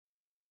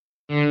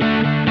The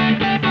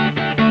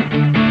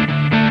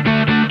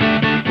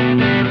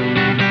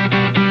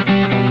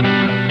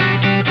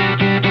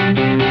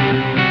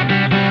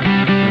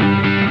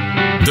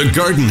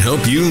garden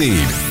help you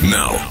need.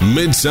 Now,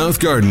 Mid-South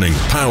Gardening,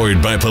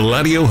 powered by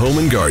Palladio Home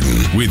and Garden,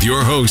 with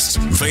your hosts,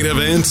 Veda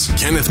Vance,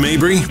 Kenneth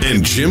Mabry,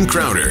 and Jim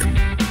Crowder.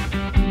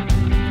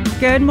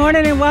 Good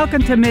morning and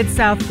welcome to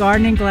Mid-South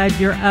Gardening. Glad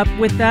you're up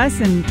with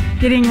us and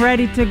getting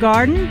ready to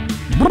garden.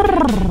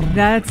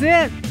 That's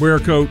it. Wear a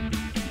coat.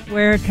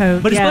 Wear a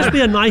coat. But it's supposed to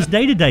be a nice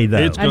day today, though.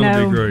 It's going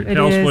to be great.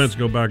 Houseplants is.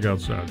 go back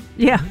outside.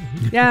 Yeah.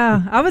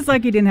 Yeah. I was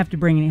lucky you didn't have to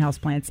bring any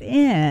houseplants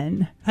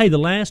in. Hey, the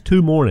last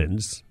 2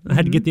 mornings, I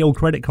had to get the old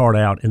credit card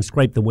out and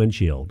scrape the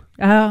windshield.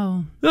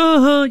 Oh.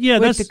 Yeah,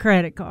 with that's the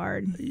credit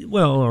card.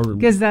 Well,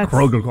 because that's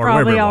Kroger card,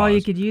 probably all you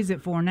you could use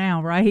it for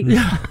now, right?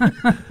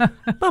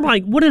 I'm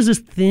like, what is this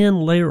thin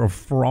layer of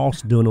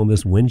frost doing on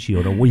this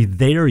windshield? Are we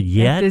there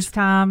yet? At this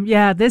time,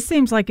 yeah. This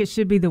seems like it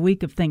should be the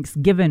week of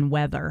Thanksgiving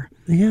weather.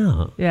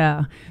 Yeah.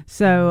 Yeah.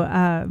 So,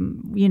 I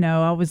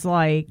was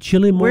like,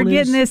 chilly mornings. We're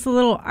getting this a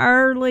little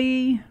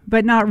early,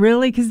 but not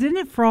really, because didn't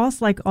it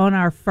frost like on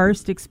our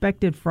first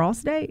expected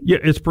frost date? Yeah,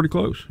 it's pretty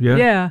close.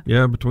 Yeah.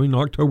 Yeah, between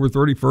October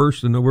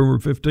 31st and November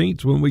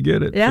 15th when we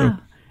get it. Yeah.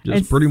 So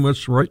just pretty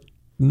much right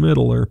in the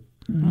middle there.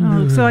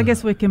 Oh, so I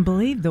guess we can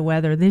believe the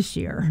weather this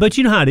year. But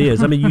you know how it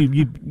is. I mean,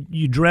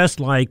 you dress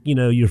like,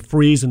 you're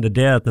freezing to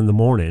death in the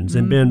mornings,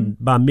 and then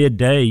by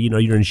midday,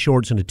 you're in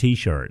shorts and a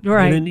T-shirt.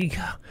 Right. And then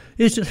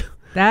it's just...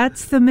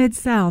 That's the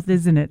Mid-South,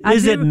 isn't it?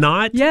 Is it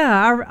not?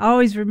 Yeah, I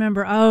always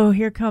remember,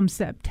 here comes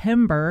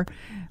September.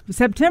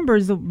 September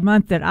is the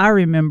month that I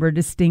remember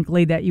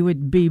distinctly that you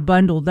would be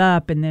bundled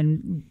up and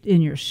then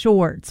in your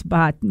shorts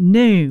by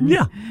noon.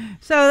 Yeah.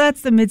 So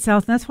that's the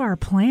Mid-South, and that's why our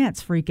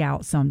plants freak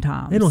out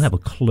sometimes. They don't have a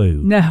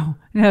clue. No,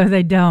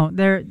 they don't.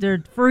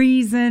 They're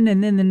freezing,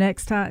 and then the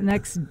next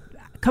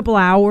couple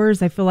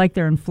hours, I feel like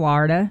they're in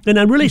Florida. And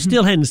I really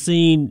still hadn't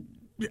seen,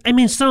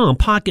 some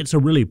pockets are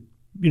really,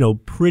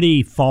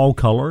 pretty fall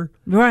color.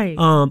 Right.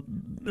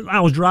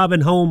 I was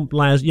driving home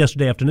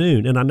yesterday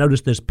afternoon, and I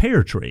noticed this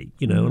pear tree.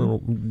 I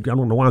don't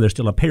know why there's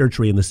still a pear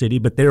tree in the city,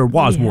 but there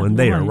was one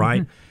there,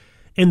 right?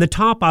 And the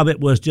top of it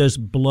was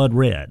just blood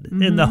red,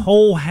 and the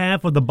whole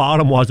half of the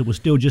bottom it was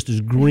still just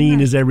as green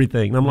as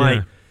everything. And I'm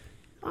like,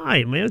 all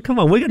right, man, come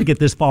on, we got to get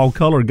this fall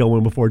color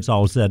going before it's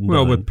all said and done.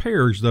 Well, with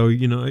pears, though,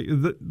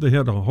 they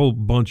had a whole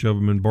bunch of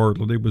them in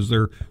Bartlett. It was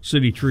their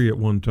city tree at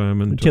one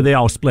time. Until they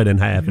all split in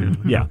half. And,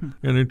 yeah.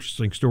 An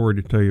interesting story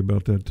to tell you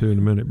about that, too, in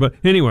a minute. But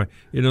anyway,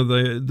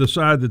 the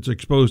side that's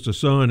exposed to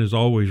sun is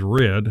always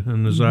red,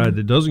 and the side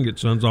that doesn't get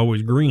sun is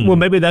always green. Well,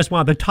 maybe that's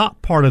why the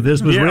top part of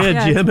this was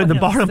red, Jim, and the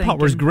bottom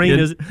part was green.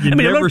 You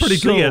never pretty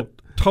see cool. it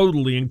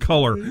totally in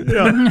color.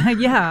 Yeah,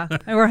 yeah,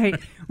 right.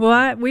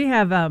 Well, we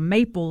have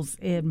maples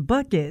in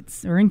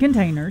buckets or in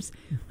containers,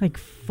 like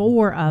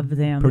 4 of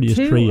them.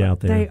 Prettiest tree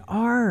out there. They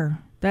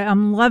are.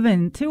 I'm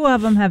loving. 2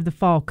 of them have the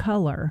fall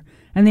color,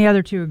 and the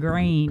other 2 are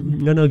green.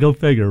 No, go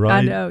figure, right?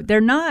 I know.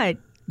 They're not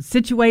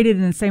situated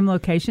in the same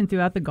location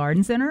throughout the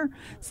garden center,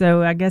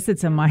 so I guess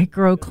it's a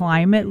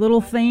microclimate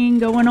little thing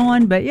going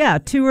on. But yeah,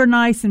 2 are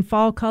nice in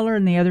fall color,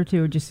 and the other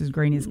 2 are just as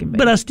green as can be.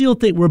 But I still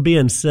think we're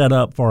being set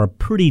up for a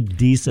pretty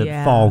decent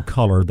fall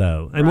color,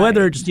 though. And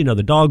whether it's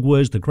the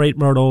dogwoods, the crepe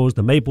myrtles,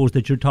 the maples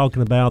that you're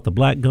talking about, the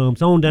black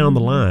gums, on down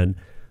the line,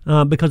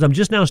 because I'm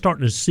just now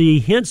starting to see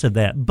hints of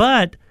that.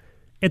 But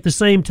at the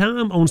same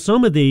time, on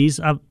some of these,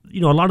 a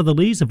lot of the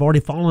leaves have already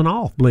fallen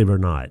off, believe it or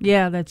not.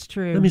 Yeah, that's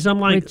true. So I'm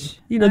like,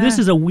 this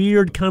is a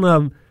weird kind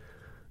of,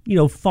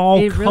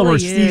 fall color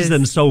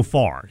season so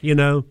far,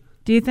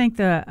 Do you think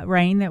the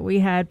rain that we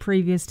had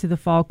previous to the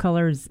fall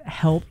colors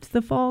helped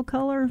the fall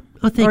color?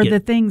 I think Or the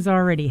things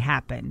already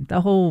happened?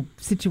 The whole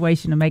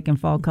situation of making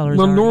fall colors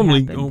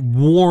normally happened?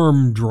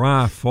 Warm,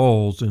 dry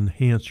falls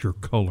enhance your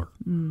color.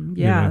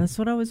 That's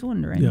what I was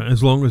wondering. Yeah,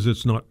 as long as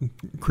it's not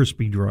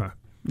crispy dry.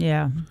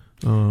 Yeah.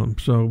 Well,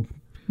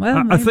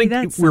 I think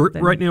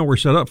right now we're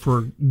set up for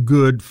a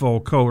good fall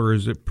color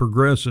as it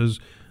progresses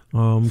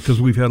because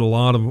we've had a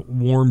lot of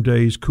warm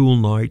days, cool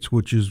nights,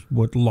 which is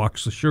what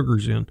locks the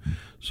sugars in.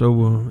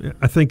 So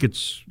I think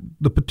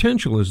the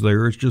potential is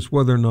there. It's just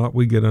whether or not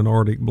we get an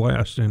Arctic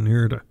blast in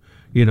here to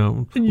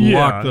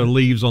lock the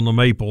leaves on the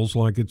maples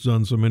like it's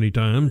done so many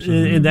times.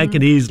 And that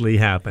could easily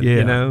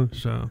happen,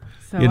 So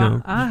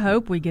I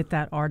hope we get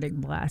that Arctic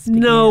blast again.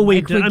 No, we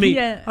don't.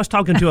 I was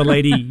talking to a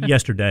lady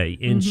yesterday,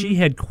 and she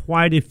had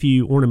quite a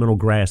few ornamental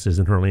grasses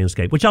in her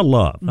landscape, which I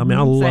love. I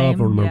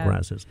love ornamental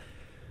grasses.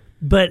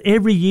 But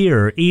every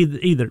year,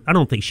 either I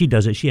don't think she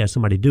does it, she has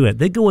somebody do it.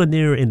 They go in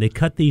there and they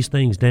cut these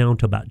things down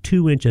to about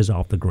 2 inches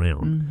off the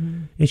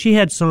ground. And she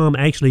had some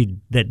actually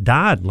that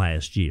died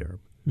last year,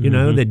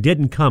 that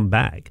didn't come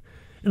back.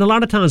 And a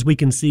lot of times we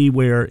can see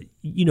where,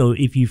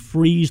 if you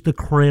freeze the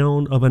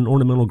crown of an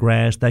ornamental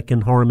grass, that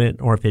can harm it,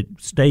 or if it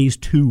stays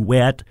too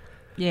wet,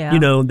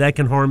 that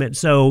can harm it.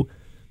 So,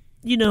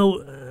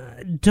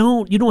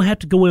 you don't have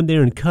to go in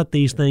there and cut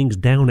these things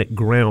down at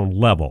ground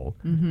level.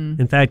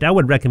 In fact, I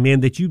would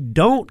recommend that you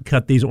don't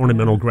cut these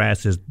ornamental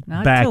grasses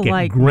back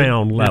at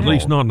ground level. At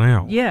least not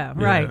now. Yeah,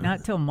 right.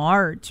 Not till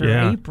March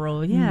or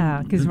April.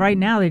 Yeah, because right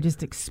now they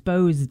just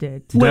exposed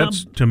it.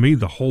 That's, to me,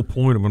 the whole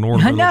point of an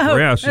ornamental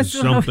grass is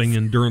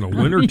something during the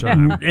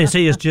wintertime. And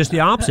see, it's just the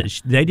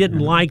opposite. They didn't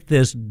like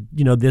this,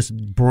 this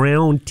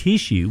brown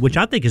tissue, which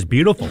I think is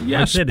beautiful.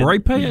 Yeah, spray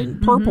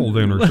paint purple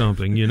then or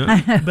something,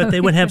 But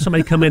they would have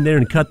somebody come in there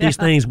and cut these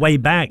things way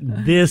back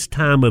this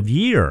time of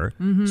year.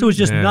 So it's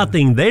just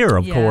nothing there,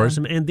 of course.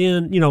 And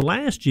then,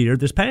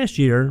 this past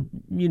year,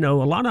 a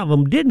lot of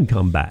them didn't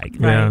come back.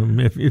 Yeah,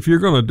 if you're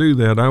going to do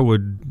that, I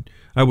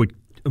would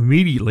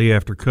immediately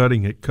after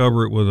cutting it,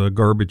 cover it with a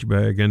garbage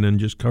bag and then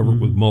just cover it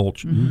with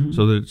mulch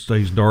so that it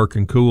stays dark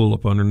and cool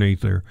up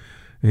underneath there.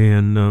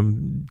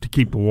 And to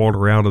keep the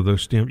water out of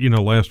those stems.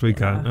 Last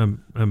week I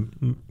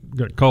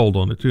got called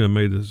on it too. I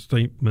made a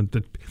statement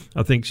that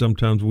I think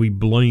sometimes we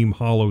blame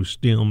hollow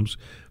stems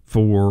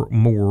for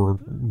more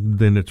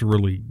than it's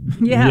really happens.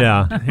 You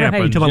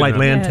talking about like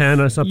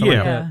lantana or something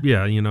like that?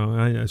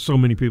 Yeah, so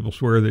many people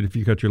swear that if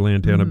you cut your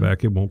lantana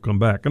back, it won't come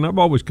back. And I've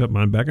always cut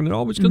mine back, and it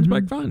always comes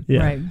back fine.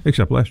 Yeah. Right.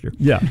 Except last year.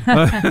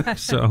 Yeah.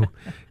 So,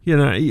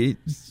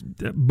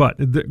 but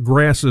the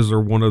grasses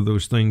are one of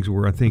those things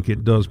where I think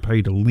it does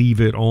pay to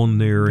leave it on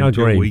there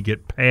until we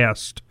get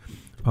past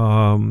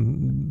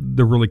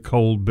the really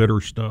cold,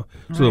 bitter stuff,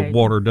 so that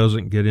water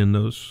doesn't get in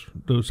those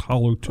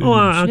hollow tubes. Oh,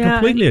 I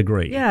completely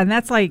agree. Yeah, and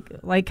that's like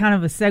kind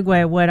of a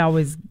segue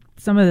of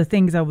some of the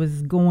things I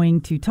was going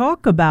to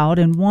talk about,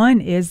 and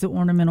one is the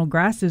ornamental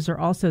grasses are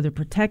also the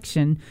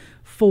protection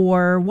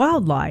for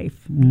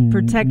wildlife,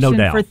 protection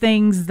for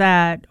things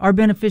that are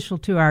beneficial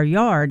to our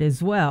yard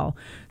as well.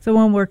 So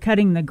when we're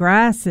cutting the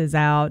grasses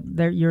out,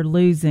 you're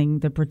losing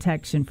the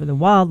protection for the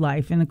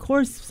wildlife. And of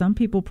course, some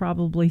people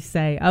probably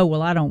say, "Oh,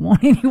 well, I don't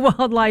want any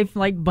wildlife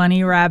like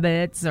bunny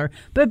rabbits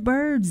but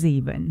birds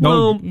even."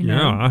 Well,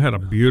 I had a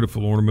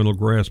beautiful ornamental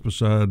grass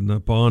beside the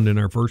pond in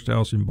our first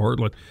house in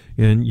Bartlett,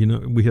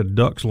 and we had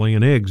ducks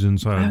laying eggs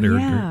inside there.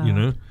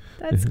 Yeah.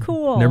 That's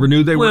cool. Never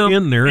knew they were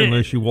in there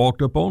unless you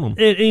walked up on them.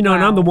 And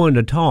I'm the one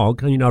to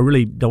talk. I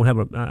really don't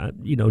have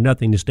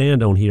nothing to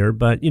stand on here,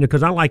 but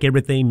because I like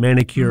everything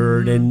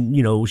manicured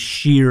and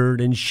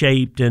sheared and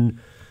shaped and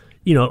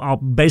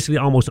basically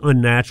almost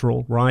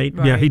unnatural, right?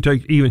 Yeah, he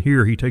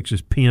takes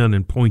his pen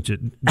and points it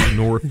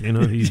north.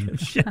 He's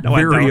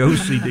very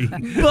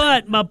OCD.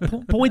 But my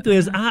point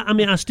is,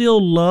 I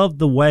still love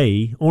the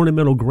way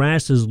ornamental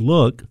grasses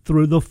look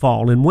through the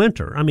fall and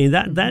winter.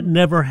 That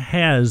never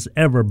has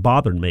ever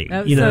bothered me.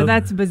 So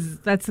that's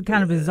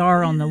kind of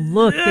bizarre on the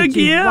look that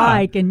you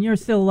like, and you're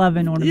still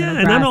loving ornamental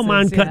grasses. And I don't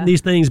mind cutting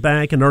these things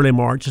back in early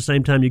March, the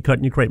same time you're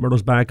cutting your crepe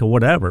myrtles back or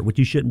whatever, which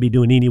you shouldn't be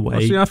doing anyway.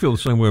 Well, see, I feel the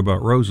same way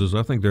about roses.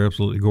 I think they're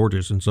absolutely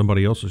gorgeous in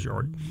somebody else's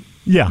yard.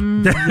 Yeah.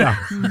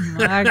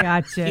 I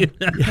gotcha.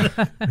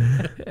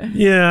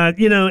 Yeah,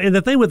 and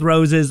the thing with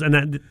roses,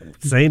 and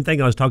same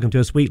thing, I was talking to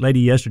a sweet lady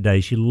yesterday.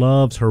 She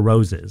loves her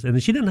roses,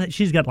 and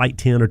she's got like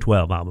 10 or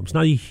 12 of them. It's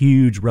not a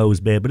huge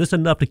rose bed, but it's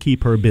enough to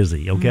keep her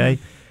busy, okay?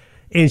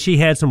 And she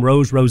had some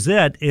rose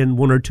rosette in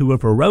one or two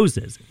of her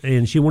roses,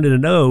 and she wanted to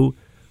know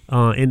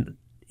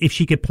if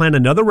she could plant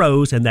another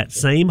rose in that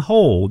same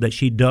hole that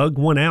she dug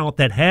one out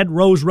that had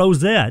rose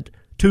rosette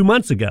 2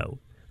 months ago.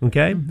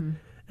 Okay?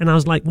 And I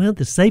was like, well,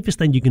 the safest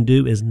thing you can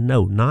do is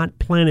not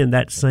plant in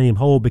that same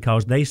hole,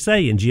 because they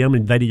say, and Jim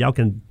and Veda, y'all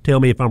can tell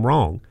me if I'm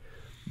wrong,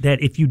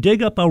 that if you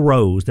dig up a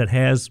rose that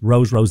has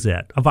rose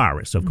rosette, a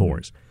virus, of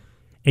course,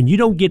 and you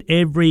don't get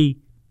every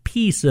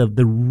piece of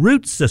the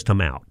root system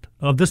out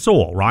of the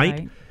soil,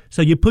 right?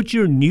 So you put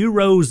your new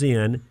rose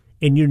in,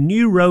 and your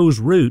new rose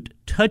root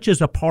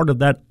touches a part of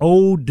that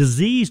old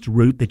diseased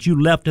root that you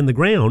left in the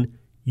ground,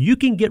 you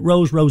can get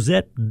rose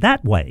rosette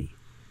that way.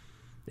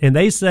 And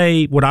they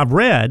say, what I've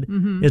read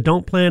is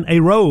don't plant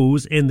a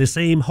rose in the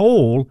same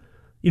hole,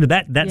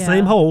 that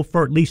same hole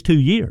for at least 2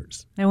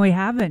 years. And we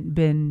haven't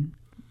been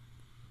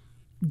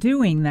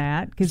doing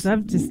that because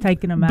I've just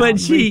taken them out. But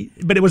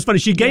it was funny.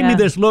 She gave me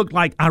this look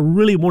like I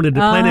really wanted to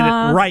plant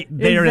it right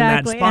there in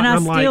that spot.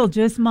 And I still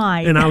just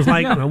might. And I was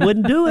like, I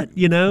wouldn't do it.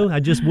 I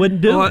just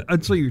wouldn't do it.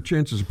 I'd say your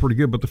chances are pretty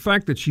good. But the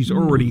fact that she's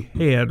already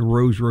had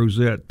rose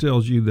rosette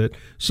tells you that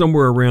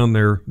somewhere around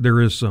there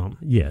is some.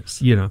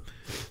 Yes.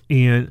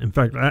 And in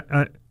fact,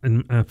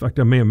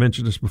 I may have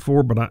mentioned this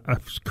before, but I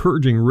was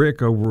encouraging Rick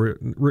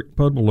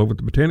Pudwell over at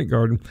the Botanic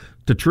Garden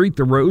to treat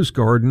the rose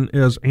garden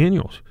as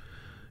annuals.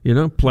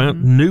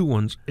 Plant new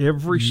ones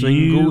every single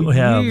year. You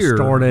have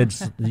started.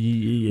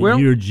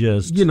 You're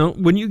just.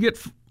 When you get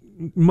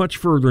much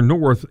further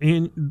north,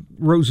 and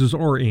roses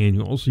are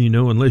annuals.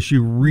 Unless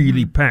you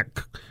really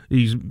pack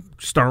these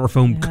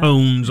styrofoam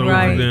cones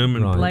over them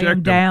and lay protect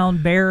them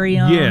down, bury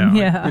them.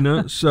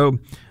 Yeah. So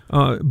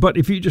But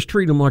if you just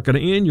treat them like an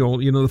annual,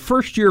 the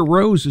first year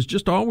rose is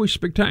just always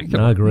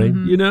spectacular. I agree.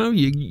 Mm-hmm.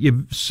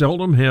 You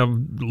seldom have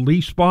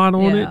leaf spot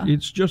on it.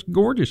 It's just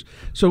gorgeous.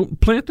 So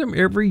plant them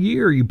every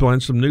year. You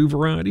plant some new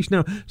varieties.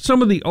 Now,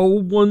 some of the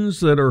old ones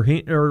that are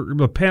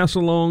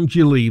pass-alongs,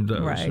 you leave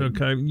those. Right.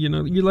 Okay,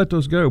 you let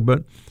those go.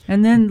 But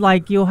and then,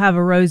 you'll have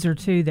a rose or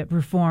two that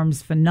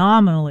performs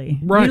phenomenally.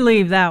 Right. You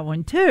leave that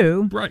one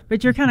too. Right.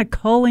 But you're kind of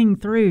culling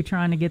through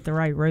trying to get the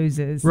right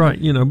roses. Right.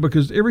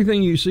 Because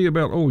everything you see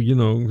about,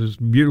 this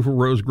beautiful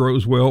rose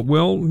grows well.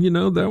 Well,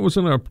 that was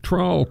in a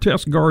trial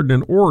test garden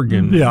in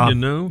Oregon. Yeah.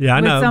 Yeah, I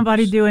know. With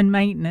somebody doing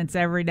maintenance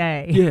every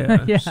day.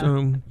 Yeah. Yeah.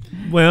 So,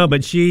 well,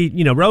 but she,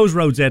 rose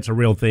rosette's a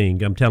real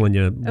thing. I'm telling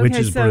you,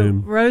 witch's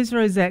broom. Rose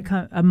rosette,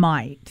 a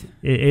mite.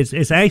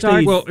 It's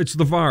actually it's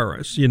the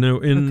virus, and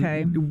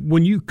Okay.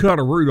 when you cut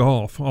a root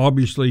off,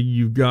 obviously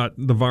you've got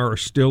the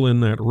virus still in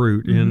that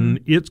root, and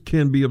it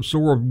can be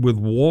absorbed with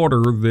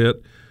water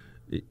that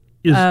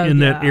is in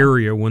that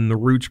area when the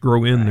roots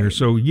grow in there.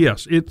 So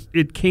yes,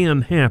 it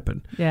can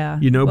happen. Yeah.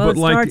 But it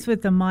starts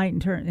with the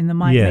mite and the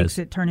mite makes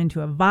it turn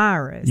into a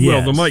virus.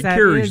 Well, the mite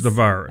carries the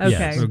virus. Okay.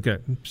 Yes. Okay.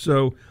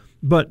 So,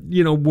 but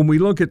when we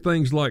look at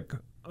things like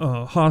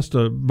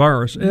Hosta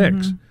virus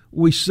X,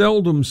 we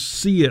seldom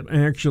see it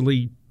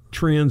actually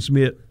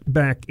transmit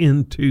back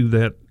into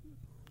that.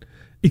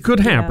 It could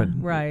happen.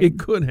 Yeah, right. It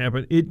could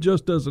happen. It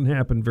just doesn't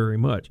happen very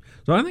much.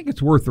 So I think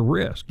it's worth the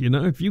risk.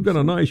 If you've got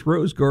a nice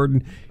rose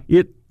garden,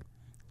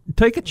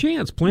 take a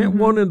chance. Plant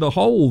one in the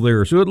hole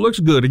there so it looks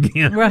good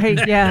again.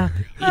 Right, yeah.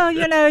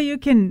 Well, you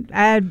can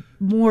add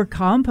more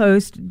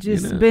compost,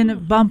 just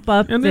bump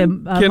up and the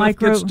then Kenneth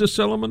micro. gets to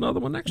sell them another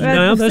one next year.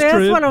 No, that's That's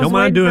true. what I was Don't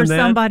mind waiting doing for that.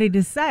 somebody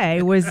to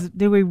say was,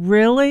 do we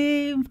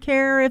really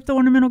care if the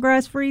ornamental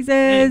grass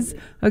freezes?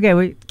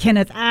 Okay,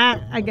 Kenneth,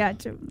 I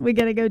got you. We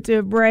got to go to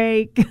a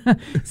break.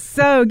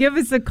 So give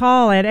us a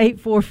call at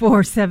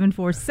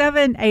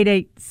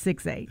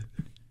 844-747-8868.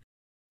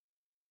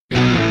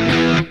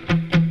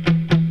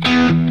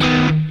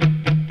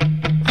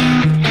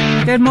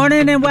 Good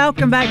morning and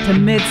welcome back to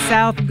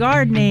Mid-South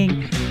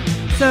Gardening.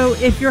 So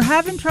if you're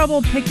having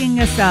trouble picking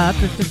us up,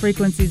 if the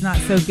frequency's not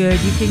so good,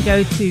 you can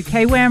go to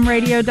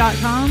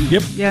kwamradio.com.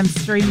 Yep. Yeah, and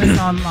stream us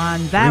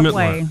online that Stream it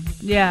way.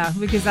 live. Yeah,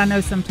 because I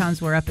know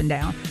sometimes we're up and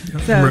down.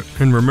 So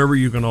And remember,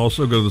 you can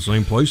also go to the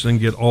same place and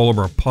get all of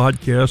our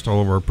podcasts,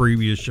 all of our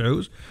previous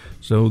shows,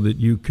 so that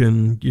you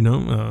can,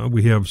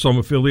 we have some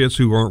affiliates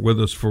who aren't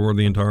with us for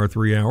the entire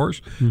 3 hours.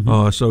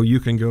 So you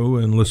can go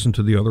and listen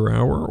to the other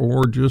hour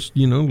or just,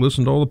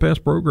 listen to all the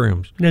past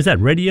programs. Now, is that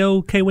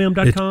radio,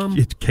 kwam.com?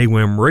 It's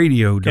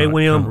kwamradio.com.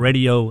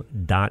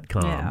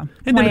 kwamradio.com. Yeah.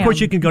 And then, of course,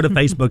 you can go to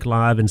Facebook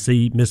Live and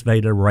see Miss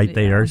Veda right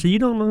there. So you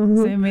don't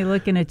know. see me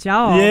looking at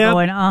y'all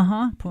going,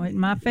 pointing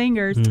my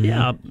fingers.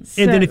 Yeah.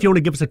 And then if you want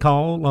to give us a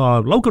call,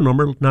 local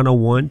number,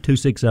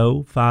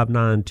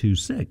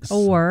 901-260-5926.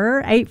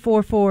 Or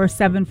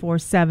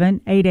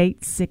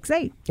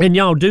 844-747-8868. And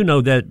y'all do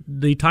know that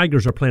the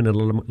Tigers are playing at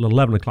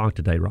 11 o'clock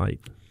today, right?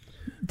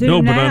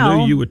 But now, I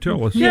knew you would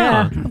tell us.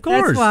 Yeah, of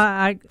course. That's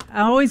why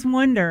I always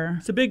wonder.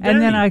 It's a big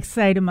And then day. I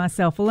say to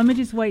myself, well, let me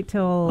just wait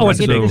till Oh, I it's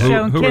get a to big the day.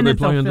 show and Who are they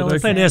Kenneth will playing fill today?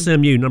 us Playing in.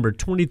 SMU, number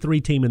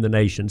 23 team in the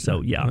nation. So,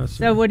 yeah.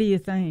 So what do you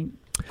think?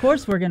 Of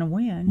course we're going to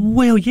win.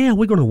 Well, yeah,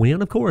 we're going to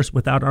win, of course,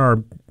 without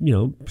our,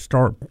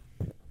 start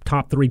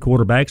top 3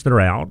 quarterbacks that are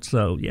out.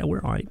 So, yeah,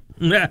 we're all right.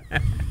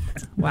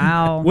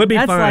 Wow. We'll be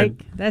that's fine.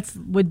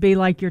 would be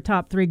like your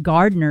top 3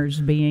 gardeners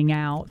being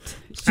out.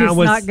 It's just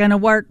not going to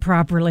work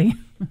properly.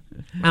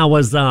 I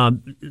was I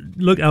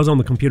was on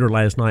the computer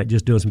last night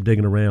just doing some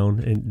digging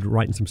around and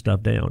writing some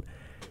stuff down.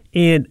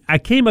 And I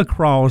came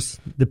across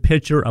the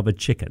picture of a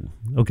chicken,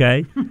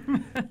 okay?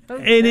 And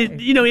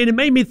it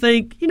made me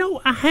think,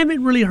 I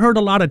haven't really heard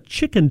a lot of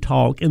chicken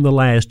talk in the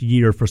last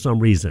year for some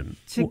reason.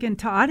 Chicken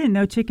talk? I didn't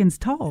know chickens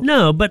talk.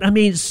 No, but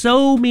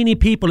so many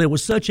people, it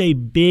was such a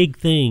big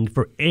thing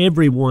for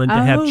everyone to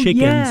have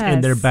chickens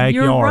in their backyards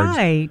You're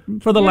right.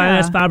 for the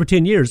last 5 or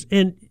 10 years.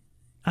 And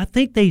I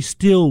think they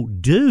still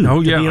do,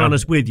 to be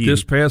honest with you.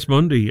 This past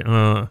Monday,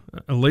 a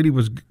lady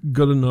was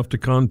good enough to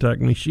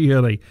contact me. She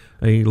had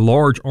a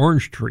large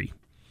orange tree.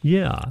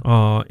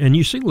 Yeah. And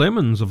you see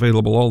lemons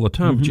available all the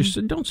time, but you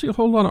don't see a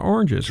whole lot of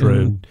oranges. True.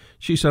 And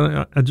she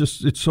said,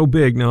 it's so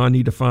big now I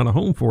need to find a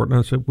home for it. And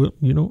I said, well,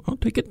 I'll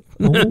take it.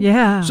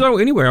 Yeah. So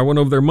anyway, I went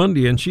over there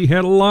Monday, and she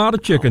had a lot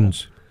of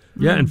chickens.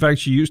 Yeah, in fact,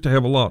 she used to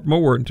have a lot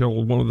more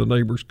until one of the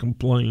neighbors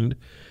complained.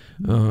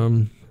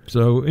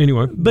 So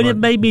anyway. But it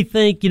made me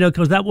think,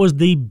 because that was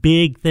the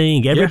big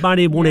thing.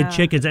 Everybody wanted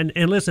chickens. And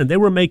listen, they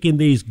were making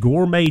these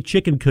gourmet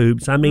chicken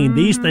coops. I mean,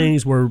 these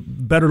things were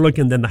better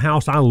looking than the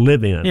house I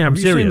live in. Yeah, I'm have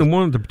you serious. seen the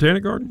one at the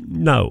Botanic Garden?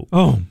 No.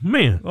 Oh,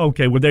 man.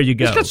 Okay, well, there you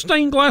go. It's got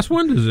stained glass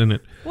windows in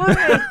it. What?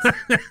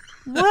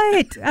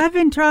 What? I've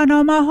been trying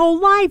all my whole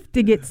life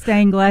to get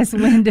stained glass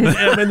windows.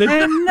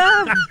 And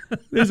no,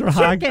 These are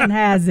chicken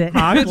has it.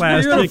 high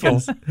class beautiful.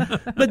 chickens.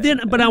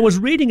 But I was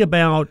reading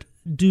about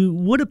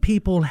what do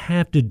people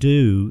have to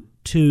do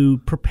to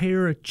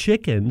prepare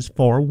chickens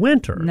for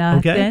winter.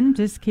 Nothing. Okay?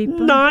 Just keep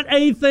them. Not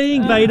a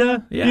thing,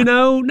 Veda. Yeah.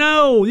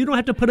 No, you don't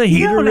have to put a You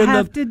heater don't in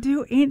have to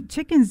do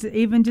chickens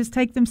even just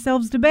take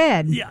themselves to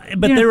bed. Yeah,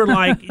 but they were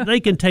like, they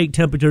can take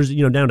temperatures,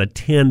 down to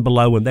 10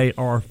 below, and they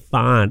are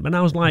fine. And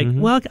I was like,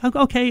 well,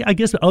 okay, I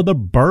guess other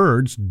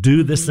birds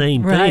do the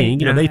same thing.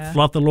 They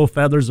fluff the little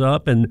feathers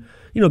up, and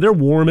they're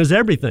warm as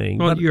everything.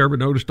 Well, But you ever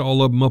noticed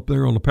all of them up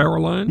there on the power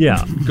line?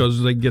 Yeah.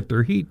 Because they get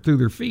their heat through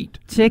their feet.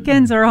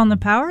 Chickens are on the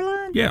power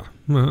line? Yeah,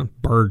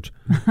 birds.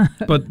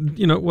 But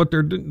what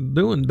they're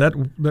doing,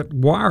 that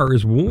wire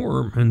is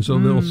warm, and so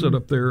they'll sit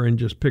up there and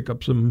just pick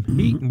up some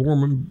heat and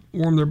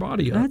warm their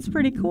body up. That's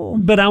pretty cool.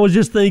 But I was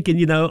just thinking,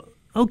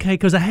 okay,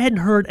 because I hadn't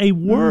heard a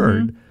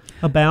word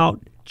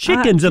about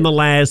chickens in the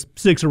last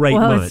 6 or 8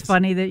 months. Well, it's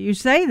funny that you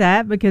say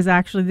that because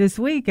actually this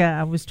week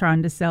I was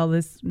trying to sell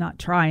this, not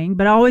trying,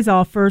 but I always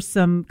offer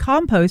some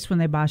compost when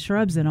they buy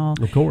shrubs and all.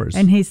 Of course.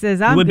 And he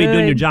says, I'm You wouldn't good. be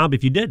doing your job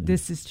if you didn't.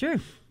 This is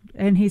true.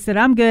 And he said,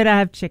 I'm good. I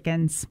have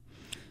chickens.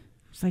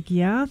 It's like,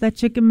 yeah, that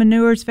chicken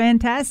manure is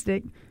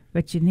fantastic,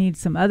 but you need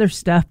some other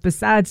stuff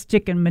besides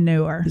chicken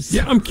manure.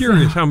 Yeah, I'm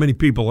curious how many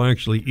people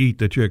actually eat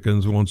the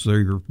chickens once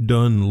they're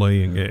done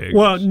laying eggs.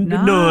 Well,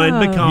 No.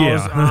 none,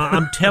 because Yeah.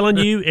 I'm telling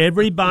you,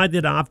 everybody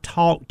that I've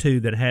talked to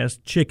that has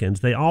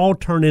chickens, they all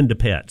turn into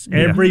pets.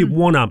 Every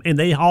one of them. And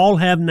they all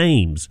have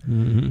names.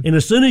 And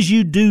as soon as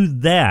you do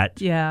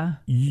that, Yeah.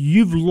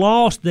 you've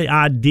lost the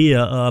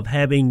idea of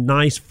having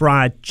nice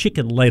fried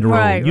chicken later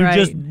Right, on. You're right.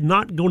 just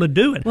not going to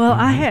do it. Well,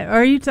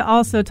 are you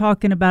also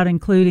talking about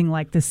including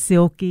like the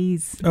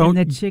silkies and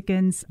the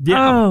chickens?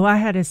 yeah. Oh, I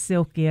had a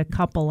silkie, a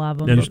couple of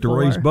them. I used to before.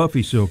 raise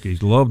Buffy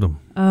silkies. Loved them.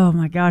 Oh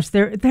my gosh,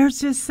 there's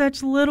just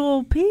such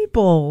little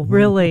people,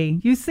 really.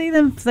 You see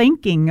them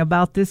thinking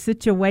about this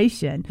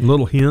situation.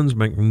 Little hens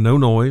make no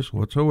noise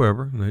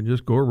whatsoever. They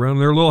just go around in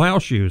their little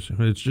house shoes.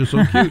 It's just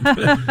so cute.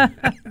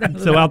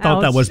 So I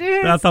thought house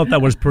shoes. that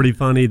was pretty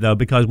funny though,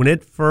 because when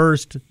it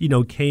first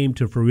came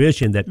to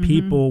fruition that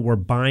people were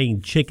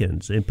buying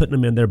chickens and putting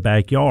them in their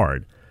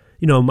backyard,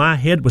 my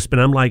head was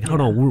spinning. I'm like,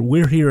 hold on,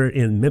 we're here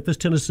in Memphis,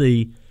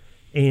 Tennessee,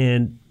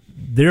 and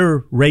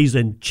they're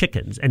raising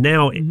chickens, and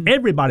now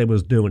everybody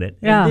was doing it.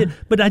 Yeah.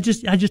 But I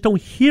just don't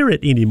hear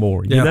it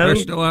anymore. Yeah, they're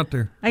still out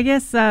there. I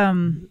guess it's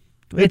kind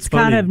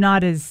funny. of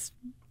not as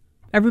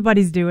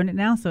everybody's doing it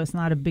now, so it's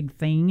not a big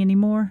thing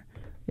anymore.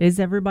 Is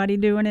everybody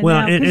doing it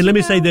Well, now? and 'Cause, let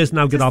me say this, and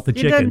I'll get off the It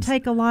doesn't chickens.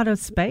 take a lot of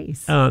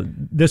space.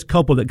 This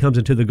couple that comes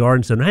into the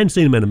garden center, I hadn't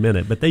seen them in a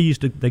minute, but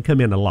they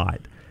come in a lot.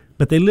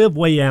 But they live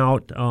way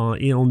out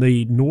on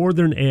the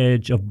northern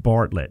edge of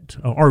Bartlett,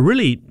 or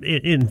really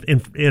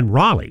in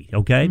Raleigh,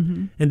 okay?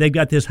 And they've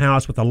got this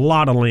house with a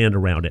lot of land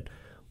around it.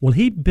 Well,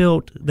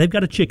 they've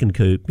got a chicken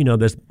coop,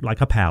 that's like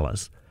a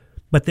palace.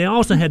 But they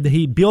also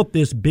he built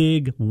this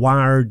big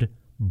wired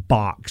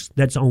box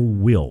that's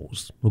on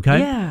wheels, okay?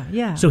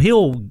 Yeah. So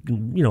he'll,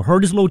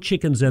 herd his little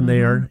chickens in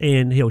there,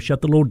 and he'll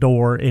shut the little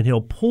door, and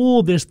he'll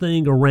pull this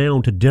thing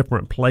around to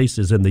different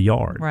places in the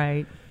yard.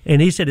 Right. And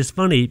he said it's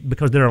funny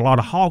because there are a lot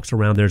of hawks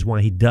around there is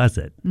why he does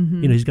it.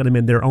 He's got them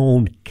in their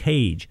own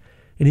cage.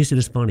 And he said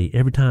it's funny.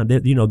 Every time,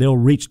 they'll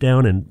reach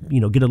down and,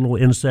 get a little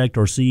insect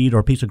or seed or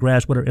a piece of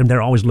grass, whatever, and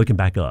they're always looking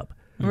back up.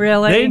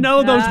 Really? They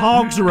know those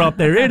hawks are up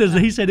there.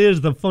 He said it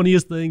is the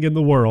funniest thing in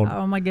the world.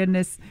 Oh, my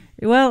goodness.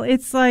 Well,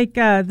 it's like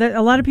a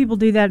lot of people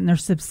do that in their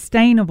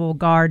sustainable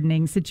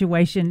gardening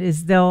situation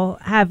is they'll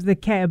have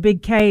a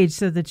big cage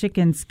so the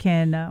chickens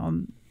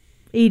can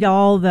eat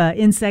all the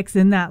insects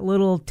in that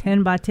little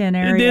 10 by 10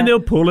 area. And then they'll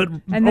pull it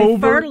and they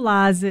over.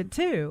 fertilize it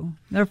too.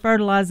 They're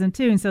fertilizing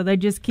too, and so they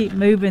just keep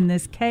moving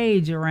this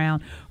cage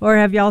around. Or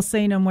have y'all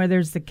seen them where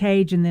there's the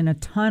cage and then a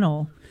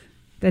tunnel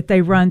that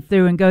they run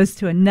through and goes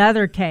to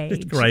another cage?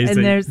 It's crazy.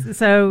 And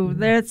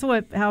that's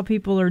how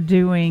people are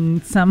doing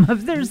some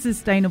of their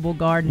sustainable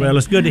gardening. Well,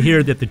 it's good to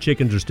hear that the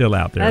chickens are still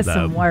out there, That's though.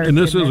 some work. And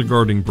this isn't is a it?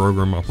 gardening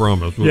program, I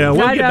promise. Yeah,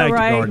 we'll I get know, back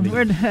right? to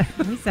gardening.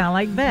 We sound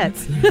like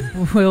vets.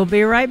 We'll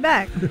be right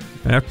back.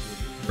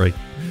 Right.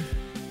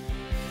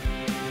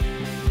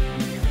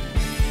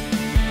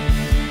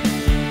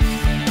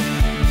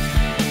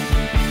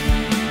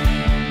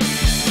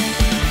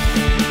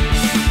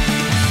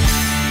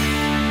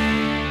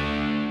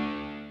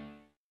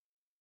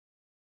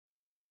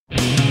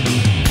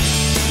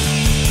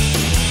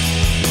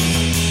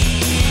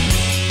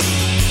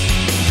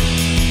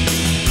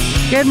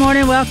 Good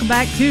morning. Welcome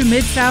back to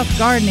Mid-South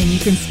Gardening. You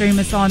can stream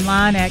us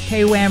online at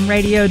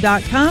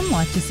kwamradio.com.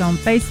 Watch us on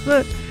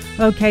Facebook.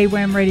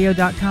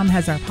 KWAMradio.com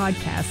has our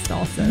podcast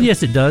also.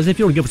 Yes, it does. If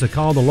you want to give us a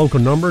call, the local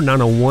number,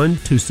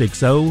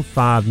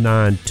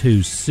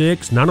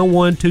 901-260-5926,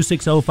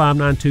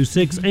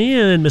 901-260-5926.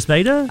 And, Miss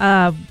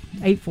Veda?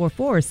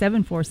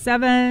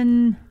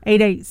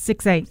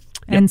 844-747-8868.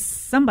 And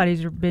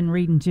somebody's been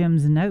reading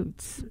Jim's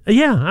notes.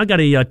 Yeah, I got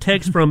a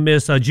text from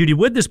Miss Judy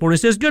Wood this morning.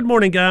 It says, good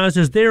morning, guys.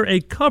 Is there a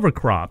cover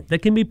crop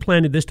that can be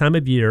planted this time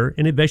of year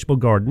in a vegetable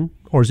garden,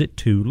 or is it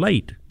too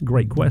late?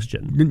 Great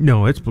question.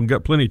 No, it's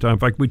got plenty of time. In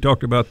fact, we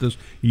talked about this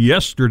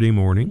yesterday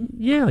morning.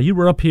 Yeah, you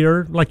were up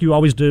here like you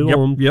always do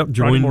on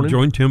Friday morning.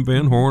 Joined Tim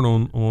Van Horn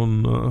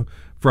on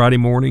Friday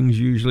mornings,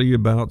 usually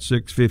about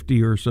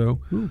 6:50 or so.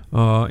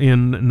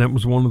 And that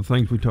was one of the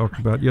things we talked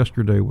about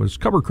yesterday was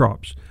cover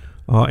crops.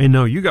 And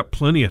no, you got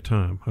plenty of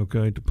time,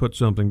 okay, to put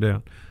something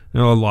down.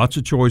 Now, lots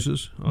of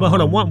choices. Well,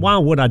 hold on. Why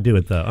would I do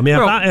it though? I mean,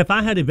 if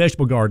I had a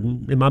vegetable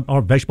garden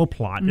or vegetable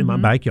plot in my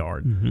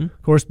backyard,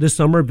 of course, this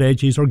summer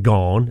veggies are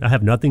gone. I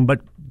have nothing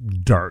but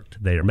dirt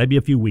there, maybe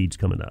a few weeds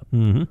coming up.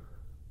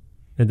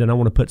 And then I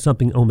want to put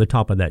something on the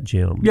top of that,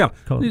 Jim. Yeah.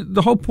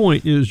 The whole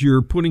point is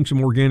you're putting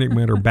some organic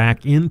matter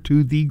back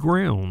into the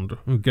ground,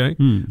 okay?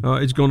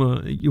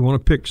 You want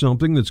to pick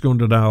something that's going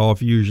to die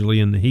off usually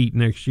in the heat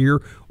next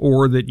year,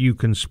 or that you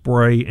can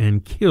spray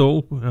and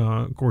kill.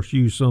 Of course,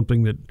 use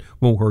something that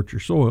won't hurt your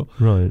soil.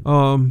 Right.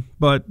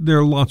 But there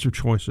are lots of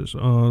choices.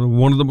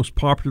 One of the most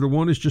popular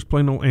one is just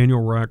plain old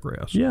annual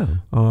ryegrass. Yeah.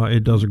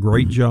 It does a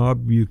great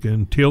job. You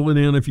can till it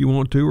in if you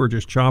want to, or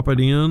just chop it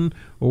in,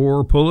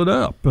 or pull it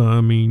up. I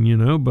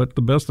mean, but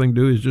the best thing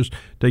to do is just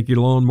take your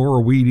lawnmower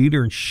or weed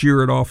eater and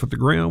shear it off at the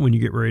ground when you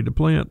get ready to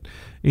plant.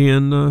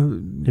 And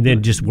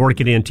then just work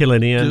it in, till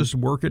it in. Just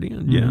work it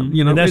in, yeah.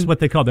 And that's what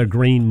they call their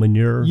green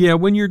manure. Yeah,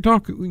 when you're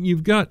talking,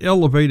 you've got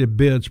elevated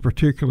beds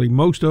particularly.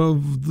 Most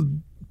of the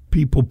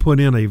people put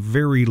in a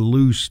very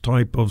loose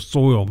type of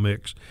soil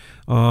mix.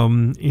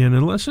 And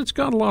unless it's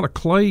got a lot of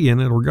clay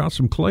in it or got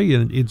some clay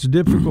in it, it's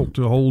difficult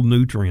to hold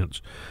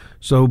nutrients.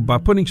 So by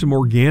putting some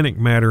organic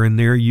matter in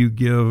there, you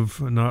give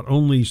not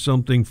only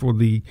something for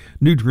the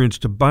nutrients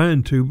to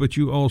bind to, but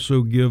you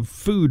also give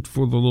food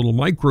for the little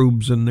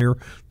microbes in there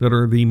that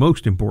are the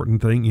most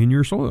important thing in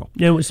your soil.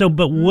 Yeah.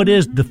 But what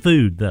is the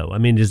food, though? I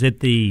mean, is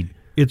it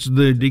It's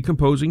the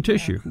decomposing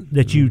tissue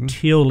that you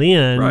till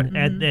in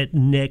at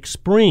next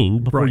spring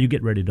before you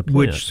get ready to plant,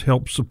 which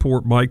helps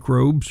support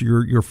microbes,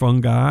 your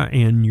fungi,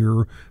 and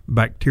your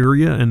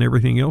bacteria, and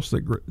everything else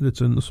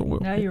that's in the soil.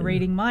 Now you're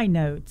reading my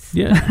notes.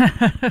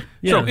 Yeah.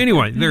 So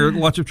anyway, there are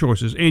lots of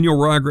choices. Annual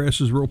ryegrass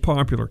is real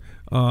popular.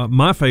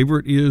 My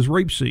favorite is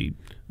rapeseed.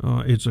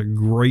 It's a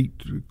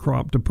great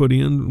crop to put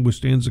in,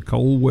 withstands the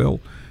cold well,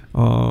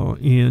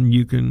 and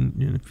you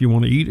can, if you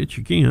want to eat it,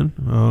 you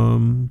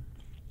can.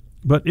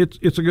 But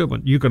it's a good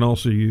one. You can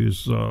also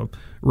use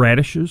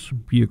radishes.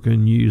 You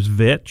can use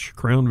vetch,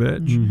 crown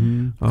vetch.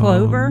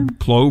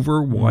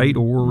 Clover, white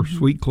or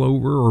sweet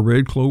clover or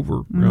red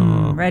clover.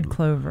 Red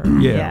clover.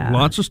 Yeah,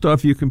 lots of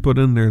stuff you can put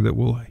in there that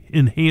will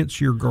enhance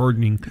your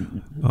gardening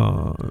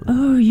over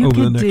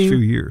the next few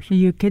years.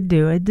 You could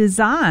do a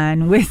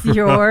design with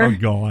your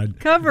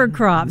cover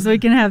crop. So we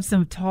can have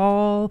some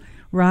tall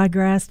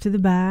ryegrass to the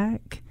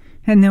back,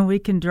 and then we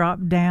can drop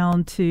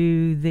down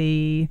to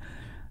the...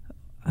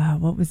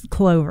 what was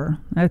clover?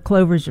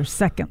 Clover's your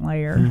second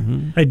layer.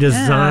 A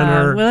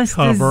designer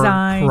cover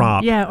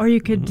crop. Yeah, or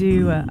you could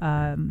do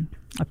a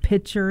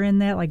picture in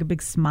that, like a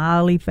big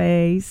smiley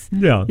face.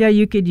 Yeah. Yeah,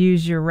 you could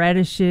use your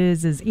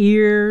radishes as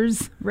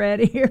ears,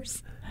 red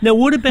ears. Now,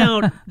 what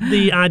about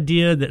the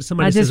idea that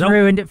somebody says... I just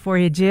ruined it for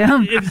you,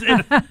 Jim.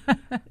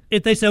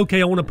 If they say,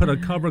 okay, I want to put a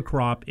cover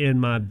crop in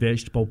my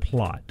vegetable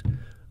plot,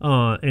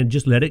 and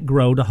just let it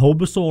grow to hold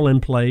the soil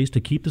in place, to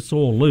keep the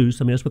soil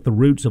loose. I mean, that's what the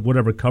roots of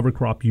whatever cover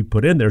crop you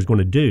put in there is going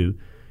to do.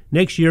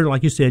 Next year,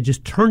 like you said,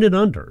 just turn it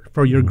under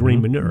for your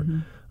green manure.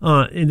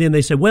 And then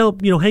they say, well,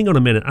 hang on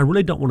a minute. I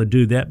really don't want to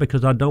do that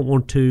because I don't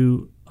want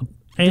to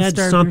add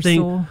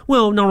something.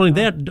 Well, not only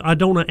that, I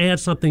don't want to add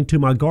something to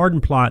my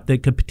garden plot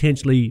that could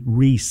potentially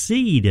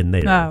reseed in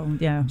there. Oh,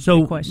 yeah.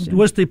 So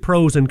what's the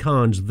pros and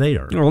cons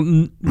there? Well,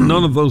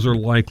 none of those are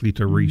likely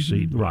to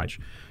reseed. Right.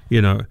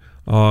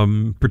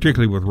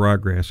 Particularly with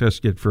ryegrass, has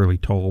to get fairly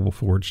tall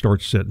before it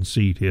starts setting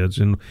seed heads.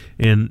 And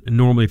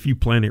normally if you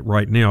plant it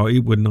right now, it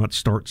would not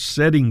start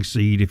setting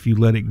seed if you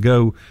let it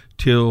go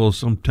till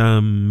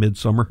sometime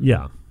midsummer.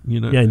 Yeah.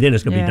 And then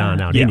it's going to be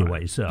dying out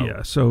anyway.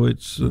 So so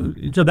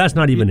so that's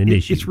not even an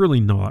issue. It's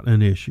really not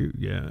an issue.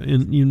 Yeah,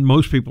 and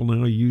most people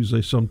now use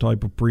some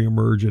type of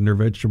pre-emerge in their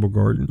vegetable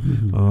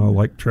garden,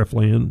 like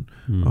Treflan,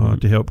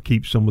 to help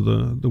keep some of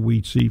the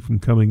weed seed from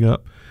coming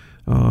up.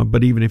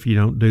 But even if you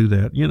don't do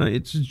that,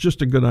 it's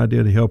just a good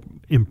idea to help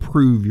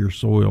improve your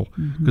soil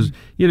because,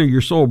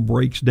 your soil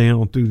breaks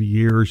down through the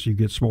years. You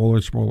get smaller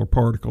and smaller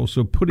particles.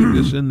 So putting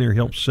this in there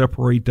helps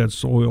separate that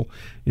soil.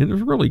 And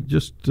there's really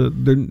just,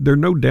 there are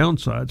no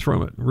downsides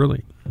from it,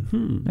 really.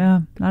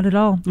 Yeah, not at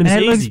all. And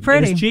it looks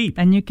pretty. And it's cheap.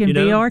 And you can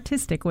be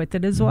artistic with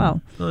it as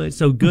well.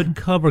 So good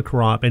cover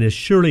crop, and it's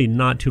surely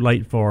not too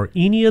late for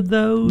any of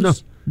those? No.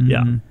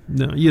 Yeah.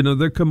 No,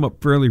 they come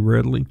up fairly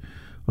readily.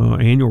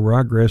 Annual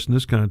ryegrass in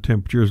this kind of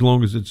temperature, as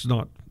long as it's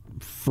not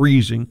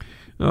freezing,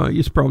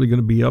 it's probably going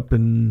to be up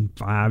in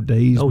 5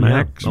 days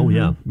max. Oh,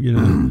 yeah.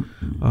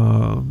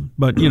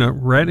 But,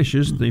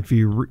 radishes, if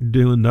you're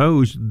doing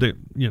those,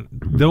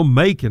 they'll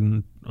make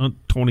in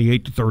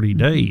 28 to 30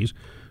 days.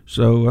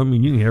 So, I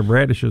mean, you can have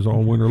radishes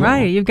all winter long.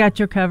 Right. You've got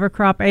your cover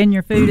crop and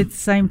your food at the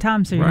same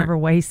time, so you're never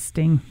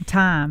wasting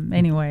time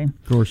anyway.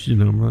 Of course,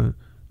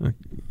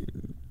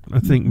 I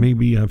think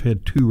maybe I've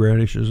had 2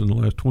 radishes in the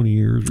last 20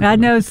 years. I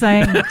know,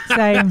 same.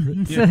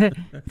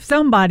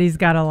 Somebody's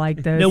got to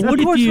like those. Now, what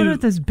are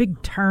those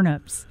big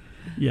turnips?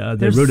 Yeah, the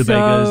They're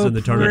rutabagas so and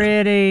the turnips.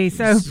 Pretty,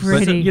 so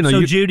pretty.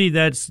 So Judy,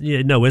 that's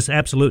it's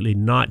absolutely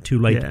not too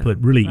late to put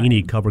really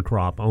any cover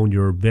crop on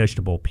your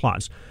vegetable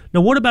plots.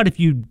 Now, what about if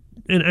you?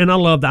 And I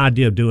love the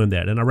idea of doing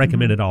that, and I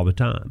recommend it all the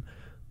time.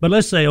 But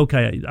let's say,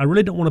 okay, I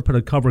really don't want to put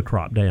a cover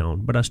crop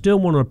down, but I still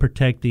want to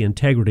protect the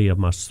integrity of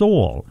my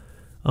soil.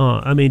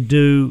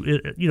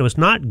 It's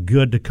not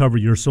good to cover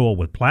your soil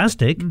with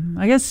plastic.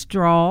 I guess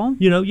straw.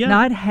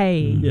 Not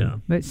hay.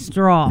 But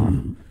straw.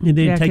 And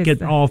then take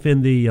it off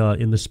in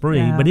the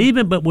spring.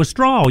 Yeah. But with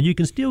straw, you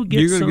can still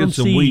get some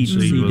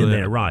seed in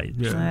there, right?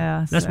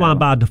 Yeah. That's why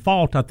by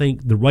default, I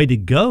think the way to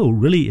go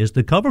really is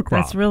the cover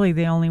crop. That's really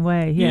the only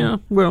way. Yeah.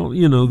 Well,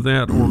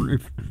 that, or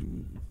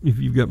if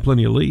you've got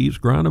plenty of leaves,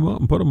 grind them up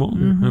and put them on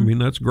there. I mean,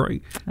 that's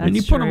great. And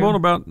you put them on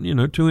about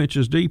 2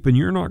 inches deep, and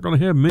you're not going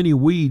to have many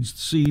weeds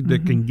seed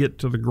that can get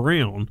to the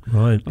ground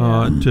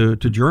to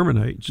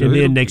germinate. So and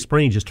then next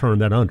spring, just turn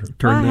that under.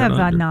 Why have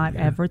I not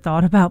ever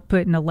thought about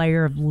putting a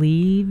layer of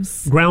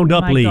leaves? Ground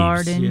up leaves.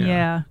 Garden?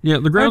 Yeah,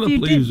 the ground up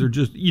leaves are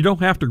just, you don't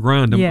have to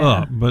grind them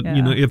up, but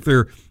if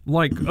they're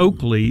like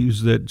oak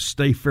leaves that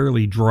stay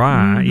fairly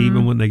dry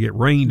even when they get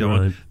rained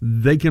on,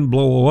 they can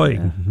blow away.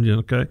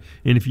 Okay,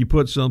 and if you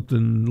put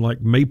something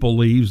like maple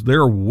leaves,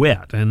 they're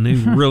wet and they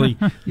really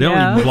they'll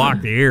even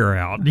block the air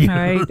out.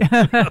 Right.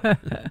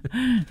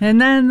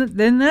 And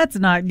then that's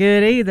not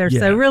good either. Yeah.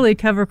 So really,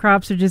 cover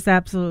crops are just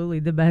absolutely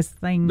the best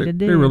thing to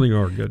do. They really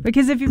are good.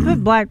 Because if you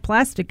put black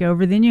plastic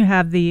over, then you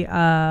have the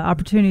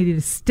opportunity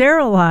to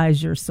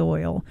sterilize your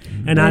soil.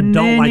 And I don't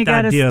then like the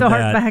idea of that. You got to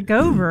start back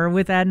over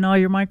with adding all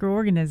your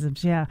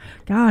microorganisms. Yeah.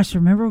 Gosh,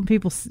 remember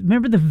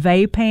the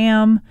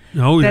Vapam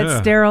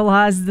that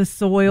sterilized the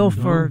soil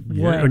for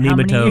how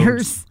many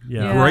years?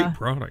 Yeah. Great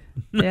product.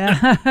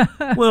 Yeah.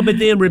 Well, but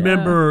then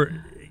remember,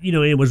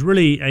 it was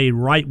really a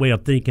right way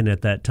of thinking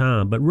at that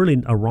time, but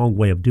really a wrong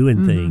way of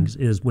doing things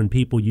is when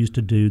people used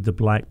to do the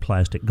black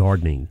plastic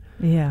gardening.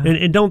 Yeah.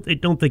 And don't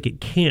think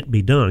it can't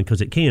be done,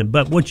 because it can.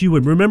 But what you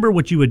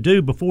would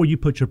do before you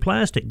put your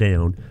plastic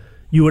down,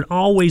 you would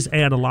always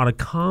add a lot of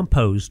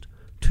compost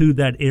to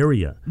that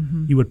area.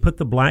 You would put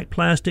the black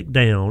plastic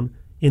down,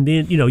 and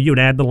then, you would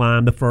add the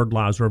lime, the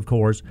fertilizer, of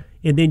course,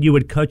 and then you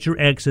would cut your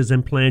X's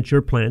and plant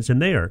your plants in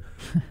there.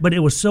 But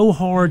it was so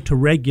hard to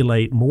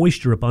regulate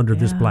moisture up under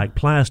this black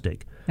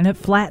plastic. And it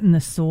flattened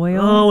the soil.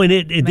 Oh, and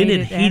it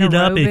heated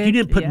up. If you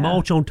didn't put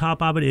mulch on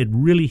top of it, it'd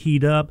really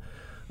heat up.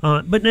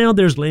 But now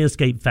there's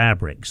landscape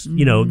fabrics,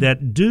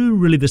 that do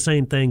really the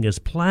same thing as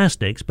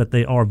plastics, but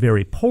they are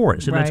very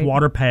porous, and that's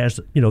water pass,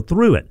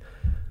 through it.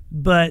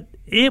 But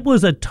it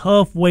was a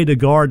tough way to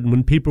garden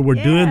when people were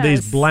doing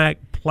these black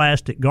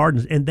plastic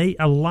gardens, and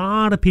a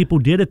lot of people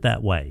did it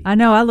that way. I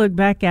know. I look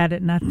back at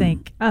it and I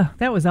think,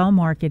 that was all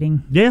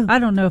marketing. Yeah. I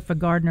don't know if a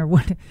gardener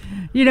would,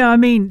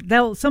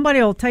 somebody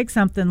will take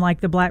something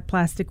like the black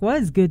plastic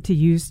was good to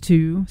use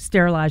to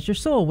sterilize your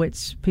soil,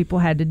 which people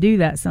had to do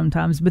that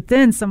sometimes. But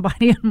then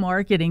somebody in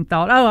marketing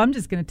thought, I'm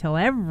just going to tell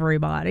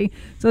everybody.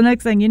 So the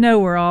next thing you know,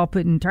 we're all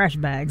putting trash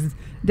bags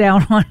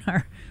down on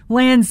our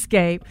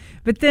landscape.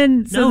 But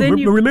then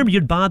remember,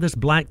 you'd buy this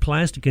black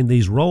plastic in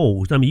these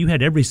rolls. I mean, you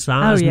had every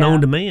size known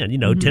to man,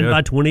 10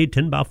 by 20,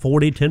 10 by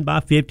 40, 10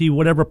 by 50,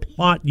 whatever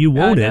plot you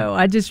wanted.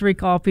 I just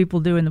recall people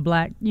doing the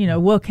black,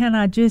 can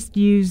I just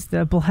use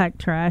the black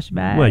trash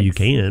bags? Well, you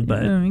can,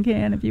 but you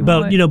can if you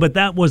want. But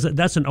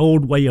that's an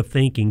old way of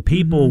thinking.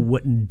 People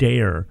wouldn't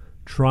dare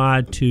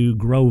try to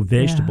grow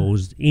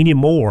vegetables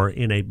anymore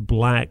in a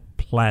black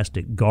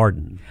plastic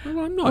garden. Well,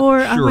 I'm not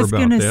sure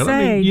about that.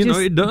 Say,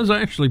 it does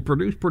actually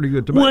produce pretty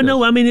good tomatoes. Well,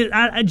 no, I mean,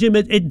 Jim,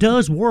 it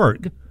does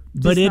work.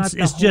 But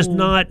it's just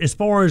not as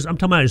far as I'm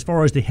talking about, as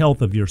far as the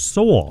health of your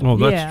soil. Oh,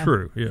 that's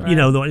true. Yeah.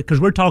 Right.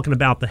 Because we're talking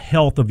about the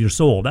health of your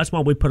soil. That's why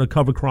we put a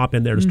cover crop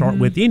in there to start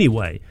with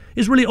anyway.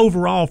 It's really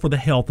overall for the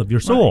health of your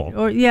soil.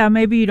 Right. Or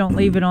maybe you don't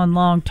leave it on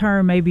long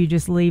term. Maybe you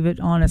just leave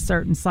it on a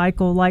certain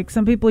cycle. Like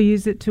some people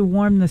use it to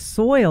warm the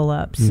soil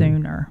up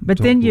sooner. But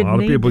then a lot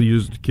of people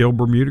use it to kill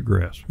Bermuda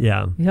grass.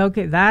 Yeah.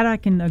 Okay, that I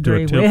can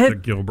agree to with. To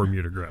kill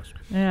Bermuda grass.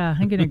 Yeah,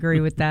 I can agree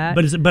with that.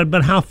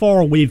 But how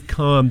far we've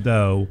come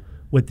though,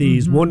 with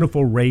these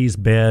wonderful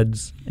raised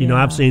beds.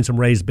 I've seen some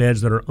raised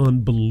beds that are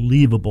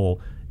unbelievable.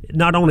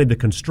 Not only the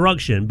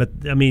construction, but,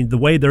 the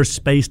way they're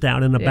spaced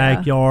out in the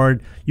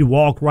backyard. You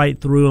walk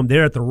right through them.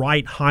 They're at the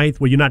right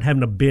height where you're not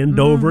having to bend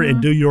over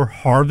and do your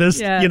harvest.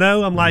 Yes.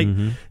 I'm like,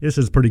 this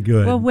is pretty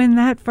good. Well, when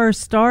that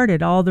first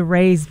started, all the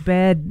raised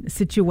bed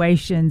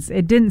situations,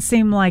 it didn't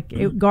seem like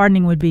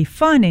gardening would be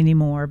fun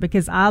anymore,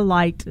 because I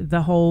liked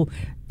the whole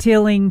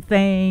tilling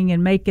thing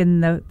and making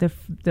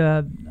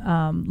the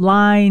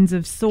lines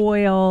of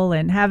soil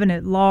and having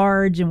it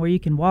large and where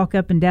you can walk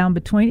up and down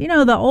between.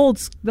 The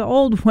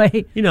old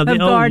way of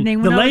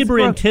gardening. The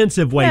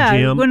labor-intensive way,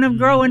 Jim. When I'm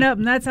growing up,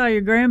 and that's how your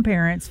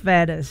grandparents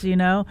fed us,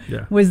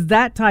 was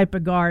that type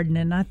of garden.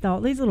 And I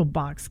thought, these little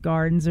box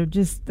gardens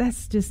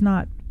that's just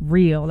not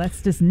real.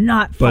 That's just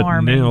not but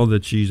farming. Now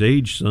that she's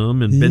aged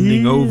some and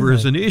bending over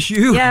is an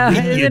issue,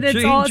 it's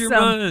change awesome. your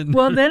mind.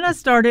 Well, then I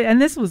started,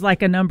 and this was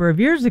like a number of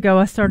years ago,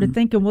 I started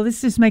thinking, well,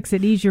 this just makes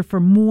it easier for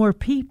more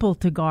people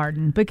to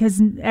garden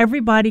because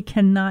everybody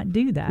cannot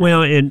do that.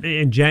 Well,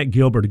 and Jack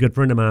Gilbert, a good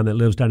friend of mine that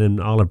lives down in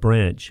Olive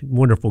Branch,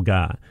 wonderful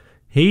guy,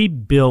 he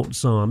built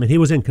some, and he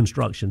was in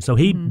construction. So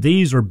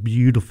these are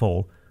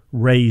beautiful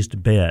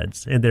raised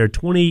beds, and they're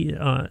 20,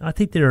 I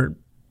think they're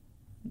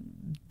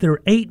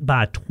 8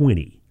 by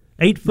 20.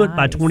 8 foot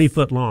by 20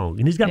 foot long.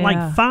 And he's got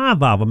like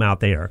 5 of them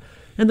out there.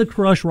 And the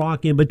crushed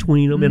rock in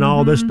between them and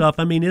all this stuff.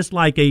 I mean, it's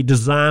like a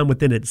design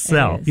within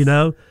itself, you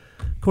know?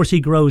 Of course,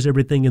 he grows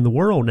everything in the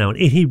world now. And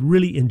he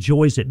really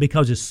enjoys it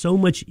because it's so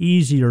much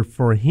easier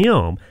for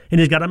him. And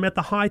he's got them at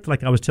the height,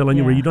 like I was telling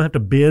you, where you don't have to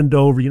bend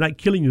over. You're not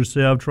killing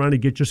yourself trying to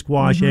get your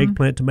squash,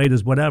 eggplant,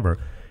 tomatoes, whatever.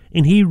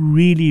 And he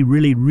really,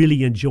 really,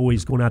 really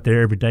enjoys going out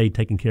there every day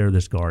taking care of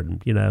this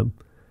garden, you know?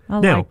 I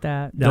like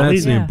that.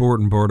 That's the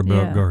important part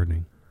about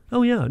gardening.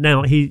 Oh yeah.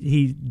 Now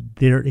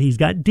he's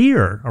got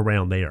deer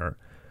around there,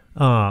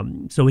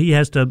 so he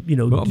has to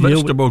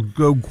vegetables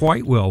go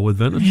quite well with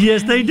Venice.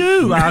 Yes, they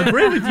do. I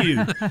agree with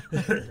you.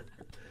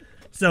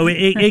 So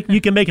you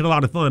can make it a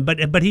lot of fun,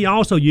 but he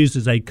also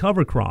uses a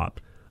cover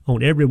crop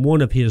on every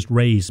one of his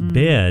raised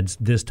beds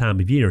this time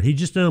of year. He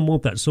just doesn't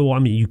want that soil. I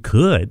mean, you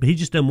could, but he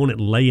just doesn't want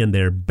it laying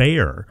there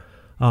bare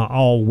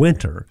all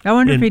winter. I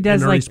wonder if he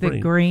does like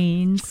the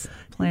greens.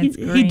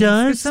 He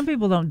does. Some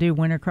people don't do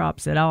winter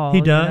crops at all.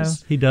 He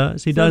does. He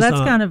does. So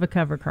that's kind of a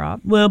cover crop.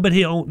 Well, but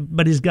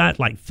he's got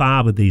like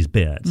 5 of these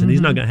beds, and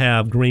he's not going to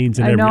have greens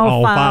in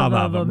all five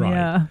of them, right?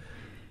 Yeah.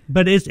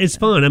 But it's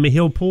fun. I mean,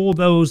 he'll pull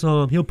those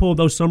summer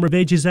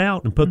veggies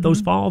out and put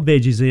those fall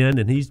veggies in,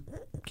 and he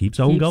keeps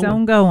on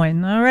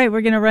going. All right, we're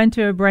going to run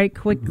to a break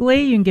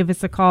quickly. You can give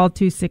us a call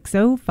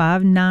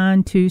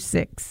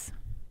 260-5926.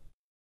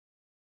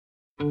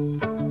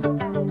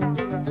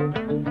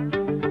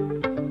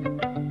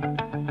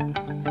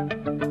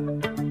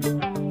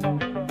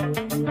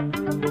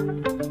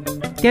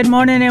 Good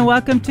morning and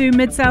welcome to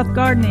Mid-South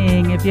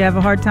Gardening. If you have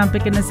a hard time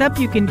picking us up,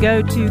 you can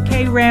go to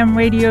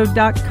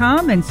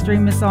kramradio.com and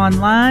stream us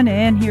online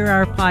and hear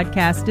our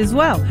podcast as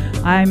well.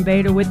 I'm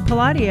Beta with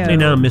Palladio.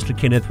 And I'm Mr.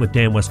 Kenneth with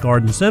Dan West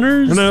Garden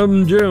Centers. And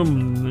I'm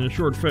Jim, the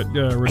short, fat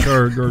guy,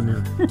 retired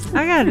gardener.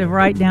 I got to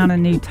write down a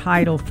new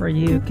title for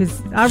you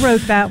because I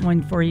wrote that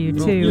one for you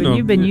too. And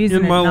you've been using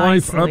it in my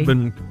nicely. life, I've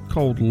been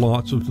called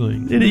lots of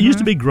things. And it used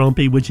to be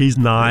Grumpy, which he's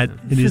not,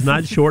 and he's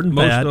not short and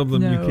fat. Most of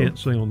them you can't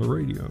say on the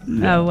radio.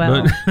 Oh,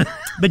 well.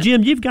 But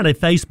Jim, you've got a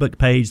Facebook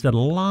page that a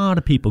lot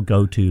of people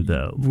go to,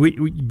 though.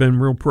 We've been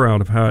real proud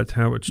of how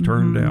it's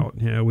turned out.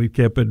 Yeah, we've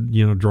kept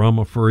it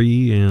drama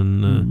free,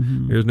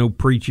 and there's no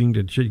preaching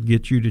to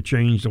get you to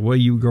change the way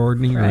you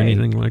gardening or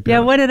anything like that.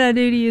 Yeah, what did I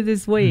do to you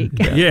this week?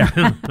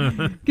 Yeah,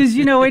 because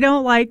we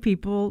don't like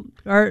people,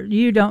 or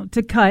you don't,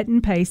 to cut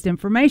and paste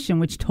information,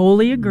 which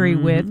totally agree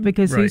with.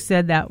 Because who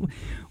said that?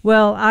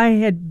 Well, I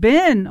had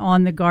been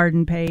on the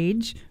garden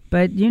page.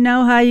 But you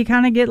know how you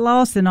kind of get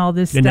lost in all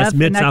this stuff. And that's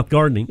Mid-South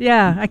Gardening.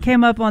 Yeah. I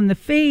came up on the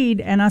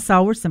feed, and I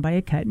saw where somebody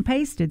had cut and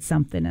pasted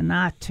something, and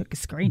I took a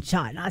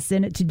screenshot, and I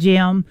sent it to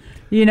Jim,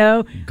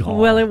 God.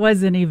 Well, it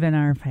wasn't even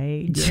our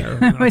page. Yeah,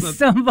 it was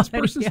somebody. This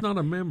person's not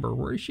a member.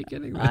 Where is she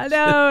getting this? I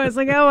know. It's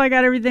like, I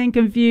got everything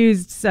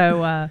confused.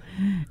 So,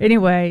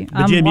 anyway,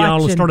 but Jim,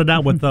 y'all started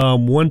out with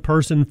one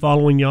person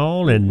following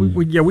y'all. And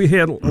we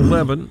had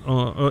 11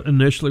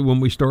 initially when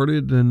we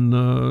started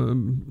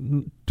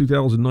in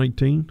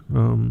 2019.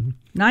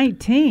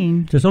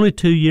 19. Just only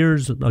 2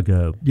 years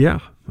ago. Yeah,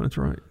 that's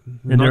right.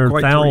 And there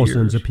are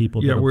thousands of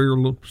people. Yeah, we're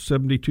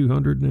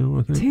 7,200 now,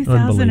 I think.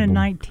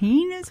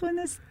 2019 is when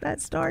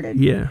that started?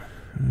 Yeah.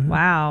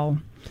 Wow.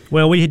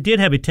 Well, we did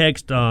have a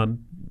text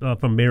from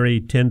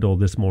Mary Tyndall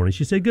this morning.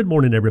 She said, "Good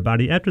morning,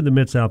 everybody. After the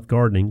Mid-South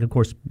Gardening," of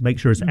course, make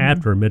sure it's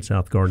after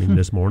Mid-South Gardening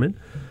this morning.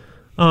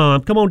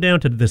 Come on down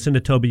to the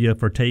Senatobia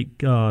for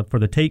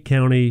the Tate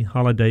County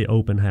Holiday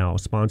Open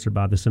House, sponsored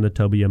by the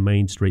Senatobia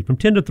Main Street, from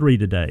 10 to 3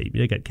 today.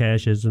 They got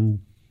cash. I'm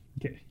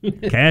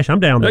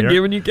down there. They're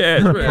giving you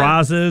cash.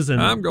 Prizes.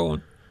 And I'm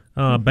going.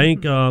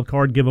 Bank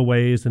card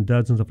giveaways and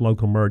dozens of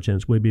local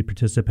merchants will be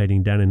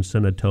participating down in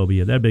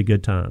Senatobia. That'd be a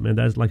good time. And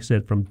that's, like I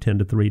said, from 10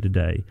 to 3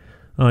 today.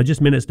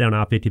 Just minutes down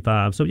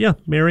I-55. So, yeah,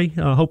 Mary,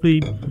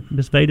 hopefully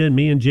Miss Veda and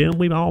me and Jim,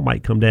 we all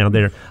might come down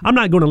there. I'm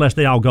not going unless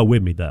they all go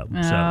with me, though.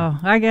 Oh,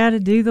 I got to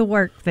do the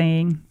work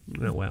thing.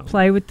 Oh, well.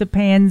 Play with the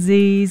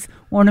pansies,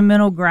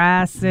 ornamental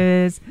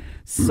grasses,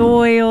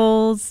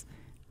 soils,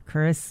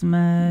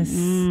 Christmas.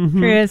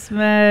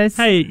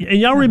 Hey, and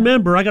y'all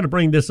remember, I got to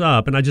bring this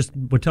up, and I just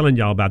was telling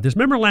y'all about this.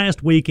 Remember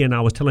last weekend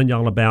I was telling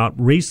y'all about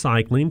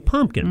recycling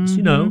pumpkins,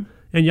 and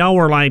y'all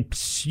were like,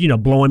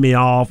 blowing me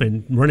off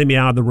and running me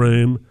out of the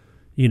room,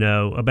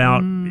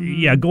 about,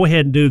 go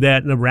ahead and do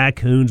that, and the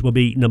raccoons will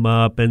be eating them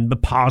up, and the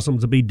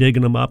possums will be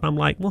digging them up. I'm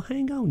like, well,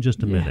 hang on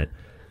just a minute.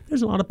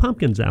 There's a lot of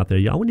pumpkins out there,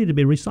 y'all. We need to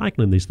be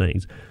recycling these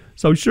things.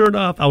 So sure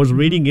enough, I was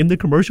reading in the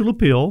Commercial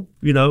Appeal,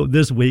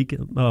 this week,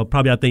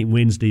 probably I think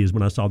Wednesday is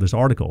when I saw this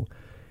article,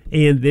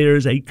 and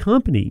there's a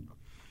company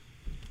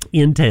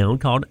in town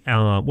called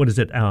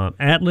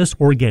Atlas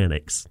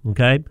Organics.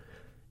 Okay.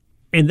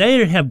 And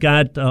they have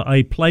got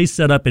a place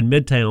set up in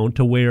Midtown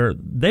to where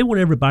they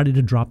want everybody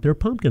to drop their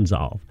pumpkins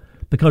off,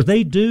 because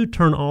they do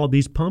turn all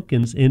these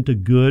pumpkins into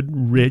good,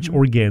 rich,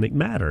 organic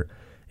matter.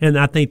 And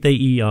I think they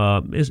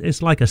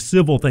it's like a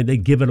civil thing. They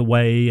give it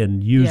away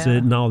and use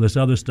it and all this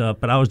other stuff.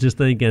 But I was just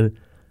thinking,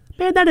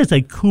 man, that is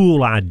a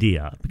cool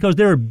idea, because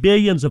there are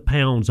billions of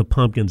pounds of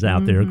pumpkins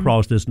out there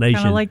across this nation.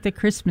 Kind of like the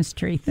Christmas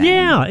tree thing.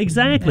 Yeah,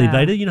 exactly.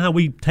 Yeah. You know how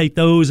we take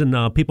those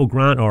and people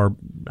grind, or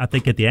I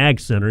think at the Ag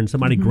Center, and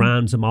somebody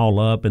grinds them all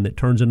up and it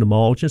turns into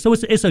mulch. And so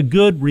it's a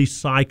good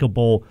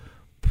recyclable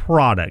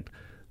product.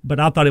 But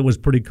I thought it was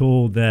pretty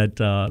cool that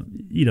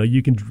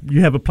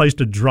you have a place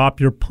to drop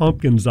your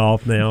pumpkins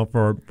off now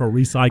for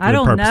recycling purposes. I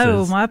don't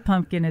know. My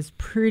pumpkin is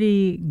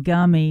pretty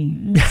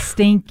gummy,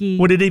 stinky.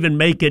 Would it even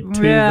make it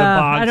to the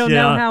box? I don't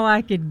know how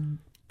I could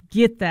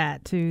get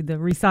that to the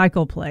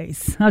recycle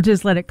place. I'll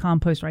just let it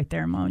compost right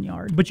there in my own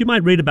yard. But you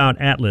might read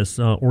about Atlas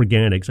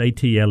Organics,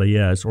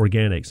 ATLES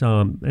Organics.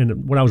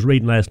 And what I was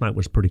reading last night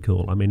was pretty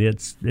cool. I mean,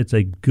 it's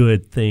a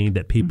good thing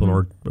that people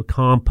are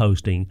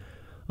composting.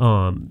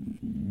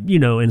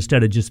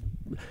 Instead of just,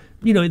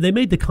 they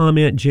made the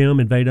comment, Jim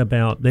and Veda,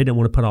 about they didn't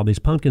want to put all these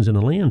pumpkins in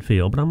a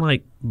landfill. But I'm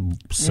like,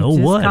 so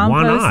what?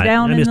 Why not?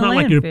 I mean, it's not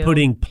like you're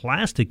putting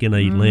plastic in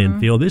a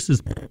landfill. This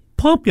is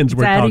pumpkins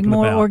we're talking about. Adding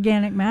more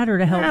organic matter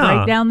to help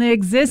break down the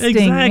existing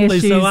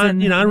issues. So I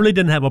really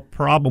didn't have a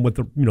problem with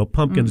the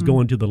pumpkins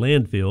going to the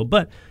landfill.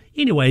 But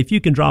anyway, if you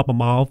can drop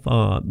them off,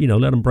 let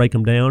them break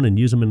them down and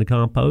use them in the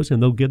compost,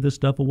 and they'll give this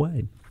stuff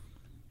away.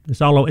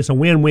 It's a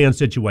win-win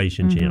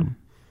situation, Jim.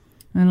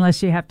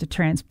 Unless you have to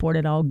transport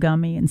it all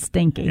gummy and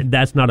stinky.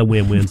 That's not a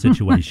win-win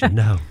situation,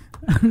 no.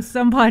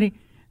 Somebody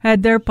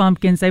had their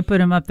pumpkins. They put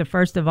them up the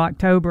 1st of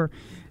October,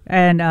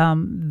 and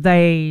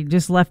they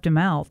just left them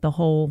out the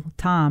whole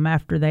time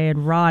after they had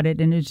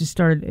rotted, and it just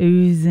started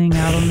oozing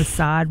out on the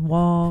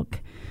sidewalk.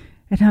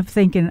 And I'm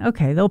thinking,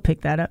 okay, they'll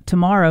pick that up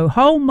tomorrow.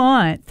 Whole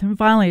month. And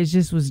finally, it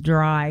just was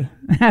dry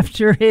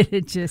after it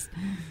had just...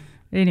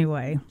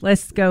 Anyway,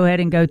 let's go ahead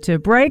and go to a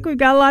break. We've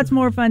got lots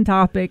more fun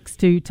topics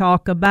to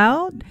talk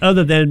about.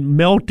 Other than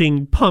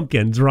melting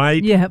pumpkins,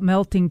 right? Yeah,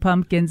 melting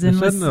pumpkins. Is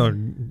that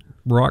a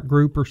rock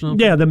group or something?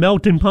 Yeah, the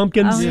melting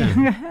pumpkins. Oh,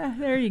 yeah.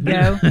 There you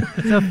go.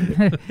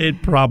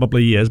 It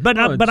probably is. But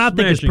I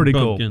think it's pretty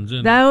cool.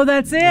 Oh,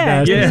 that's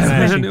it.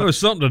 It was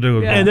something to do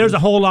with that. And there's a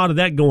whole lot of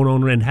that going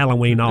on in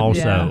Halloween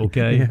also,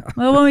 okay? Yeah.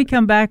 Well, when we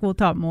come back, we'll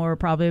talk more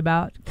probably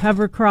about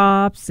cover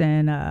crops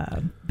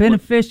and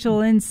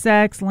beneficial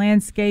insects,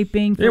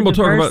 landscaping for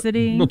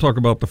diversity. We'll talk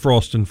about the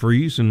frost and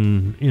freeze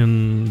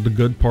and the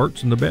good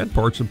parts and the bad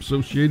parts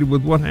associated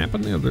with what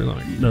happened the other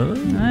night.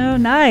 Oh,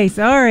 nice.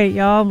 All right,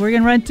 y'all. We're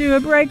going to run to a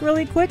break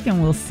really quick,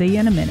 and we'll see you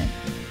in a minute.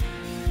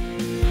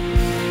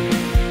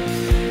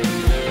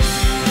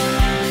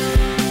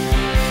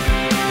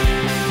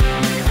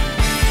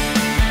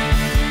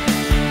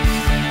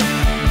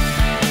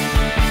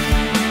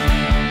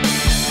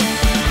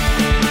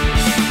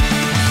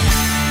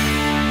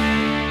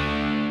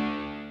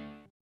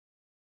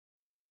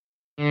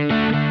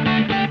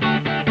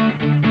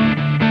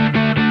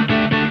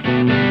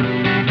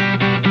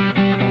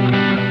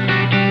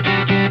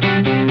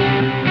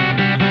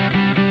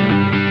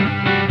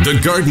 The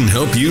garden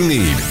help you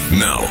need.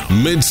 Now,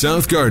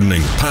 Mid-South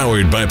Gardening,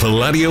 powered by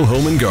Palladio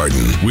Home and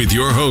Garden, with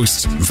your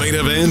hosts,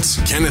 Veda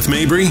Vance, Kenneth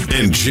Mabry,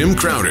 and Jim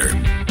Crowder.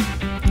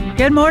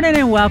 Good morning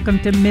and welcome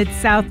to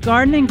Mid-South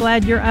Gardening.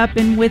 Glad you're up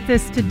and with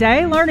us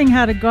today, learning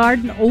how to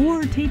garden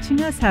or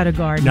teaching us how to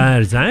garden.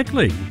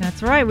 Exactly.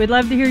 That's right. We'd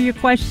love to hear your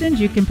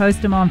questions. You can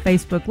post them on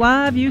Facebook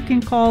Live. You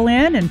can call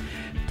in and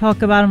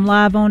talk about them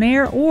live on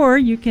air, or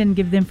you can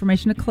give the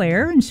information to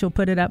Claire and she'll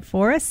put it up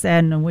for us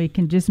and we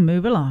can just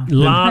move along. A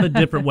lot of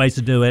different ways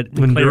to do it.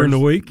 And during the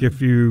week,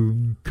 if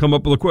you come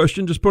up with a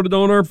question, just put it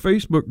on our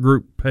Facebook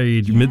group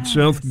page,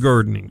 Mid-South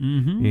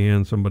Gardening,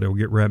 and somebody will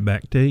get right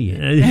back to you.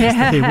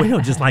 They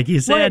will, just like you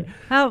said.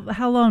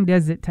 How long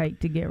does it take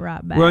to get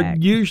right back? Well,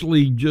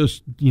 usually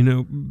just,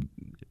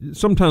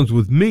 sometimes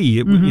with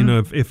me,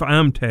 if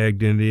I'm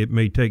tagged in it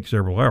may take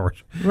several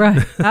hours.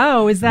 Right.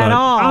 Oh, is that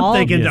all? I'm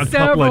thinking a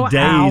couple of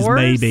days,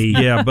 maybe.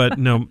 Yeah, but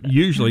no,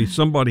 usually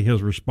somebody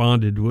has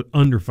responded with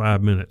under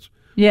 5 minutes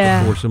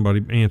before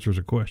somebody answers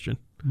a question.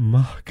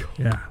 My God.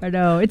 Yeah. I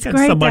know. It's Got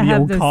great somebody to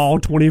have on call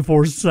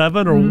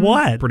 24/7 or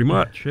what? Pretty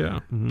much, yeah.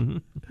 Mm-hmm.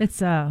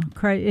 It's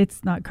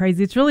it's not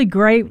crazy. It's really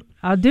great.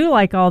 I do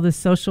like all the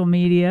social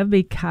media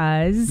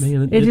because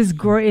it is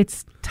great.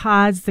 It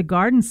ties the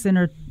garden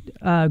center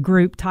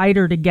group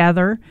tighter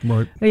together,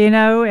 right.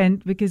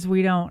 And because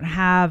we don't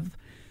have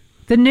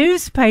the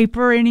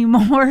newspaper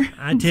anymore.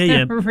 I tell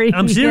you,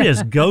 I'm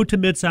serious. Go to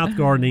Mid-South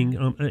Gardening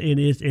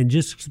and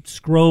just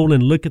scroll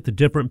and look at the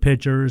different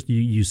pictures.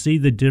 You see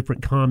the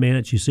different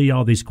comments. You see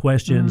all these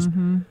questions.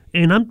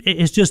 And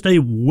it's just a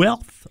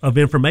wealth of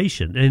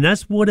information. And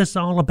that's what it's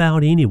all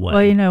about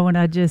anyway. Well, when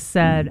I just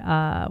said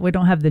we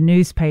don't have the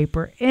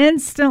newspaper,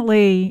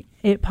 instantly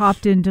it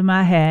popped into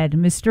my head,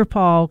 Mr.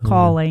 Paul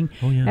calling,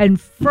 and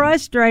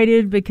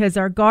frustrated because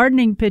our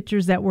gardening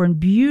pictures that were in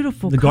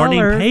beautiful the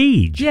color, gardening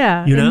page,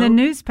 in the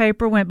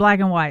newspaper went black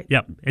and white.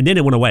 Yep, and then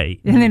it went away.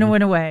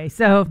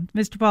 So,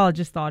 Mr. Paul, I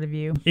just thought of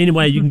you.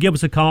 Anyway, you can give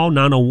us a call,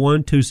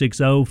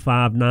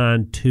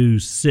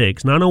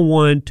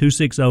 901-260-5926.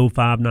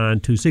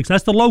 901-260-5926.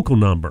 That's the local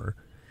number.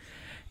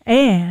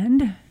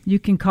 And you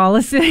can call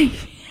us anywhere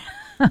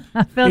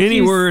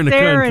in the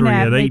country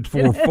at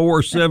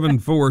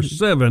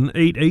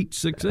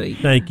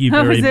 844-747-8868. Thank you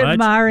very much. I was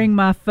admiring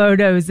my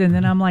photos, and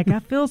then I'm like, I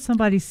feel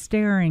somebody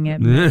staring at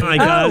me.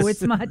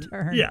 It's my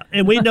turn. Yeah,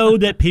 and we know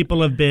that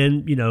people have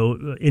been,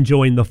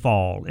 enjoying the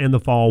fall and the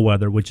fall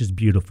weather, which is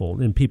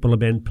beautiful, and people have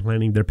been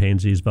planting their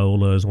pansies,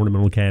 violas,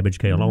 ornamental cabbage,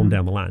 kale, on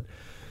down the line.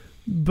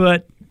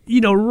 But,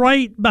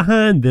 right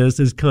behind this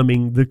is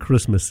coming the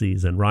Christmas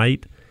season,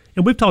 right?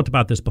 And we've talked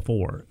about this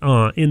before.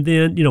 And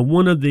then,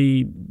 one of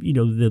the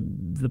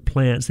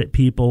plants that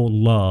people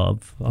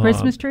love.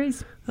 Christmas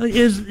trees?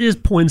 Is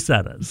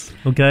poinsettias,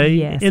 okay?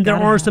 Yes. And there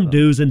are some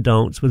do's and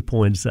don'ts with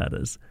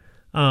poinsettias.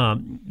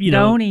 Don't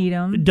eat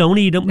them. Don't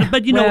eat them.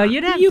 But, you'd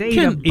have to eat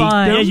a bunch,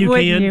 yeah, you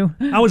wouldn't can. you?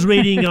 I was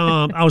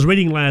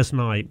reading last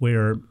night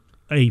where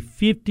a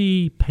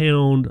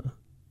 50-pound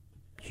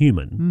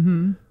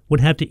human would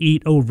have to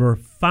eat over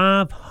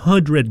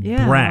 500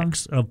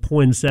 bracts of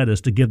poinsettias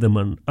to give them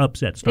an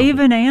upset stomach.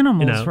 Even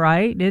animals,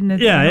 right? Isn't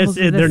it? Yeah,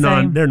 they're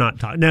not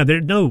toxic. Now,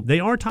 they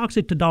are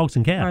toxic to dogs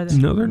and cats.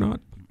 No, they're not.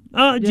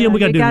 Jim, we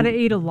got to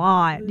eat a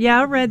lot. Yeah,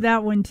 I read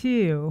that one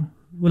too.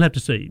 We'll have to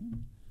see.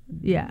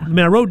 Yeah. I mean,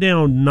 I wrote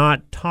down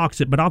not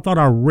toxic, but I thought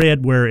I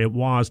read where it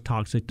was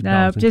toxic to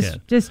dogs and cats.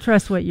 Just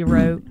trust what you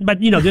wrote. But,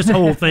 this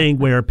whole thing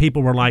where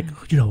people were like,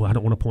 I don't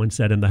want a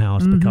poinsettia in the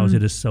house because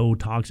it is so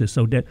toxic,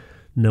 so dead.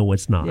 No,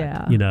 it's not,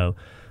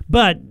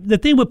 But the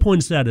thing with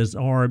poinsettias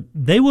are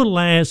they will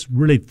last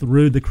really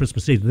through the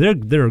Christmas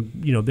season.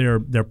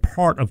 They're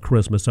part of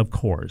Christmas, of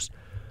course.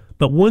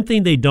 But one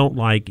thing they don't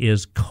like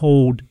is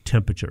cold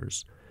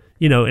temperatures.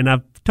 And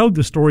I've told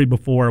the story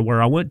before where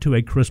I went to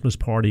a Christmas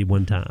party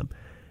one time.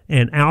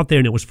 And out there,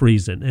 and it was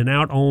freezing. And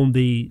out on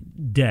the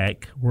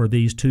deck were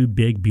these two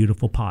big,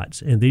 beautiful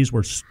pots. And these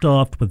were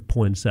stuffed with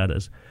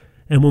poinsettias.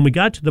 And when we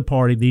got to the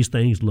party, these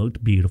things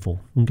looked beautiful,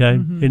 okay?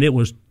 And it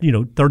was,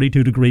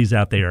 32 degrees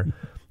out there.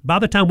 By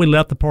the time we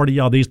left the party,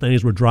 y'all, these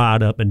things were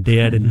dried up and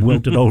dead and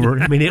wilted over.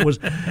 I mean,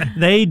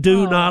 they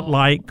do not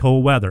like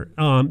cold weather.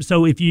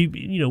 So if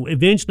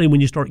eventually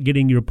when you start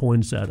getting your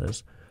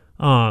poinsettias,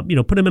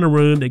 put them in a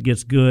room that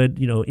gets good,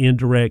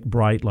 indirect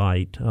bright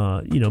light.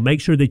 Make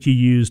sure that you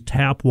use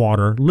tap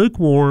water,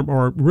 lukewarm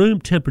or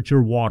room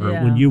temperature water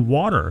when you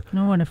water. I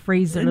don't want to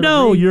freeze it.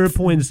 No, your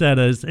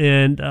poinsettias.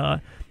 And,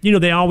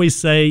 they always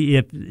say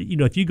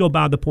if you go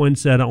buy the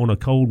poinsettia on a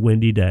cold,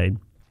 windy day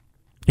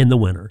in the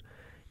winter,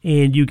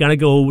 and you got to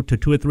go to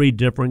 2 or 3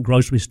 different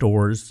grocery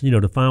stores,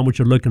 to find what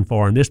you're looking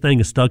for, and this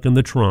thing is stuck in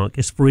the trunk,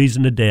 it's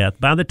freezing to death.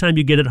 By the time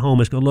you get it home,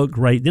 it's going to look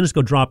great. Then it's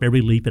going to drop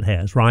every leaf it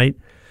has, right?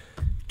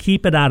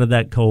 Keep it out of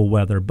that cold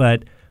weather.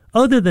 But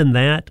other than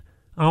that,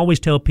 I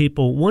always tell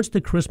people, once the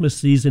Christmas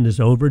season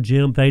is over,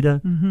 Jim, Veda,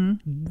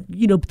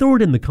 throw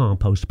it in the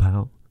compost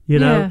pile.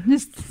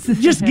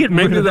 Just get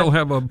maybe they'll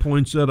have a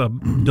poinsettia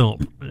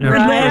dump.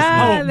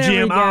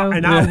 Jim,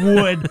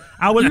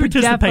 I would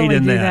participate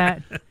in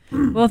that.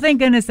 Well, thank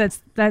goodness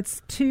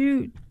that's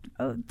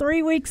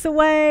 3 weeks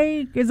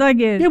away because I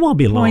get it won't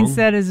be long.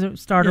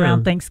 Poinsettias start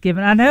around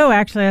Thanksgiving. I know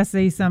actually I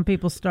see some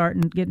people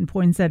starting getting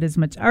poinsettias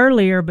much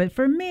earlier, but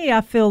for me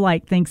I feel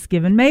like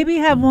Thanksgiving. Maybe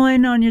have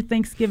one on your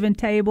Thanksgiving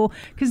table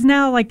because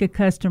now, like a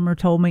customer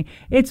told me,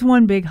 it's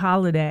one big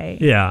holiday.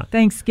 Yeah,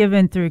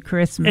 Thanksgiving through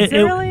Christmas. It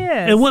really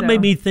is. And what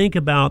made me think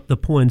about the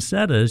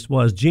poinsettias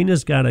was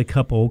Gina's got a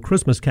couple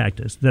Christmas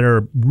cactus that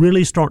are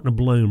really starting to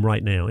bloom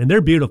right now, and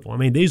they're beautiful. I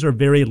mean, these are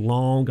very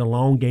long,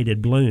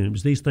 elongated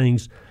blooms. These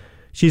things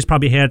she's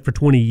probably had for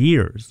 20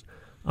 years.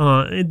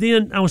 And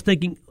then I was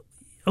thinking,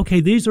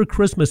 okay, these are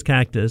Christmas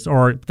cactus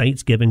or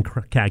Thanksgiving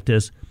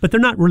cactus, but they're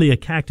not really a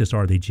cactus,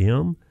 are they,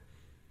 Jim?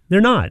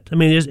 They're not. I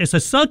mean, it's a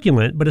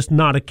succulent, but it's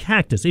not a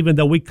cactus, even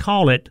though we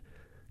call it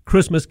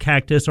Christmas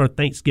cactus or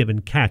Thanksgiving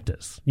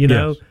cactus,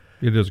 Yes,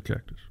 it is a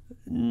cactus.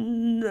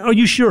 Are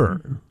you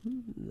sure?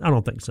 I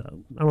don't think so.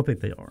 I don't think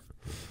they are.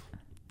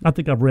 I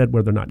think I've read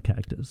where they're not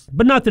cactus.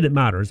 But not that it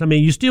matters. I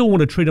mean, you still want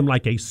to treat them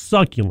like a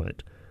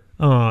succulent.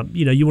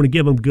 You want to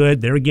give them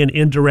good. There again,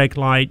 indirect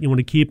light. You want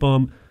to keep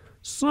them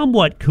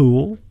somewhat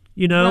cool.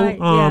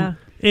 Right,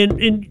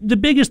 and the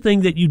biggest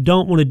thing that you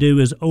don't want to do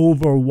is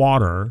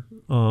overwater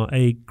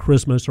a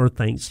Christmas or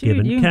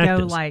Thanksgiving you cactus. You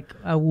can go like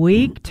a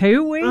week,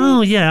 2 weeks.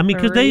 Oh yeah, I mean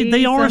because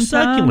they are sometimes.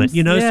 Succulent.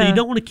 So you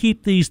don't want to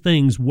keep these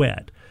things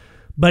wet.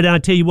 But I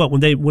tell you what,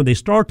 when they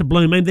start to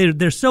bloom,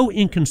 they're so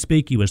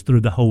inconspicuous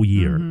through the whole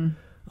year.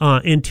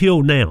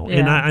 Until now.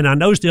 Yeah. And I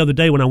noticed the other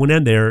day when I went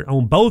in there,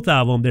 on both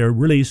of them, they're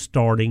really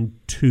starting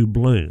to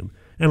bloom.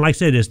 And like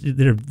I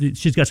said,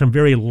 she's got some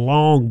very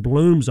long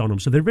blooms on them,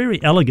 so they're very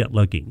elegant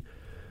looking.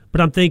 But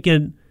I'm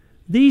thinking,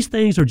 These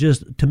things are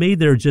just, to me,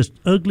 they're just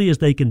ugly as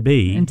they can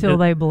be. Until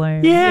they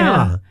bloom.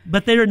 Yeah.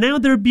 But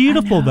they're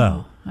beautiful,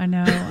 though. I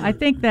know. I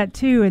think that,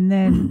 too. And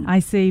then I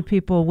see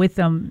people with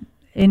them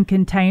in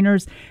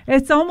containers.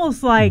 It's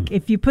almost like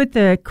if you put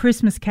the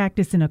Christmas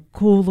cactus in a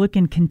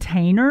cool-looking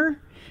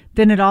container,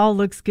 then it all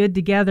looks good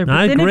together.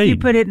 But then if you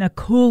put it in a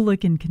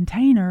cool-looking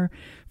container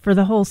for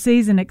the whole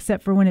season,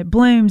 except for when it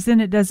blooms, then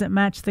it doesn't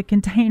match the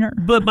container.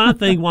 But my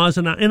thing was,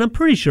 and I'm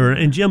pretty sure,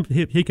 and Jim,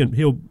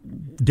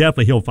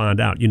 he'll find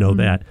out,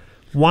 that.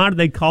 Why do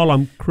they call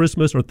them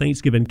Christmas or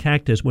Thanksgiving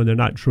cactus when they're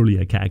not truly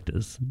a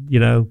cactus?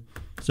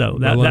 So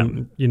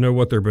you know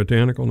what their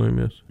botanical name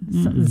is?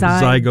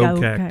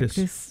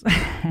 Zygocactus.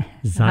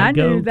 I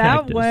knew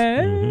that one.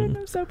 Mm-hmm.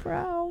 I'm so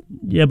proud.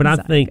 Yeah, but I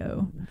think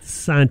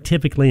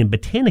scientifically and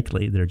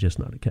botanically they're just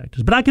not a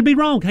cactus. But I could be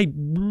wrong. Hey,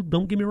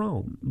 don't get me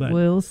wrong. But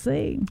we'll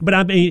see. But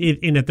I mean,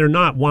 if they're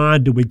not, why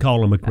do we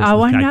call them a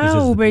Christmas cactus? I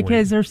know,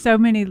 because there's so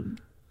many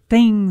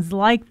things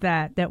like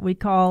that we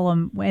call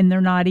them, and they're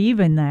not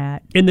even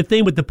that. And the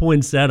thing with the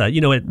poinsettia,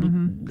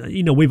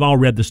 we've all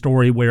read the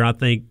story where I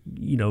think,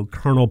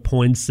 Colonel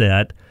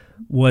Poinsett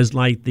was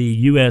like the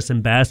U.S.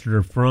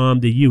 ambassador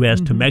from the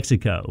U.S. to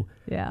Mexico.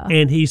 Yeah.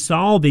 And he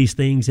saw these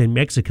things in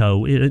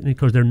Mexico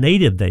because they're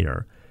native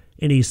there.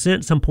 And he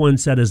sent some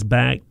poinsettias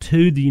back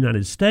to the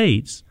United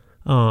States,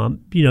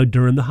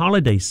 during the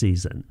holiday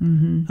season.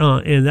 Mm-hmm.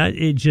 And that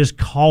it just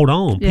caught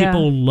on. Yeah.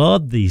 People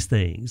love these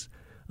things.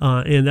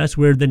 And that's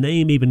where the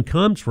name even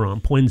comes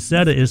from.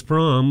 Poinsettia is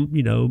from,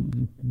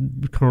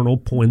 Colonel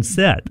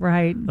Poinsett.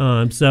 Right.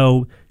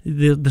 So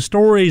the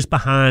stories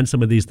behind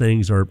some of these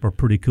things are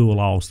pretty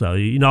cool also.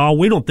 We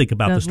don't think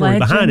about the story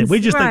behind it. We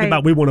just think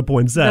about we want a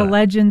poinsettia. The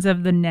legends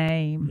of the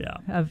name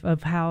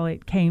of how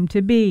it came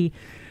to be.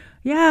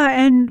 Yeah,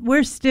 and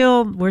we're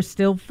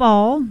still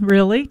fall,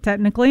 really,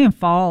 technically, and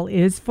fall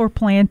is for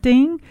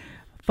planting.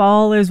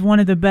 Fall is one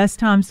of the best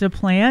times to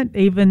plant,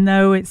 even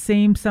though it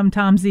seems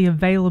sometimes the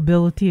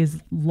availability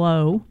is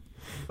low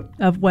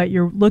of what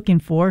you're looking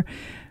for.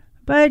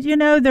 But,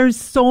 there's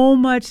so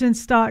much in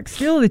stock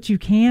still that you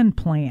can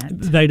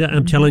plant.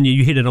 I'm telling you,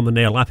 you hit it on the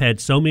nail. I've had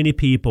so many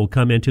people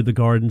come into the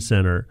garden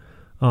center.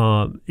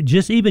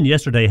 Just even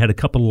yesterday, I had a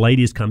couple of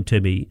ladies come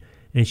to me,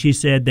 and she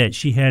said that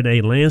she had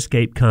a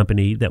landscape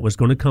company that was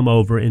going to come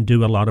over and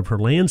do a lot of her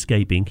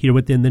landscaping here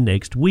within the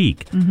next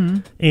week. Mm-hmm.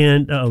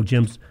 And,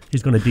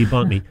 he's going to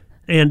debunk me.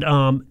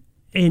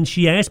 And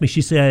she asked me,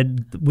 she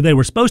said, they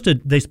supposed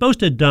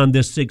to have done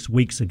this 6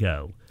 weeks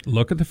ago.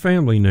 Look at the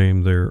family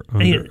name there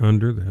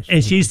under this.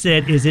 And she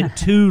said, is it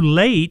too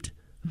late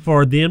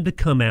for them to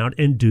come out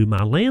and do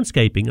my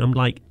landscaping? I'm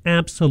like,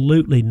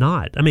 absolutely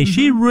not. I mean,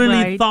 she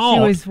really thought.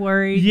 She was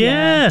worried.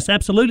 Yes,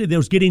 absolutely. It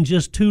was getting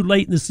just too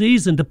late in the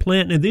season to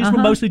plant, and these were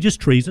mostly just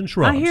trees and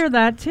shrubs. I hear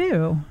that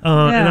too.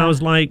 And I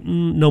was like,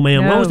 no,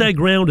 ma'am. As long as that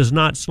ground is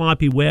not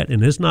sloppy wet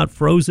and it's not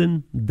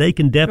frozen, they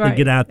can definitely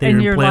get out there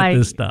and plant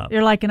this stuff.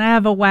 You're like, and I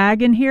have a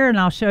wagon here, and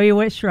I'll show you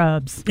what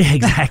shrubs.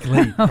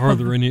 Exactly. Are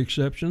there any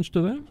exceptions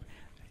to that?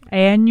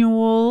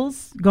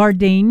 Annuals,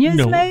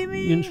 gardenias,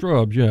 maybe? In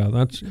shrubs,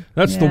 that's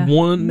the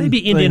one. Maybe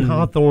Indian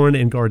hawthorn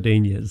and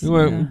gardenias.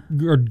 Well,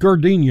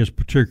 gardenias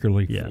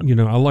particularly. Yeah.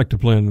 I like to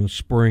plant in the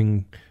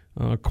spring.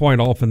 Quite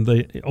often,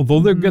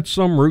 although they'll get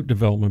some root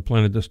development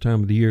planted this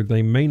time of the year,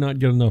 they may not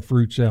get enough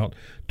roots out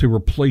to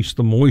replace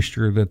the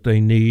moisture that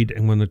they need,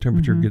 and when the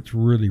temperature gets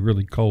really,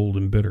 really cold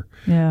and bitter.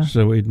 Yeah.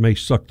 So it may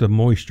suck the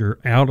moisture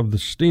out of the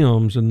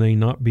stems and they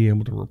not be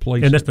able to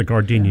replace it. And that's the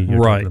gardenia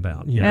you're talking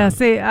about. Yeah,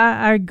 see,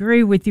 I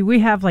agree with you. We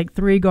have like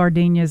 3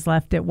 gardenias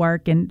left at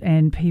work, and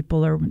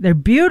they're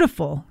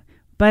beautiful,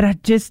 but I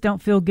just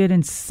don't feel good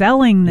in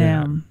selling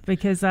them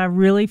because I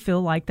really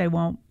feel like they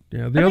won't.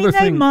 Yeah,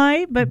 they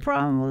might, but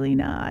probably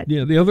not.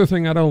 Yeah, the other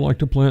thing I don't like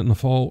to plant in the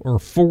fall are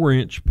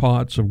 4-inch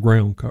pots of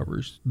ground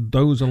covers.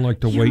 Those I like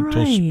to wait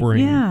till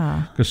spring.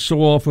 Yeah, because so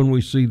often we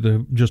see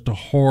just a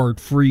hard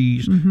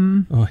freeze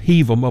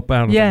heave them up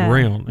out of the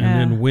ground, and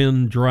then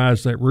wind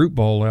dries that root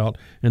ball out,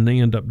 and they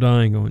end up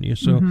dying on you.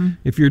 So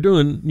if you're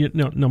doing,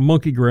 now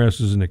monkey grass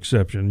is an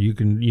exception. You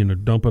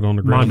can dump it on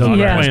the ground,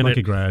 plant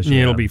monkey grass,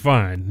 it'll be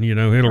fine.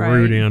 It'll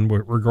root in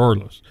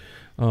regardless.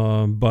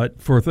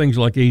 But for things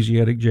like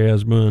Asiatic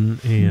jasmine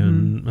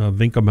and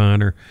Vinca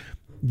minor,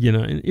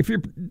 if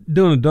you're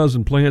doing a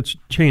dozen plants,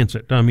 chance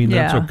it. I mean,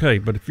 that's okay.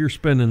 But if you're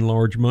spending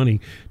large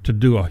money to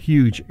do a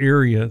huge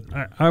area,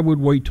 I would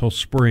wait till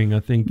spring. I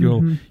think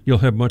you'll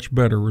have much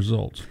better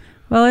results.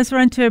 Well, let's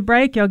run to a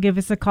break. You'll give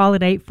us a call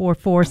at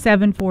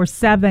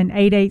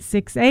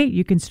 844-747-8868.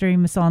 You can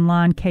stream us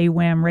online,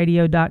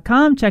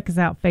 kwamradio.com. Check us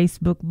out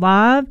Facebook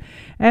Live,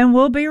 and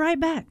we'll be right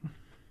back.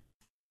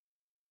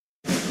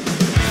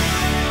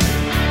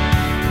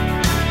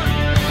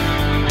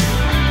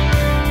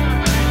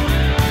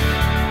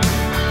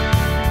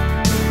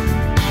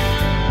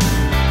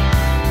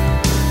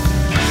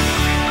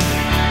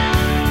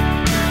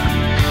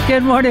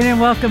 Good morning and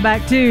welcome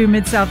back to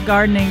Mid-South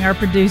Gardening. Our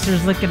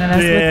producer's looking at us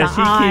with the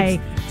eye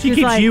She She's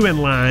keeps like, you in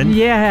line.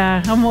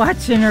 Yeah, I'm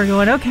watching her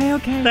going, okay.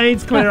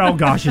 Thanks, Claire. Oh,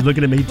 gosh, she's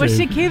looking at me, too. Well,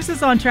 she keeps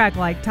us on track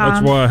like Tom.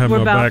 That's why I have we're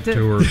my about back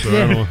to her,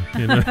 so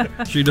I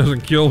don't, she doesn't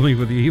kill me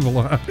with the evil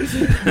eye.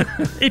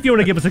 If you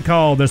want to give us a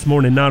call this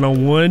morning,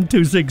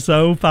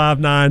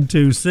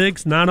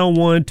 901-260-5926,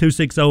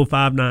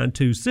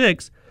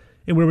 901-260-5926.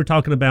 And we were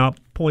talking about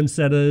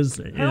poinsettias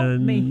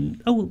and me.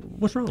 Oh,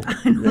 what's wrong?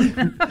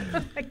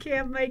 I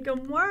can't make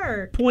them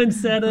work.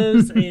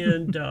 Poinsettias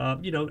and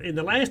and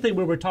the last thing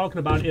we were talking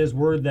about is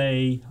were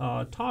they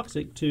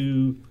toxic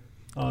to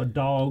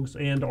dogs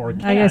and or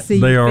cats? I guess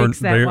they are.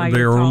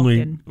 They are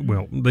only.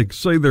 Well, they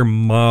say they're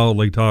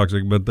mildly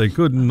toxic, but they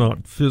could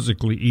not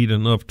physically eat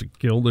enough to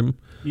kill them.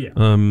 Yeah.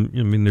 I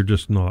mean, they're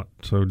just not.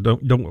 So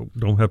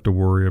don't have to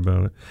worry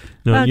about it.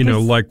 Now,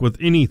 like with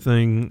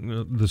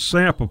anything, the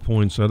sap of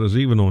poinsettias,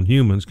 even on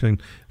humans,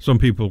 some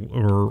people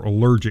are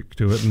allergic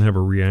to it and have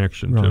a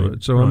reaction to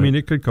it. So I mean,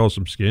 it could cause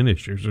some skin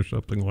issues or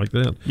something like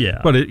that. Yeah.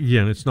 But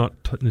it's not.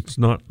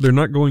 They're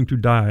not going to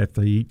die if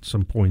they eat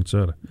some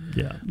poinsettia.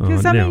 Yeah.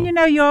 Because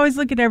you always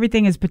look at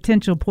everything as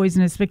potential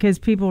poisonous because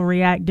people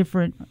react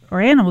different,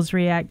 or animals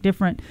react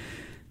different.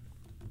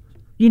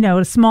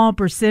 A small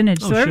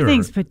percentage. So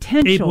everything's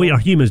potential. We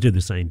humans do the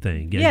same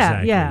thing. Yeah,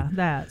 exactly. Yeah,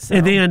 that. So.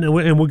 And then,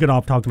 we'll get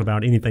off talking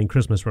about anything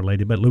Christmas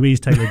related, but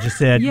Louise Taylor just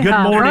said, good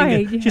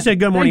morning. Right, She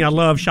said, good morning. I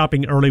love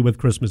shopping early with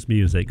Christmas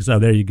music. So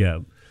there you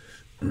go.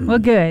 Well,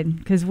 good,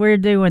 because we're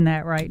doing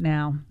that right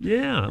now.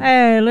 Yeah.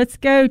 Hey, let's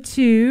go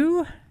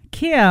to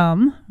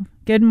Kim.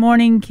 Good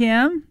morning,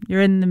 Kim.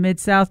 You're in the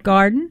Mid-South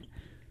Garden.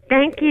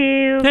 Thank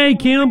you. Hey,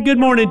 Kim. Good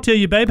morning to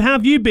you, babe. How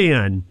have you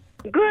been?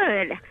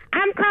 Good.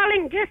 I'm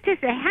calling just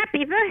as a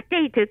happy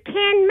birthday to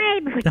Ken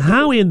Mabry.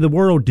 How in the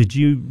world how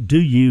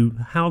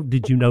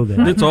did you know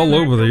that? It's all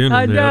over the internet.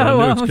 I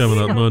know it's coming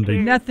up Monday.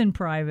 Nothing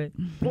private.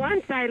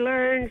 Once I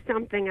learn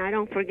something, I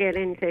don't forget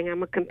anything.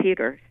 I'm a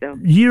computer, so.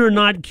 You're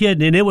not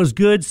kidding. And it was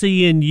good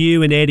seeing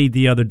you and Eddie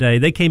the other day.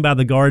 They came by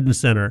the garden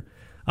center.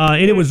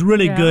 And it was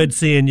really good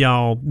seeing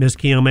y'all, Miss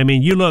Kim. I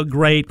mean, you look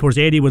great. Of course,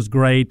 Eddie was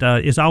great.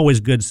 It's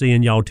always good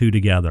seeing y'all two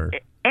together.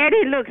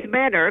 Eddie looks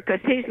better because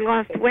he's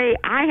lost weight.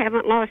 I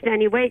haven't lost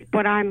any weight,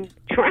 but I'm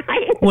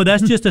trying. Well,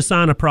 that's just a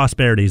sign of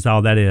prosperity is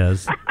all that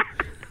is.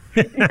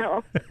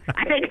 No,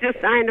 I think it's a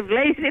sign of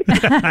laziness.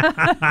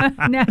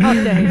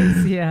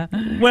 Nowadays, yeah.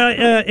 Well,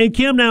 and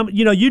Kim, now,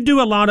 you do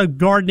a lot of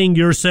gardening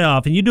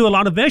yourself, and you do a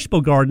lot of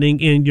vegetable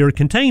gardening in your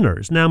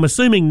containers. Now, I'm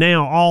assuming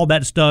now all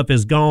that stuff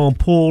is gone,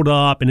 pulled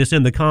up, and it's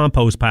in the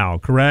compost pile,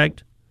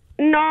 correct?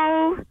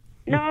 No,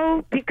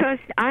 because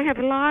I have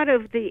a lot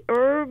of the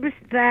herbs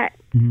that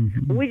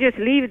we just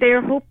leave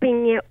there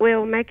hoping it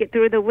will make it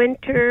through the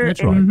winter. That's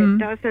and right. if it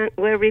doesn't,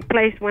 we'll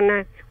replace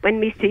when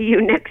we see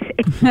you next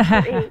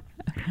spring.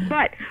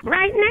 But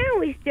right now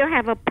we still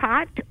have a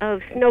pot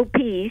of snow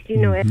peas.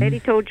 Eddie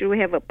told you we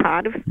have a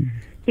pot of,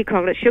 he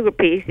called it sugar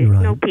peas,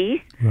 snow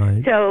peas.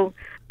 Right. So,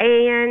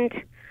 and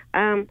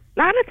a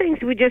lot of things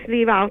we just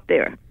leave out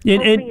there,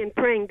 hoping and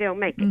praying they'll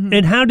make it.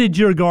 And how did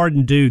your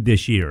garden do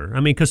this year? I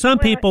mean, because some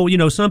people,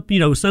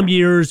 some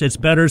years it's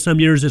better,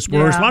 some years it's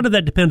worse. A lot of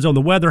that depends on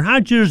the weather.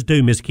 How'd yours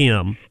do, Miss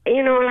Kim?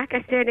 Like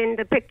I said in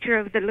the picture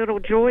of the little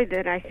joy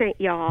that I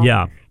sent y'all.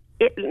 Yeah.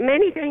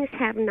 Many things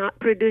have not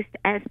produced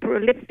as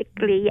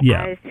prolifically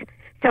as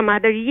some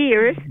other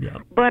years,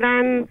 but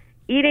I'm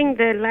eating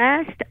the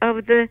last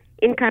of the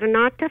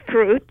incarnata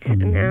fruits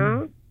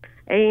now,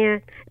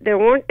 and there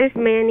weren't as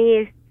many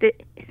as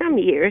some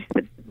years,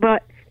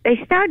 but they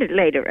started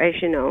later,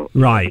 as you know.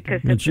 Right.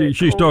 And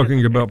she's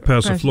talking about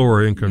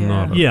Passiflora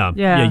incarnata. Yeah.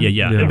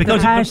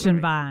 Because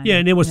passion vine. Yeah,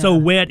 and it was so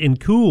wet and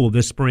cool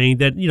this spring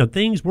that,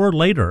 things were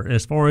later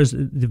as far as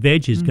the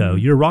veggies go.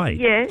 You're right.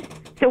 Yes.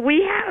 So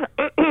we have,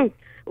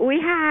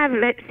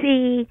 let's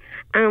see,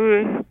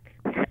 one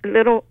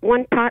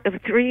pot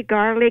of 3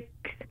 garlics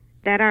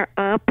that are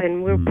up,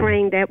 and we're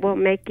praying that we'll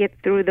make it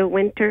through the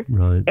winter.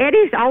 Right.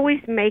 Eddie's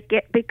always make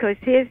it because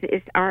his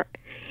is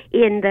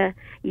in the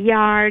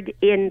yard,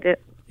 in the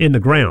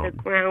ground. The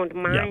ground.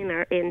 Mine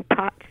are in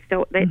pots,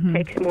 so that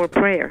takes more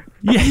prayer.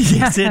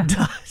 Yes, it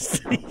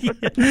does.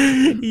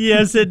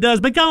 Yes, it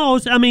does.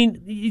 Because,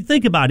 you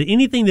think about it.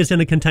 Anything that's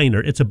in a container,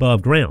 it's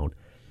above ground.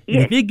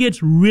 And if it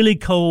gets really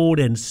cold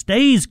and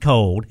stays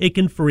cold, it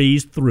can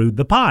freeze through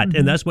the pot,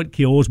 and that's what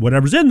kills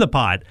whatever's in the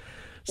pot.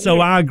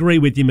 So I agree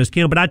with you, Miss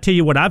Kim. But I tell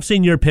you what, I've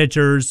seen your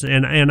pictures,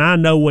 and I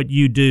know what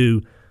you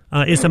do.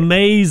 It's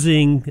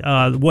amazing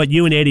what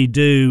you and Eddie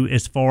do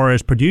as far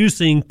as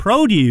producing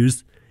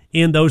produce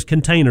in those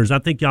containers. I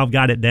think y'all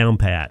got it down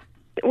pat.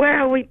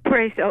 Well, we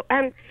pray so.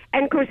 And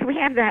of course, we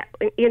have that,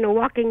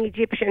 walking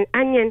Egyptian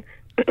onion.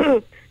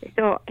 So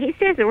he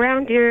says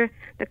around here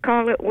they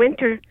call it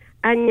winter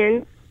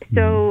onion.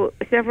 So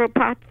several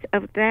pots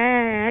of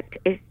that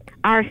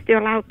are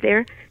still out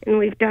there, and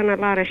we've done a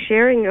lot of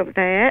sharing of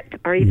that,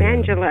 or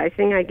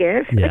evangelizing, I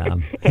guess. Yeah.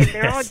 And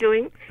they're all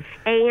doing.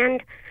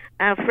 And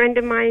a friend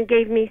of mine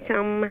gave me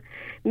some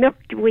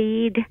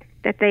milkweed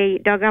that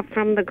they dug up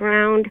from the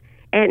ground,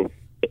 and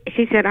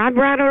she said, I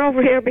brought her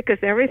over here because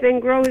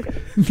everything grows.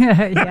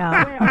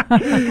 Yeah.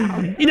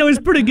 It's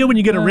pretty good when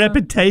you get a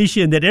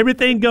reputation that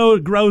everything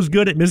grows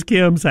good at Miss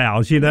Kim's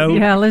house,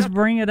 Yeah, let's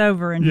bring it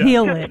over and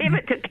heal it. Give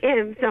it to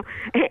Kim. So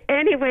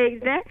anyway,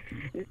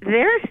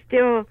 they're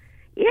still,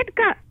 it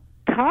got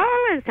tall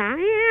as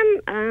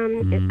I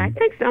am. I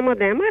think some of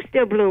them are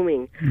still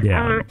blooming.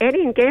 Yeah.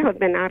 Eddie and Gail have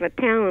been out of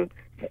town.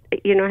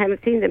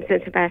 Haven't seen them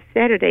since last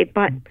Saturday,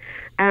 but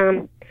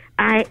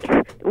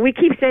we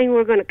keep saying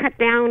we're going to cut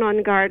down on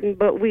the garden,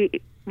 but we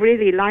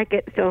really like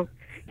it. So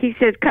he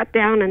says cut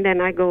down, and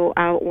then I go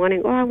out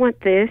wanting, I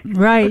want this.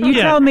 Right. You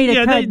tell me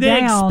to cut down.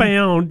 They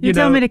expound. You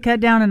tell me to cut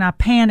down, and I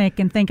panic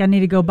and think I need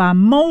to go buy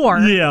more.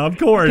 Yeah, of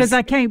course. Because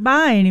I can't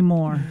buy any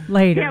more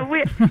later.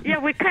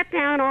 We cut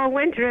down all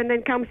winter, and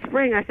then come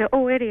spring, I say,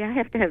 Eddie, I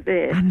have to have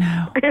this. I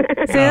know.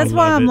 See, that's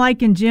why I'm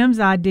liking Jim's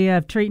idea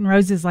of treating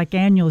roses like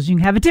annuals. You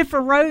can have a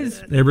different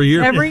rose every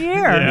year.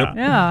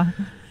 Yeah.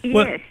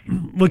 Yes.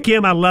 Well,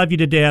 Kim, I love you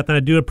to death, and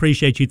I do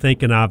appreciate you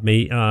thinking of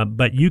me.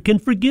 But you can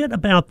forget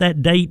about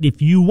that date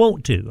if you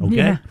want to. Okay.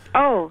 Yeah.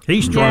 Oh.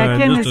 He's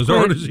trying just as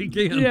hard as he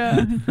can.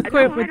 Yeah.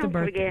 Quit with the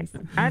birthdays.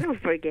 I don't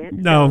forget.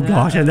 No,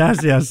 gosh,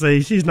 and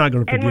see, she's not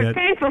going to forget. And we're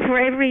thankful for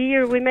every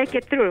year we make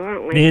it through,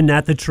 aren't we? Isn't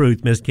that the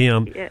truth, Miss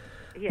Kim? Yeah.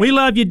 We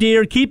love you,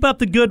 dear. Keep up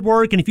the good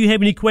work, and if you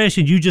have any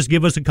questions, you just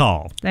give us a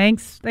call.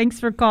 Thanks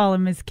for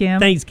calling, Miss Kim.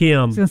 Thanks, Kim.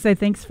 I was going to say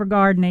thanks for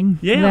gardening.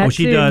 Yeah,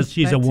 she does.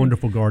 She's a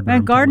wonderful gardener.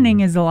 Man,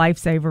 gardening is a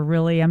lifesaver,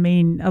 really. I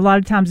mean, a lot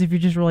of times if you're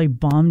just really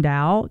bummed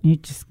out, you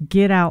just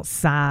get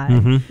outside,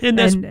 and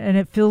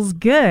it feels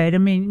good. I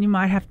mean, you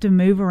might have to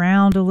move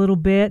around a little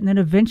bit, and then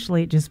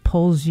eventually it just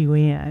pulls you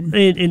in.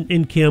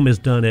 And Kim has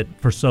done it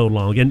for so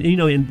long, and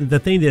and the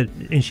thing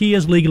and she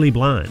is legally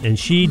blind, and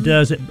she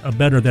does it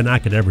better than I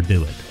could ever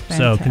do it. Fantastic.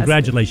 So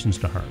congratulations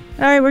to her.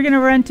 All right, we're going to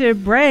run to a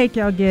break.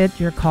 Y'all get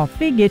your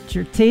coffee, get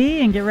your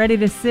tea, and get ready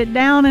to sit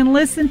down and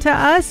listen to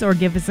us or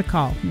give us a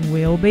call.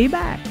 We'll be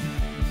back.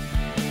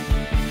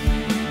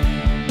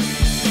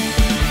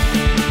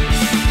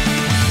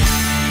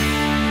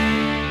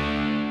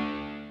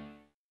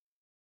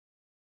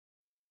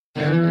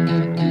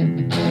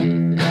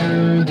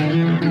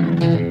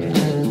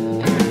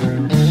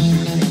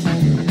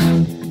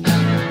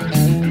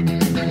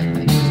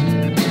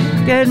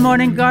 Good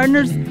morning,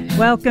 gardeners.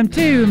 Welcome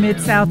to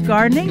Mid-South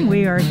Gardening.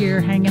 We are here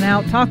hanging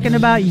out talking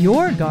about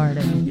your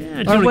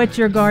garden or what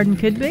your garden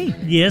could be.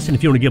 Yes, and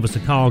if you want to give us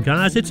a call,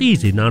 guys, it's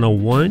easy.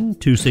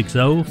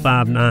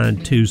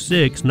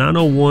 901-260-5926.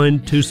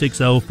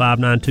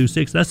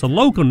 901-260-5926. That's a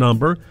local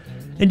number.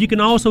 And you can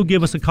also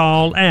give us a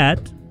call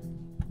at...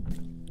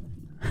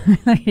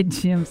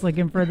 Jim's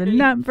looking for the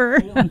number.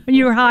 Are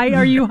you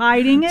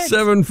hiding it?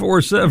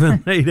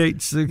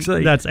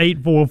 747-8868. That's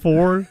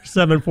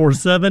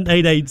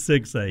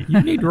 844-747-8868.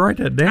 You need to write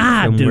that down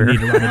I somewhere. do need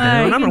to write it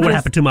down. I don't know what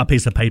happened to my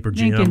piece of paper,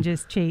 Jim. You can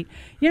just cheat.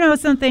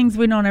 Some things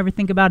we don't ever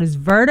think about is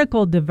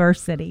vertical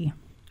diversity.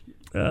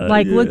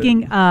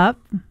 Looking up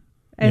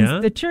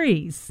and the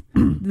trees,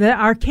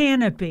 our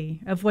canopy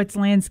of what's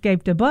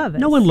landscaped above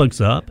us. No one looks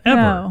up, ever.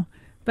 No.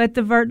 But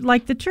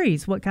the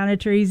trees, what kind of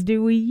trees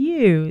do we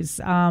use?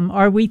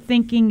 Are we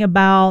thinking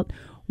about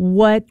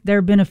what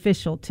they're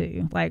beneficial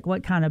to? Like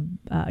what kind of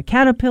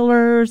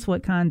caterpillars,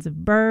 what kinds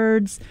of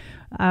birds?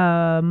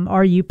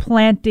 Are you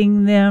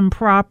planting them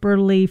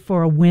properly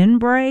for a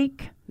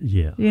windbreak?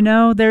 Yeah.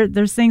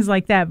 There's things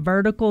like that.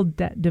 Vertical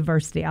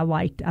diversity.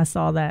 I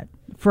saw that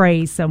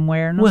phrase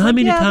somewhere. And how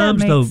many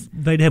times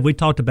though we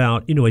talked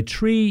about a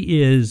tree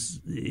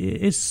is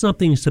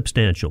something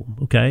substantial,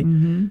 okay?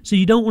 Mm-hmm. So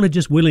you don't want to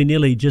just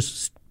willy-nilly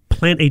just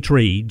plant a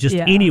tree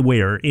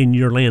anywhere in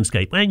your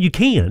landscape. And you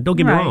can, don't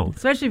get me wrong.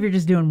 Especially if you're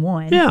just doing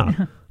one.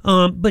 Yeah.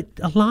 But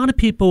a lot of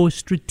people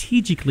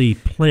strategically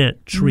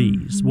plant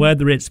trees,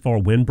 whether it's for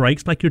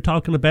windbreaks like you're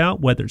talking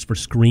about, whether it's for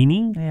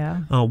screening,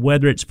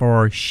 whether it's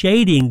for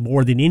shading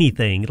more than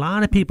anything. A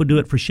lot of people do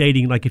it for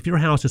shading, like if your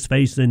house is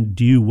facing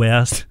due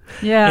west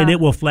and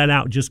it will flat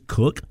out just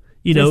cook,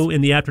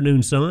 in the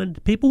afternoon sun,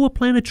 people will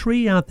plant a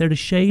tree out there to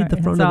shade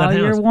the front of that house. That's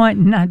all you're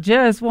wanting. I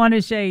just want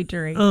a shade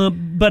tree.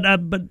 But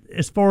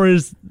as far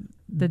as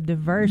the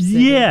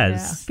diversity.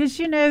 Yes. Because,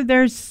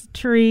 there's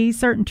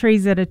certain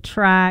trees that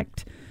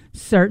attract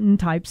certain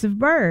types of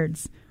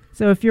birds.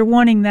 So if you're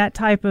wanting that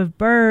type of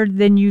bird,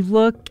 then you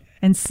look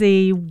and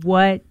see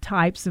what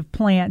types of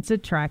plants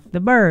attract the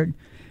bird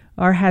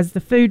or has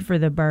the food for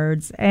the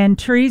birds. And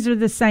trees are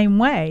the same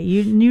way.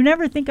 You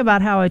never think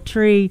about how a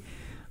tree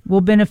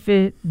will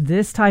benefit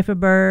this type of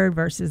bird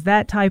versus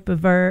that type of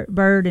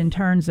bird in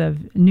terms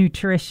of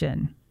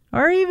nutrition.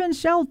 Or even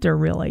shelter,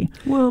 really.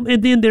 Well,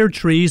 and then there are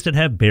trees that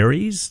have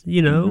berries,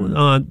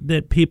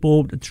 that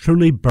people,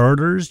 truly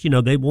birders,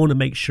 they want to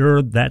make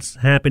sure that's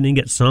happening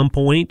at some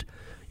point.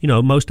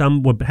 Most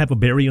time we'll have a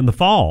berry in the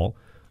fall.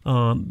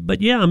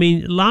 But,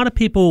 a lot of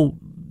people,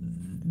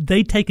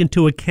 they take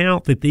into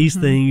account that these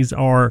things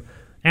are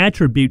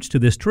attributes to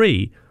this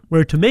tree.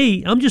 Where to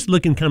me, I'm just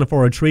looking kind of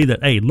for a tree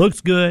that,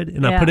 looks good,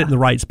 and I put it in the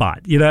right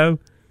spot, Well,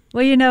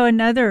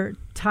 another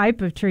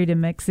type of tree to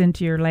mix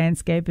into your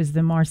landscape is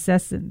the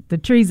marcescent, the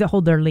trees that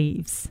hold their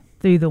leaves.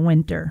 through the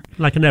winter.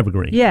 Like an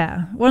evergreen.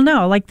 Yeah. Well,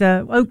 no, like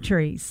the oak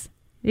trees.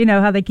 You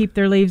know how they keep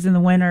their leaves in the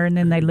winter and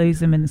then they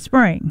lose them in the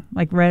spring,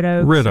 like red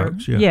oaks. Red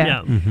oaks, yeah.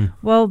 Yeah. Mm-hmm.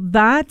 Well,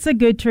 that's a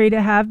good tree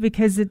to have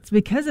because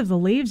of the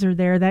leaves are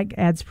there. That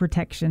adds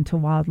protection to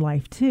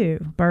wildlife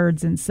too,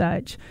 birds and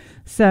such.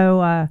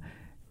 So,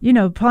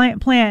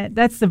 plant.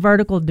 That's the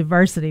vertical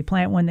diversity.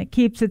 Plant one that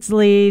keeps its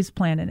leaves.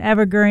 Plant an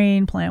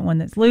evergreen. Plant one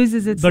that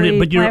loses its leaves.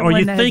 But are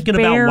you thinking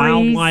about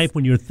wildlife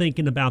when you're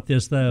thinking about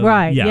this, though?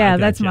 Right. Yeah,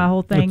 that's my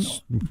whole thing.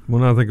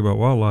 When I think about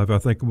wildlife, I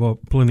think about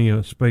plenty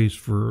of space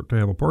to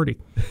have a party.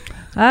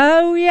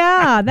 Oh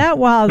yeah, that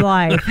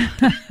wildlife.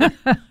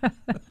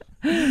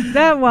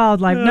 That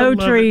wildlife. No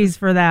trees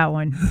for that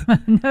one.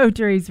 No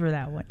trees for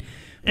that one.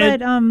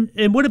 But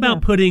and what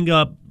about putting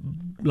up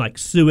like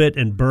suet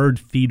and bird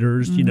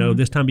feeders,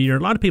 this time of year? A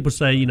lot of people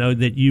say,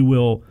 that you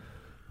will,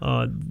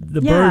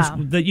 birds,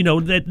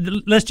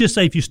 that let's just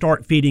say if you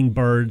start feeding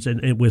birds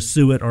and with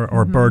suet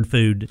or bird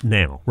food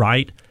now,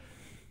 right?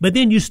 But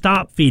then you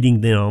stop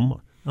feeding them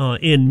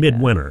in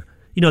midwinter.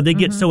 They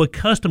get so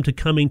accustomed to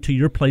coming to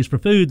your place for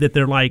food that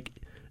they're like,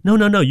 no,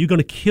 you're going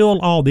to kill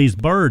all these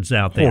birds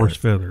out there. Horse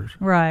feathers.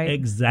 Right.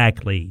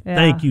 Exactly. Yeah.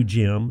 Thank you,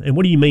 Jim. And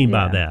what do you mean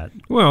by that?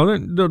 Well,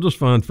 they'll just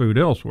find food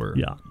elsewhere.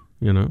 Yeah.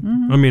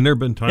 I mean, there have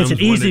been times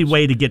it's an easy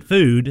way to get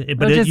food,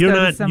 but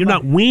you're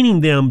not weaning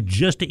them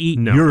just to eat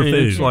your food.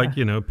 It's like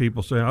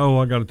people say, "Oh,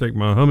 I got to take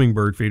my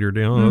hummingbird feeder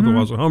down,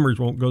 otherwise the hummers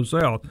won't go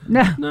south."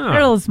 No, they're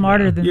a little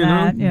smarter than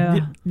that.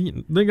 Yeah,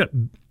 they got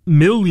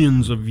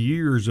millions of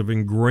years of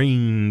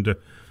ingrained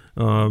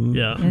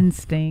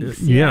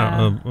instincts.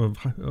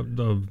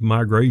 Of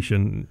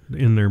migration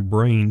in their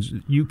brains.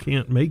 You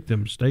can't make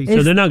them stay.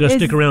 So they're not going to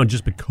stick around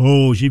just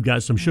because you've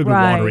got some sugar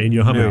water in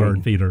your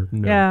hummingbird feeder.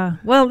 No. Yeah.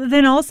 Well,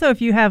 then also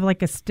if you have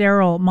like a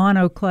sterile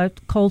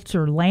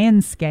monoculture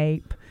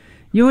landscape,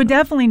 you would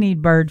definitely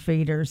need bird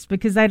feeders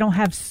because they don't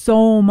have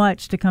so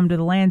much to come to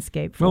the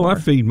landscape for. Well, I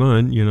feed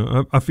mine.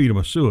 I feed them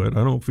a suet.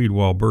 I don't feed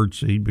wild bird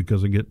seed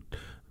because I get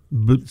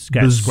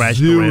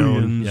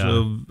bazillions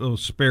of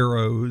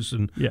sparrows,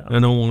 and I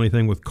don't want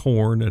anything with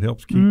corn that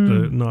helps keep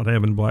not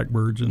having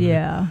blackbirds in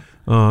there.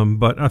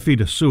 But I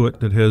feed a suet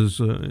that has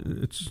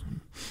it's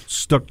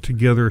stuck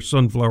together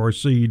sunflower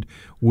seed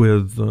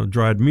with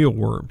dried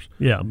mealworms.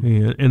 Yeah,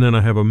 and then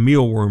I have a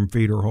mealworm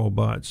feeder all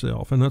by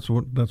itself, and that's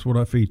what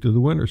I feed through the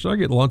winter. So I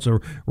get lots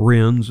of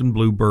wrens and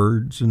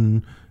bluebirds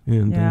and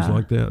things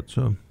like that.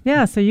 So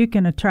you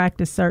can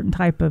attract a certain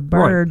type of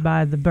bird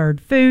by the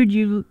bird food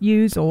you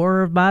use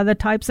or by the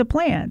types of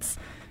plants.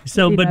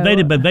 So, but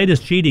Veda's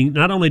cheating.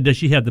 Not only does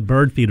she have the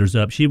bird feeders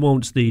up, she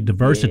wants the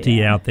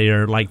diversity out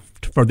there, like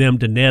for them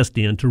to nest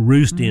in, to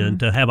roost in,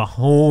 to have a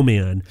home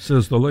in.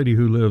 Says the lady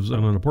who lives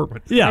in an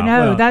apartment. Yeah, I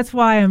know. That's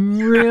why I'm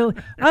really.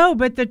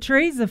 But the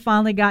trees have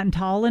finally gotten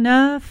tall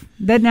enough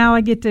that now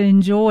I get to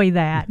enjoy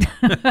that.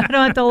 I don't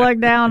have to look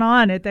down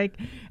on it.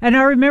 And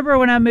I remember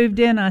when I moved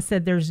in, I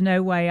said, "There's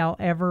no way I'll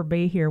ever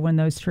be here when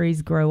those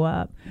trees grow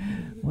up."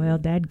 Well,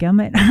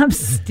 dadgummit, I'm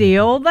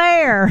still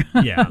there.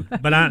 Yeah,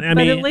 but I mean,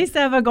 but at least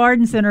I have a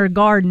garden center to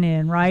garden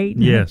in, right?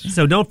 Yes.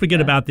 So don't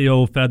forget about the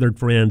old feathered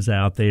friends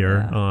out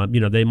there.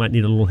 Yeah. They might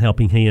need a little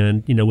helping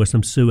hand, with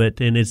some suet,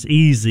 and it's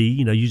easy.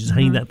 You just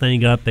hang that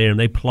thing up there, and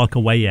they pluck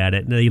away at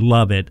it, and they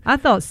love it. I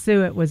thought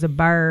suet was a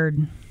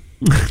bird.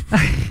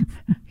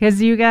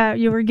 Because you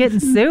were getting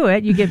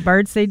suet, you get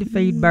bird seed to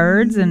feed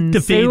birds and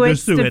suet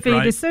to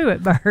feed a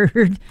suet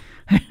bird.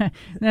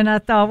 Then I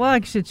thought,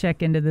 I should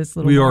check into this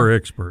little. We are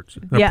experts.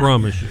 I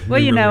promise you. Well,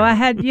 you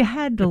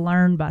had to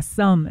learn by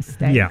some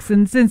mistakes,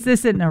 and since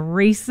this isn't a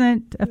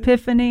recent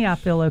epiphany, I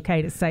feel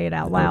okay to say it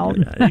out loud.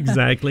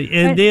 Exactly.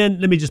 And then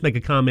let me just make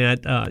a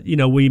comment.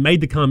 We made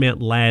the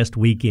comment last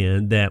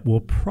weekend that we'll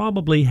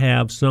probably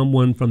have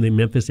someone from the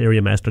Memphis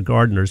Area Master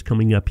Gardeners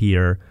coming up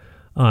here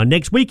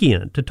next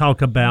weekend to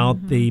talk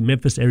about the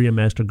Memphis Area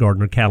Master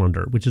Gardener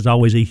calendar, which is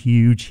always a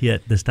huge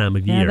hit this time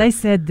of year. Yeah, they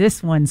said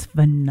this one's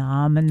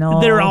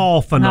phenomenal. They're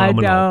all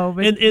phenomenal. I know,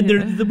 but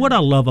and what I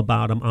love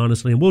about them,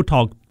 honestly, and we'll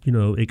talk,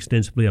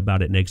 extensively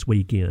about it next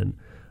weekend,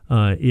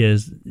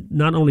 is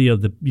not only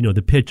of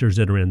the pictures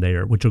that are in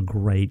there, which are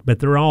great, but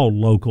they're all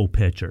local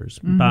pictures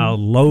by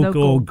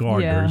local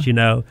gardeners,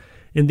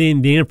 And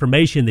then the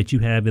information that you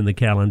have in the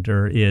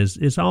calendar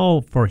is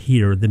all for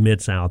here, the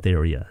Mid-South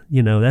area.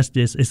 That's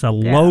just, it's a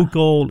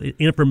local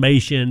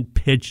information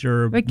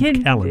picture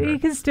calendar.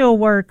 It can still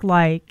work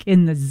like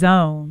in the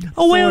zone.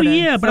 Oh, well,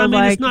 yeah, but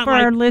so it's not for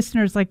our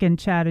listeners like in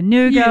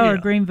Chattanooga or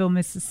Greenville,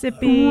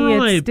 Mississippi,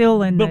 right. It's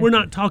still in But we're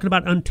not talking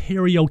about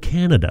Ontario,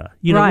 Canada.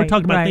 We're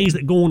talking about things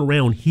that go on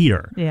around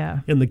here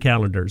in the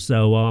calendar.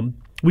 So,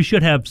 we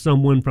should have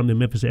someone from the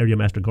Memphis Area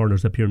Master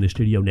Gardeners up here in the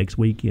studio next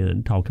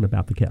weekend talking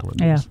about the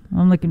calendars. Yeah,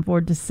 I'm looking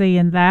forward to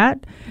seeing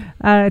that.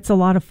 It's a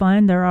lot of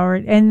fun. They're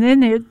already, and then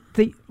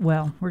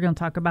we're going to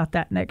talk about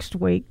that next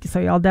week.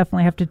 So y'all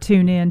definitely have to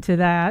tune in to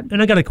that.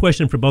 And I got a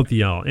question for both of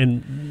y'all.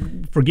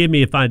 And forgive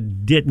me if I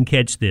didn't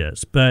catch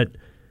this, but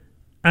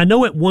I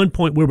know at one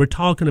point we were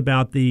talking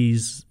about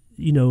these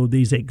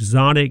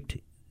exotic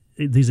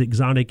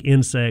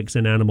insects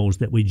and animals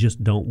that we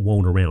just don't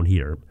want around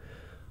here.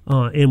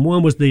 and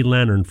one was the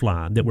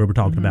lanternfly that we were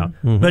talking about.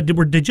 Mm-hmm.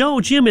 But did y'all,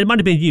 Jim, it might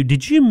have been you,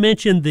 did you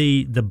mention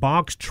the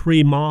box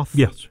tree moth?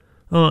 Yes.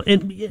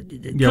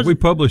 Yeah, we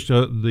published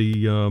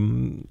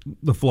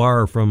the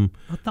flyer from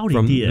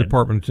the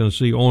Department of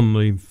Tennessee on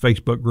the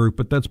Facebook group,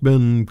 but that's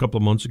been a couple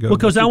of months ago.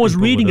 Because I was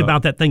reading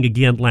about that thing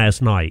again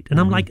last night, and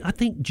I'm like, I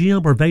think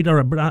Jim or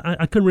Veda, but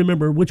I couldn't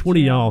remember which one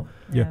of y'all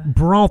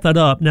brought that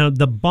up. Now,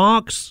 the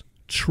box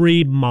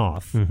tree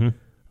moth,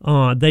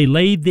 they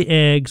laid the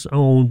eggs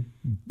on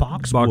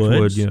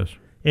boxwoods. Yes.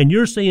 And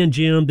you're saying,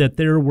 Jim, that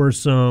there were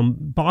some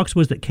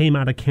boxwoods that came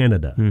out of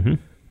Canada.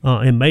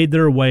 And made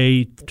their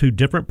way to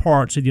different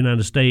parts of the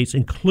United States,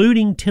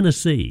 including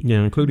Tennessee.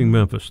 Yeah, including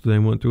Memphis. They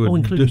went through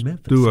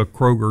through a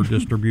Kroger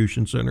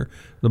distribution center.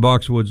 The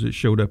boxwoods that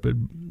showed up at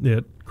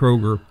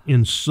Kroger,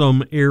 in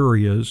some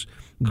areas,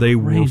 they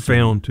were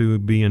found to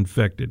be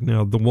infected.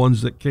 Now, the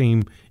ones that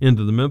came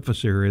into the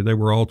Memphis area, they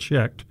were all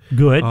checked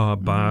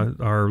by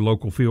our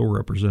local field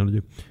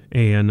representative,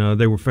 and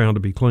they were found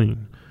to be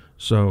clean.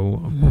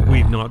 So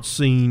we've not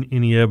seen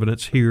any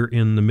evidence here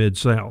in the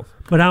Mid-South.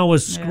 But I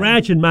was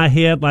scratching my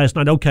head last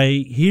night.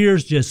 Okay,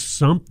 here's just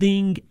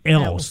something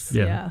else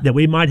that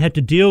we might have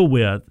to deal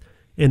with.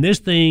 And this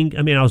thing,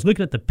 I mean, I was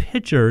looking at the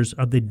pictures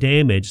of the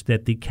damage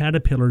that the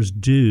caterpillars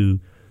do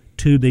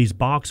to these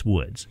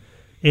boxwoods.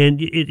 And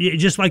it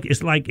just like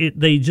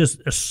they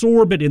just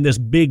absorb it in this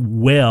big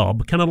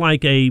web, kind of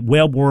like a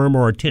webworm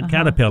or a tent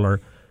caterpillar,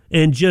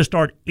 and just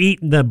start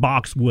eating the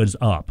boxwoods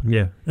up.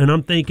 Yeah. And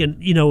I'm thinking,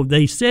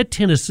 they said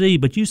Tennessee,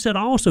 but you said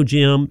also,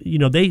 Jim,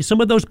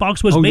 some of those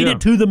boxwoods made it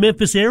to the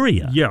Memphis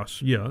area.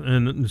 Yes, yeah,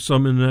 and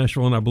some in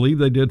Nashville, and I believe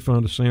they did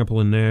find a sample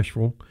in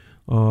Nashville.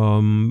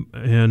 And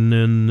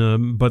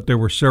then, but there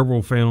were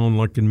several found,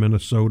 like in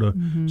Minnesota,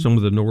 some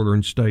of the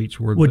northern states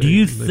where. Well, do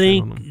you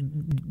think?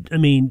 I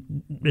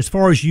mean, as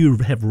far as you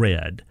have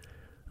read,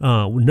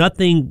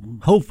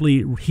 nothing.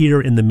 Hopefully, here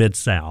in the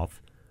Mid-South.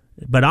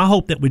 But I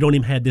hope that we don't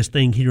even have this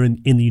thing here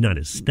in the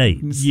United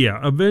States.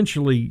 Yeah,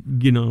 eventually,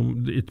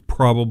 it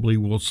probably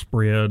will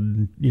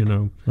spread,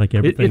 Like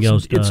everything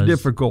else does. It's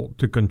difficult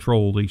to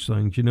control these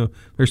things.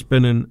 They're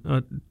spending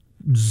 $1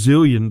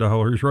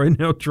 zillion right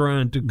now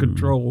trying to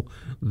control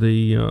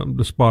the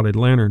spotted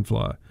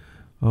lanternfly.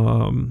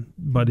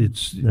 But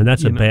and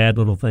that's a bad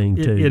little thing,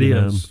 too. It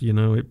is.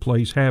 It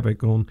plays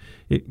havoc on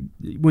it.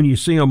 When you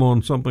see them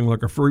on something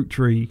like a fruit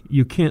tree,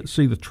 you can't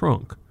see the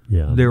trunk.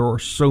 Yeah. There are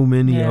so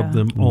many of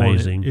them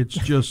Amazing. on it. It's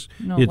just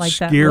it's like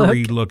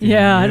scary looking.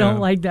 Yeah, I don't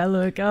like that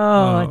look.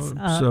 Oh, it's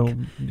so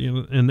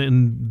and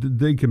then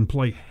they can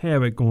play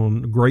havoc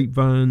on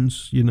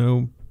grapevines.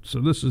 So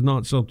this is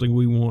not something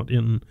we want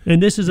in.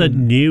 And this is a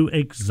new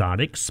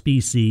exotic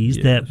species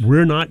that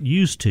we're not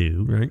used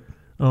to. Right.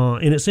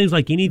 And it seems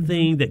like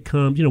anything that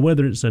comes,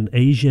 whether it's an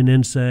Asian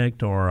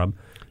insect or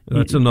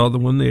that's another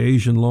one, the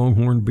Asian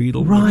longhorn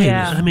beetle. Right.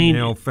 Yeah. I mean,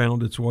 now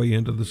found its way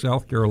into the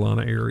South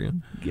Carolina area.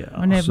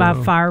 Wasn't it by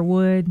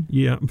firewood?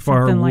 Yeah,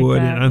 firewood.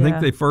 Like that, and I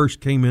think they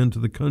first came into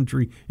the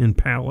country in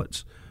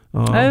pallets.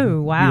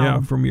 Oh, wow.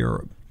 Yeah, from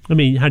Europe. I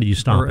mean, how do you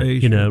stop it?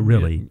 Asia.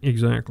 Really. Yeah,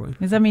 exactly.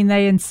 Because,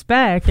 they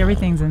inspect.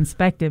 Everything's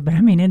inspected. But,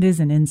 it is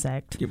an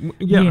insect.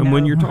 Yeah, and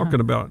when you're talking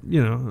about,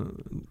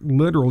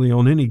 literally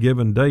on any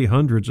given day,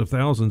 hundreds of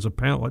thousands of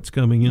pallets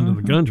coming into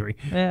the country.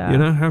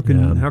 Yeah. How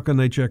can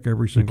they check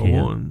every single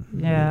one?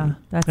 Yeah.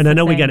 That's and I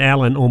know we got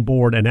Alan on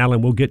board, and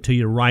Alan, we'll get to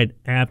you right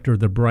after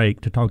the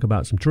break to talk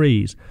about some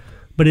trees.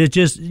 But it's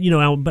just,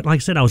 but like I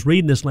said, I was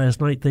reading this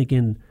last night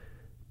thinking,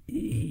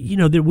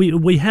 that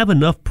we have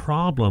enough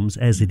problems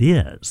as it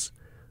is.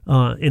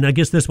 And I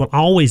guess this will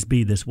always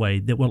be this way,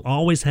 that we'll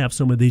always have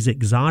some of these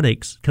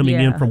exotics coming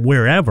in from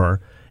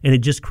wherever, and it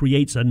just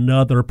creates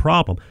another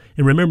problem.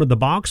 And remember the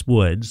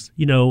boxwoods,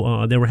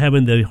 they were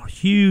having the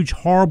huge,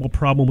 horrible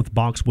problem with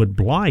boxwood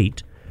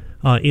blight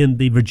in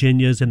the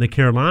Virginias and the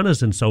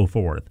Carolinas and so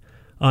forth.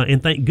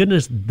 And thank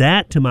goodness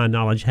that, to my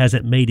knowledge,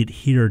 hasn't made it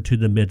here to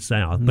the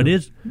Mid-South. No. But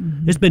it's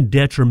been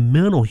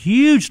detrimental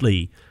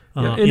hugely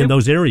in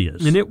those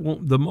areas. And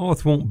the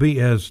moth won't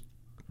be as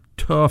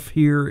tough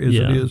here as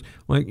it is.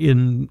 Like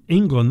in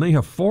England, they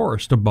have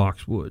forests of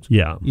boxwoods.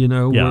 Yeah.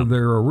 Where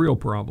they're a real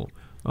problem.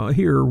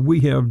 Here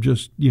we have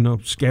just,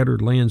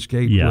 scattered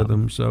landscape with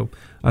them. So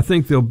I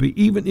think they'll be,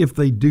 even if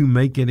they do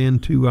make it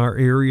into our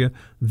area,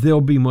 they'll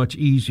be much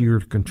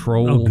easier to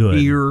control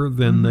here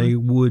than they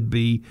would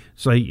be,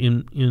 say,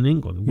 in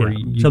England. Where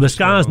so the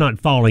sky's not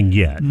falling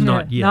yet.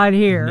 Not yet. Not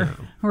here.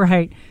 No.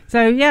 Right.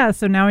 So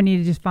now we need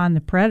to just find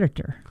the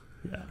predator.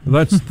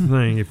 That's the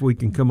thing, if we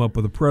can come up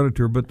with a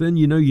predator. But then,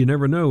 you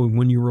never know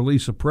when you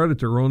release a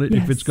predator on it,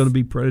 if it's going to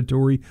be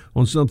predatory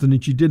on something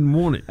that you didn't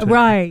want it to.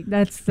 Right.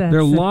 That's there are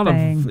a lot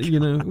thing.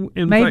 Of,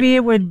 maybe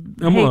it would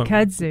hate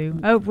kudzu.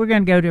 Oh, we're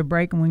going to go to a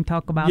break and we can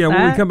talk about that. Yeah,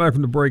 when we come back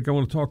from the break, I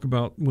want to talk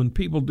about when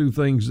people do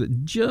things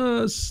that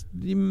just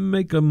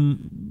make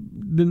them,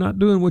 they're not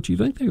doing what you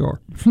think they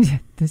are.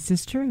 This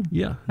is true.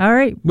 Yeah. All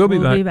right. We'll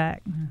be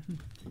back.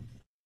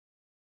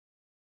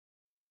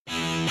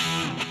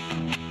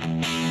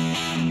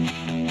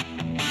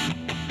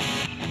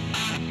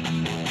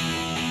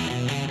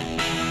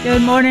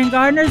 Good morning,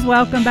 gardeners.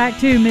 Welcome back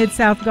to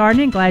Mid-South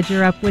Gardening. Glad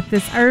you're up with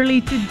us early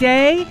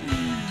today.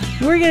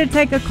 We're going to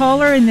take a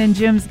caller, and then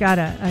Jim's got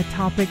a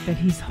topic that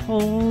he's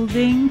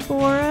holding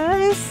for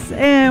us.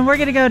 And we're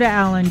going to go to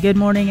Alan. Good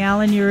morning,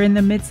 Alan. You're in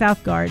the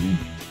Mid-South Garden.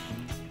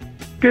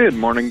 Good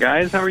morning,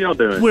 guys. How are y'all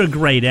doing? We're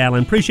great,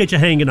 Alan. Appreciate you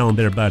hanging on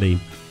there, buddy.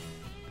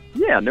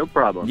 Yeah, no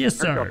problem. Yes,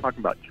 sir. Y'all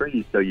talking about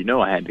trees, so you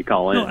know I had to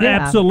call in. No,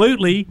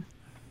 absolutely.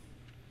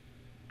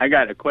 I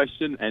got a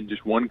question and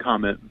just one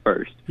comment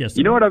first. Yes, sir.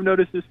 You know what I've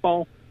noticed this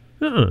fall?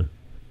 Uh-uh.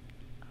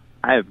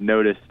 I have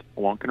noticed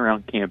walking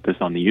around campus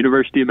on the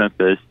University of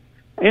Memphis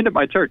and at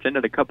my church and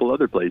at a couple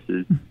other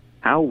places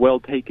how well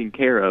taken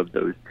care of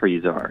those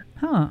trees are.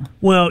 Huh.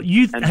 Well,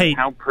 and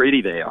how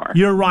pretty they are.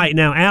 You're right.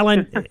 Now,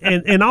 Alan,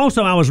 and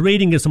also I was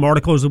reading some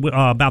articles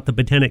about the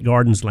Botanic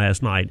Gardens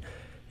last night,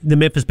 the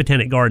Memphis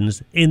Botanic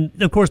Gardens. And,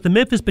 of course, the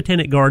Memphis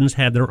Botanic Gardens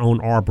have their own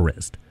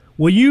arborist.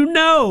 Well, you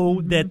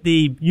know that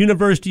the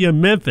University of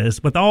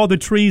Memphis, with all the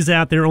trees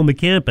out there on the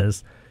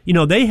campus, you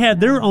know, they have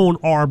their own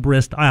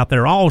arborist out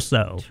there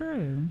also.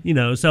 True. You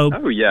know, so.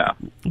 Oh, yeah.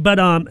 But,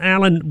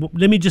 Alan,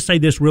 let me just say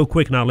this real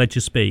quick and I'll let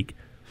you speak.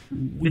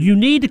 You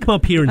need to come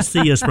up here and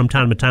see us from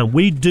time to time.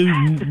 We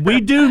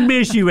do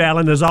miss you,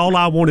 Alan, is all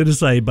I wanted to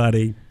say,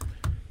 buddy.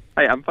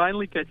 Hey, I'm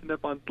finally catching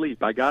up on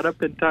sleep. I got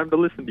up in time to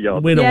listen to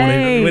y'all. We don't want to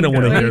hear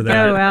Way to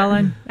that. go,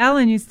 Alan.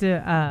 Alan used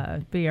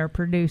to be our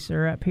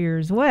producer up here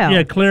as well.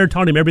 Yeah, Claire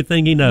taught him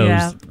everything he knows.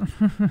 Yeah.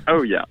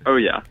 Oh,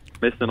 yeah.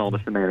 Missing all the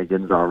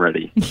shenanigans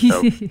already.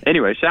 So,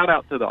 anyway, shout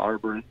out to the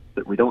arborists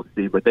that we don't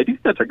see, but they do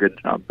such a good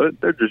job. But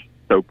they're just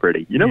so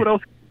pretty. You know what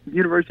else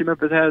University of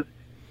Memphis has?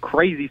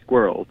 Crazy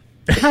squirrels.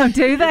 Oh,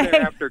 do they?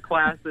 They're after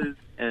classes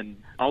and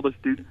all the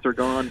students are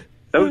gone.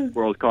 Those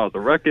squirrels cause a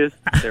ruckus.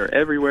 They're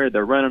everywhere.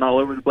 They're running all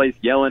over the place,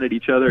 yelling at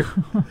each other.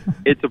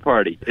 It's a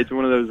party. It's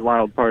one of those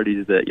wild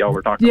parties that y'all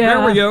were talking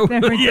about.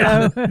 There we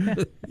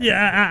go.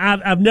 Yeah,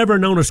 I've never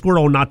known a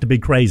squirrel not to be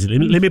crazy.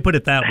 Let me put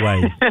it that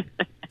way.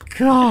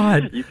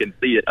 God. You can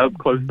see it up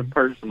close and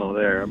personal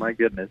there. My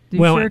goodness.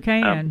 You sure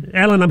can.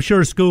 Alan, I'm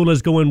sure school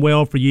is going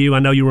well for you. I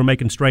know you were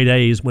making straight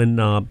A's when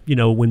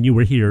you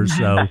were here.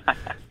 So,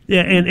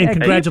 yeah, and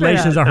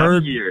congratulations. I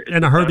heard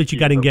that you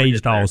got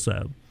engaged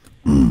also.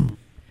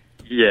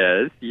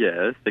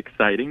 Yes.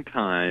 Exciting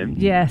time.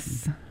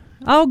 Yes.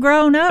 All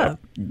grown up.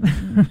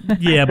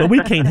 Yeah, but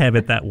we can't have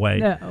it that way.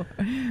 No.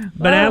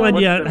 But Alan,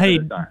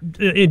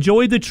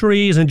 enjoy the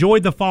trees, enjoy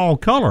the fall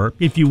color,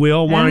 if you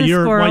will, while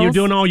you're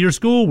doing all your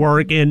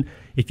schoolwork. And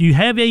if you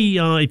have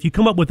if you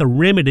come up with a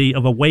remedy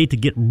of a way to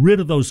get rid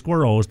of those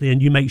squirrels, then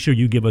you make sure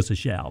you give us a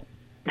shout.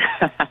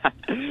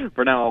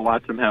 For now, I'll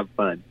watch them have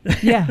fun.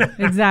 Yeah,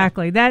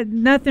 exactly. That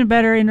nothing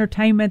better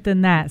entertainment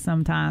than that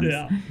sometimes.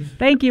 Yeah.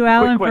 Thank you,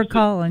 Alan, for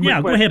calling.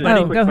 Yeah, go ahead,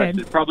 buddy. Go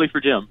ahead. Probably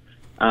for Jim.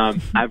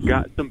 I've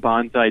got some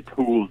bonsai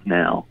tools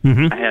now.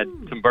 Mm-hmm. I had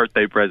some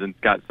birthday presents,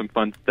 got some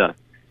fun stuff.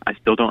 I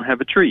still don't have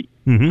a tree.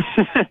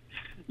 Mm-hmm.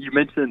 You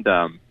mentioned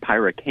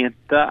pyracantha,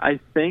 I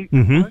think.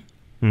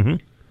 Mm-hmm.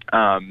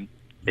 Mm-hmm.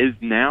 Is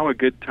now a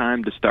good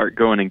time to start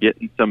going and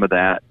getting some of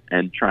that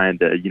and trying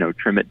to,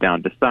 trim it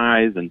down to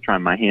size and try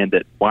my hand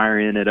at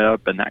wiring it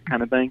up and that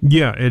kind of thing?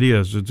 Yeah, it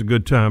is. It's a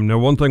good time. Now,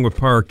 one thing with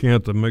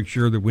pyracantha, make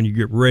sure that when you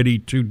get ready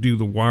to do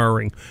the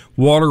wiring,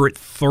 water it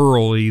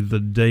thoroughly the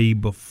day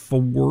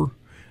before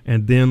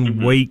and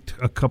then wait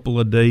a couple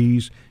of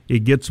days.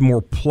 It gets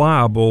more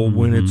pliable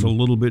when it's a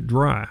little bit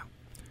dry.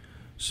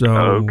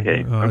 So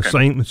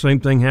same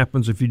thing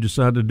happens if you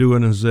decide to do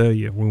an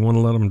azalea. We want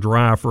to let them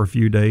dry for a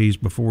few days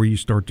before you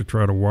start to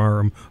try to wire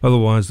them.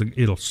 Otherwise,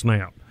 it'll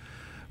snap.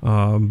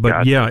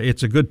 But yeah,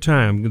 it's a good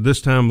time.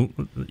 This time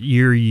of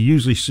year, you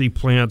usually see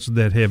plants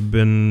that have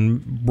been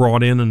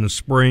brought in the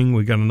spring.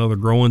 We got another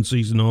growing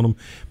season on them,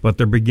 but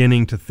they're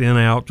beginning to thin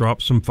out,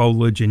 drop some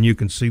foliage, and you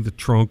can see the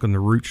trunk and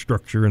the root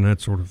structure and that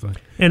sort of thing.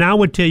 And I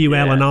would tell you,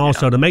 Alan,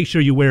 also to make sure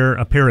you wear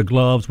a pair of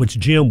gloves, which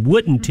Jim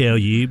wouldn't tell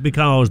you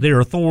because there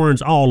are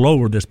thorns all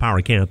over this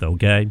pyracantha.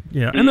 Okay.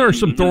 Yeah, and there are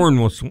some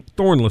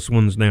thornless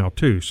ones now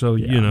too. So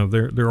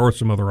there are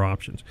some other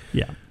options.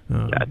 Yeah.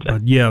 Gotcha.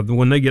 But yeah,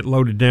 when they get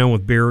loaded down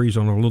with berries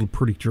on a little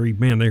pretty tree,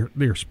 man,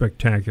 they're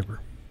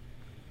spectacular.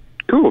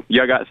 Cool.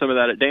 Y'all got some of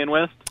that at Dan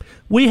West?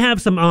 We have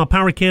some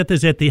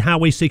pyracanthas at the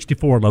Highway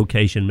 64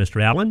 location,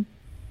 Mr. Allen.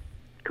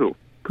 Cool.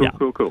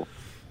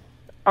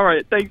 All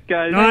right, thanks,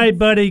 guys. All right,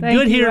 buddy.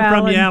 Good hearing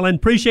from you, Alan.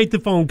 Appreciate the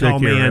phone call,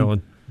 Take care, man.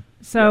 Alan.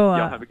 So,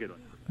 y'all have a good one.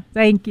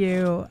 Thank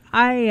you.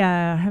 I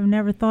have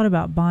never thought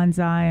about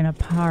bonsai and a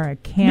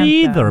pyracantha.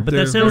 Me either, but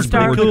that sounds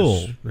pretty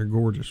cool. They're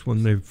gorgeous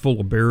when they're full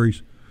of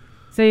berries.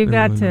 So you've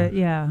got to,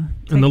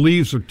 And the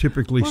leaves are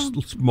typically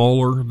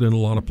smaller than a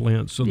lot of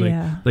plants, so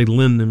they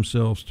lend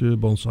themselves to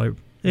bonsai.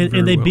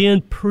 And they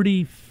bend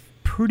pretty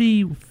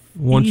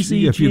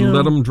easy. If you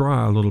let them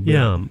dry a little bit.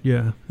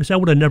 Yeah. I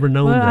would have never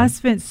known that. I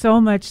spent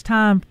so much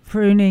time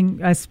pruning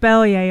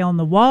espalier on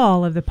the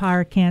wall of the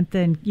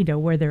pyracantha, and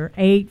where they're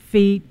 8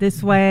 feet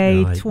this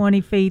way,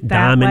 20 feet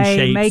that diamond way,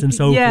 shapes and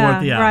so forth.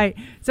 Yeah, right.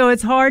 So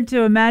it's hard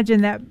to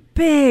imagine that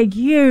big,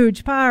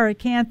 huge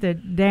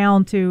pyracantha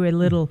down to a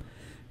little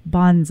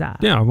bonsai.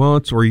 Yeah, well,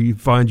 that's where you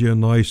find you a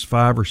nice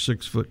 5 or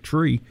 6 foot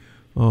tree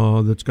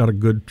that's got a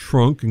good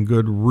trunk and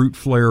good root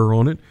flare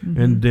on it,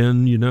 and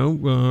then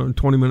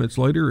 20 minutes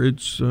later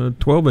it's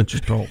 12 inches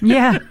tall.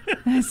 Yeah,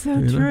 that's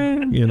so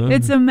true.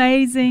 It's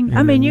amazing.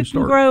 I mean, you can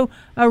start. grow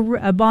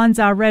a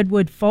bonsai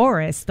redwood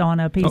forest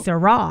on a piece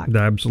of rock.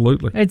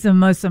 Absolutely. It's the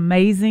most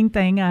amazing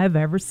thing I have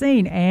ever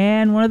seen,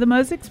 and one of the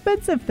most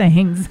expensive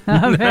things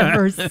I've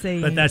ever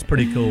seen. But that's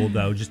pretty cool,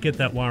 though. Just get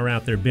that wire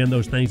out there, bend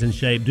those things in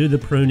shape, do the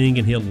pruning,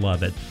 and he'll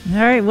love it. All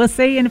right, we'll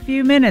see you in a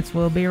few minutes.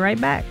 We'll be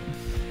right back.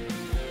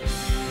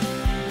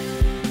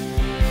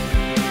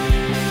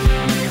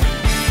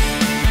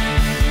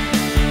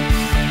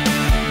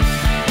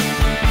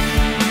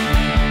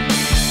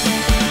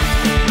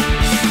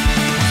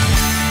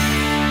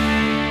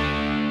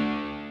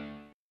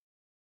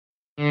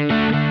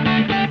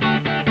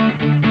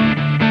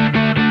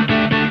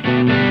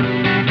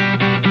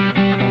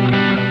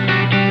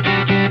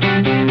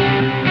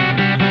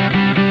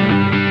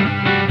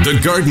 The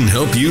garden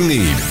help you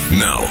need.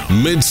 Now,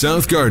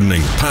 Mid-South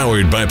Gardening,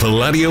 powered by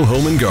Palladio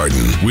Home and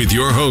Garden, with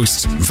your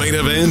hosts,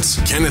 Veda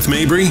Vance, Kenneth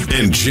Mabry,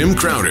 and Jim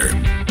Crowder.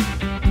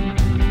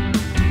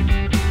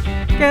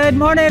 Good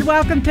morning.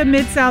 Welcome to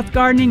Mid-South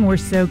Gardening. We're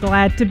so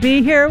glad to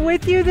be here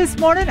with you this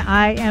morning.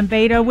 I am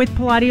Veda with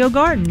Palladio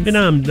Gardens. And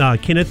I'm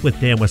Kenneth with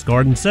Dan West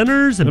Garden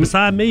Centers, and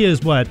beside me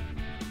is what?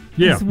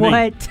 Yeah, I'm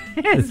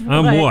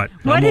what?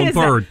 I'm on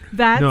third.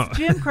 That's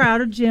Jim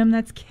Crowder. Jim,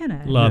 that's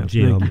Kenneth. Love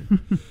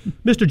Jim.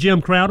 Mr.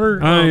 Jim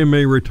Crowder. I am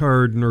a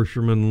retired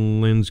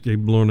nurseryman, landscape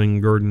blowing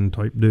garden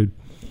type dude.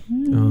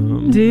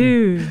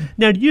 Dude.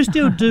 Now, do you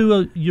still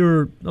do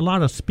a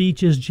lot of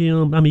speeches,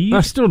 Jim? I mean,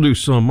 I still do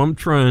some. I'm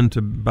trying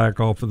to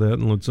back off of that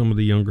and let some of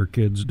the younger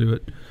kids do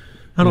it.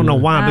 I don't know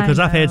why, because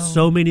I've had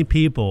so many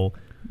people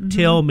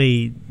tell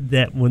me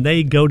that when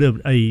they go to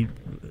a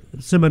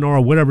seminar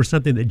or whatever,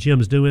 something that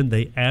Jim's doing,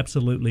 they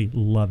absolutely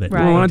love it.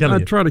 Right. Well, I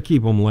try to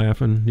keep them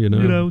laughing,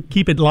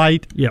 keep it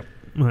light. Yep,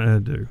 I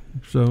do.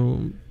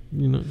 So,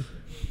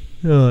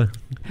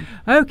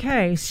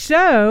 Okay,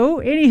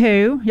 so,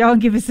 anywho, y'all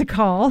give us a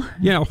call.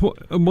 Yeah,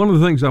 one of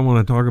the things I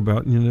want to talk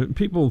about,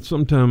 people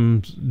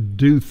sometimes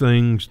do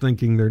things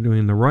thinking they're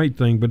doing the right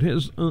thing, but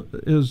has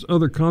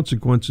other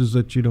consequences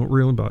that you don't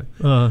realize.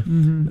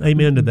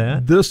 Amen to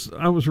that.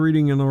 I was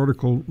reading an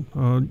article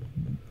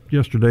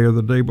yesterday or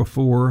the day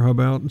before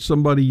about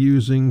somebody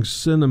using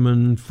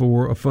cinnamon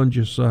for a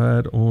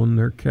fungicide on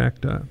their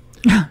cacti.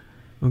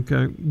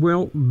 Okay.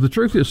 Well, the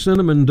truth is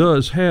cinnamon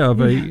does have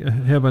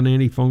have an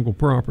antifungal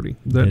property.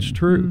 That's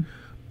true.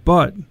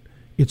 But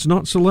it's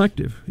not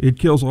selective. It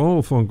kills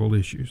all fungal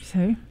issues.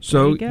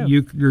 So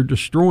you're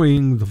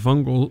destroying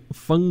the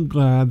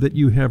fungi that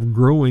you have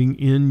growing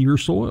in your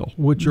soil,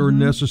 which are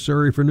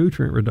necessary for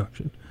nutrient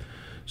reduction.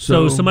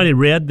 So somebody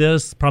read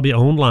this probably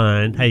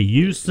online. Hey,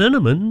 use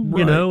cinnamon,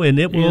 right. And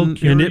it will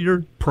cure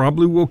your...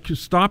 probably will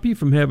stop you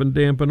from having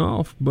dampen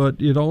off, but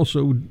it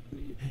also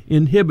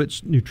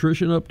inhibits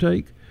nutrition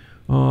uptake.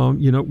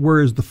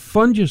 Whereas the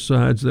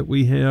fungicides that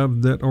we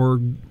have that are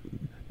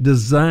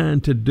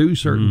designed to do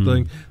certain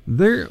things,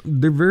 they're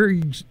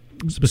very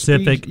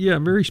specific.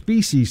 Very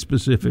species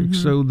specific,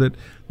 so that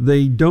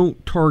they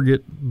don't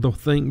target the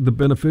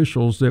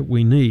beneficials that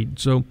we need.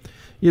 So,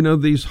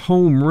 these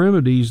home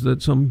remedies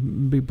that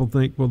some people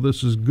think, well,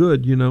 this is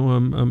good.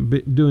 I'm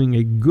doing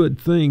a good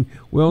thing.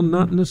 Well,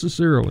 not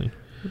necessarily.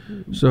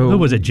 So who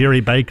was it? Jerry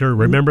Baker.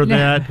 Remember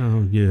that?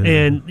 Oh, yeah.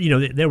 And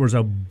there was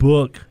a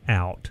book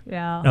out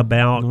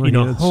about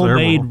homemade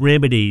several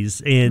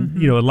remedies,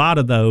 and a lot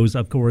of those,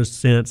 of course,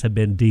 since have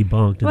been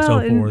debunked and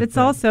so forth. It's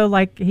also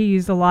like he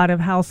used a lot of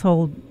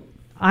household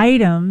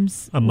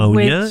items,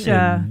 ammonia, which,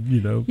 and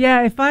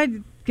if I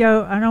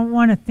go, I don't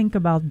want to think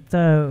about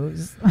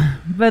those,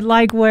 but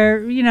like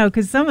where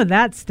because some of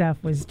that stuff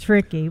was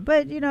tricky,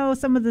 but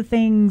some of the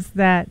things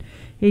that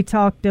he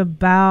talked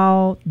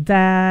about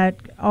that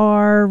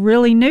are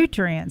really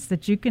nutrients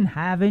that you can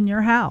have in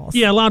your house.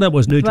 Yeah, a lot of it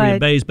was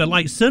nutrient-based, but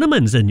like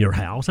cinnamon's in your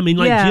house. I mean,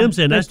 like Jim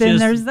said, that's then just...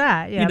 there's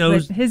that,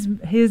 but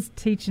his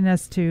teaching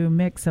us to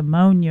mix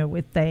ammonia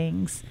with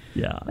things.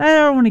 Yeah. I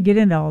don't want to get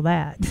into all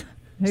that.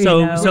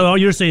 So all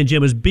you're saying,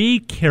 Jim, is be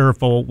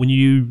careful when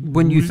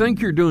you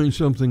think you're doing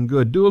something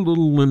good. Do a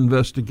little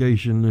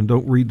investigation and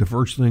don't read the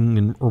first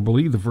thing or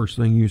believe the first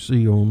thing you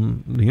see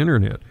on the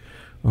internet.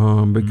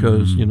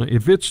 Because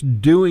if it's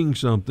doing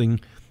something,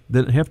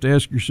 then you have to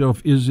ask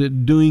yourself, is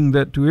it doing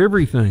that to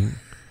everything?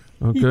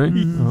 Okay,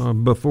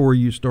 before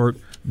you start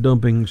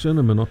dumping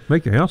cinnamon on,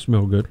 make your house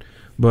smell good,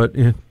 but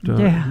it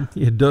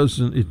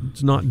doesn't.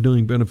 It's not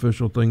doing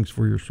beneficial things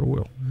for your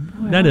soil.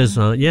 That is,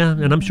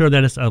 and I'm sure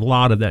that is a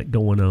lot of that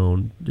going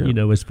on.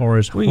 Yeah. As far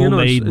as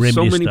homemade remedy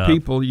so many stuff.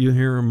 people you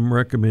hear them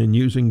recommend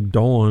using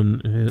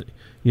Dawn,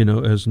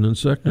 as an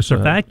insecticide. A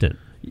surfactant.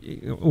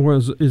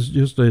 Is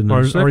just an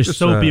insecticide. Or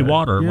soapy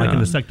water, like an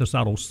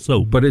insecticidal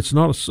soap. But it's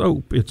not a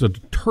soap. It's a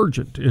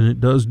detergent, and it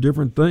does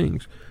different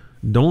things.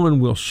 Dawn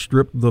will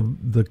strip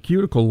the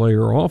cuticle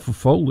layer off of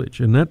foliage,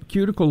 and that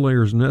cuticle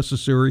layer is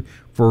necessary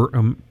for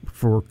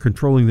for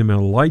controlling the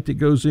amount of light that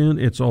goes in.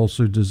 It's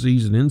also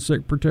disease and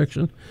insect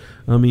protection.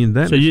 I mean,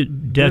 that is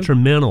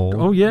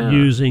detrimental.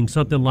 Using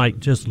something like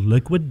just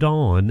liquid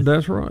Dawn.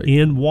 That's right.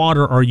 In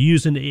water, or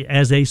using it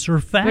as a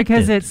surfactant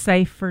because it's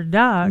safe for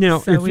ducks. Now,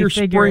 so if you're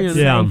spraying,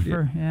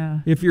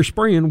 if you're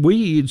spraying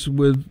weeds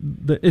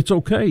it's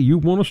okay. You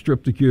want to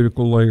strip the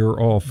cuticle layer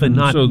off, but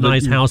not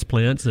nice house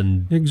plants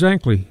and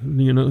exactly.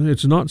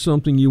 It's not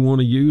something you want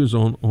to use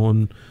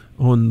on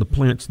the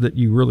plants that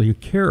you really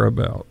care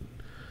about.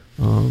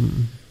 So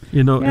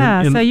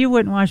you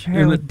wouldn't wash your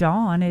hair with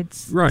Dawn.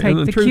 It's right. Take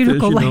and the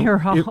cuticle layer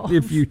off.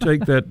 If you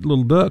take that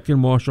little duck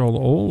and wash all the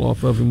oil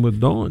off of him with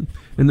Dawn,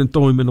 and then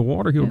throw him in the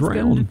water, he'll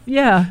drown.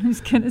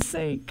 He's going to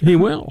sink. He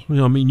will.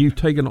 You've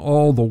taken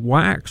all the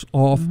wax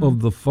off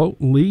of the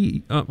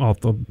off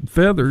the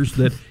feathers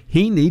that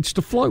he needs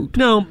to float.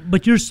 No,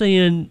 but you're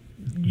saying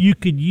you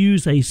could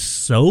use a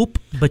soap,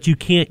 but you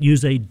can't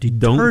use a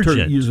detergent.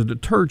 Don't use a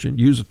detergent.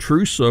 Use a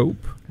true soap.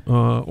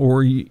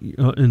 Or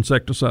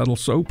insecticidal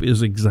soap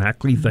is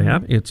exactly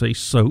that. It's a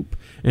soap,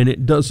 and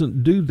it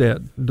doesn't do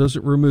that.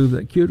 Doesn't remove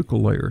that cuticle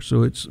layer,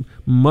 so it's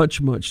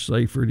much, much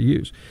safer to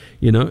use.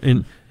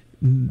 And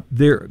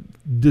there,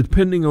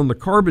 depending on the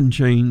carbon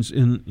chains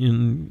in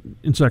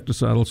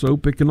insecticidal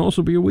soap, it can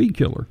also be a weed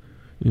killer.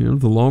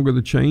 The longer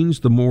the chains,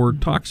 the more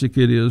toxic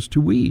it is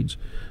to weeds.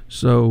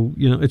 So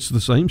it's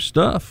the same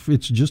stuff.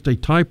 It's just a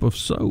type of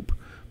soap.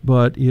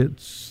 But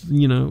it's,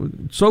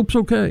 soap's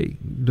okay.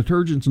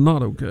 Detergent's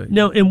not okay.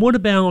 Now, and what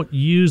about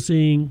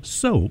using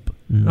soap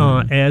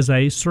as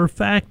a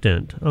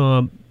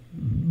surfactant?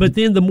 But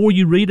then the more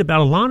you read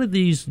about a lot of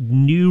these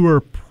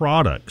newer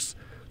products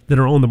that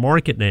are on the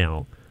market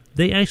now,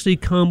 they actually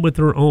come with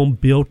their own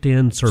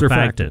built-in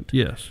surfactant.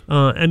 Yes.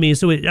 I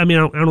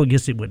don't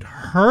guess it would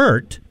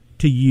hurt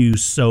to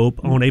use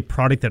soap on a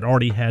product that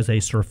already has a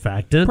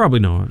surfactant.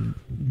 Probably not.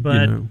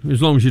 But as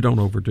long as you don't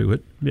overdo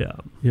it. Yeah.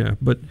 Yeah,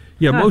 but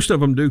most of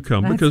them do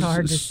come because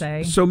hard to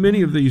say. So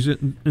many of these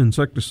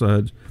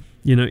insecticides,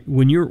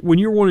 when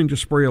you're wanting to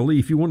spray a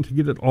leaf, you want to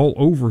get it all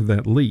over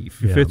that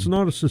leaf. If it's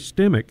not a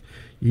systemic,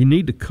 you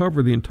need to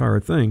cover the entire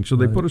thing. So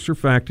they put a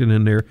surfactant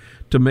in there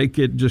to make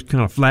it just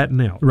kind of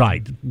flatten out.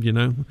 Right.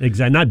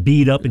 Exactly. Not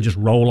bead up and just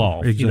roll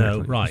off.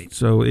 Exactly. Right.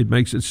 So it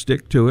makes it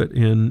stick to it,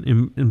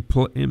 and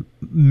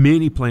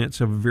many plants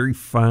have a very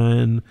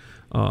fine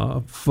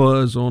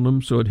fuzz on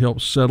them, so it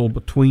helps settle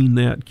between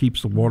that,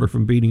 keeps the water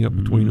from beating up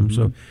between them.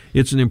 So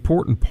it's an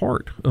important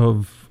part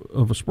of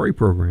a spray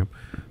program.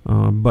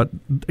 But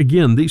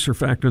again, these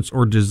surfactants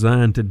are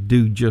designed to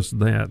do just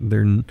that.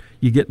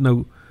 You get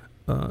no,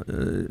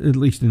 at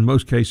least in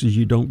most cases,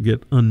 you don't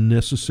get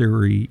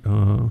unnecessary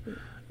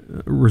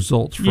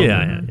results from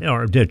them.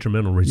 Or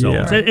detrimental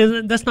results.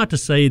 And that's not to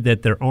say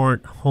that there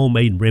aren't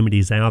homemade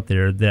remedies out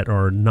there that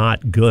are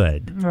not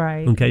good.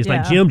 Right. Okay, it's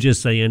like Jim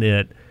just saying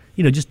it.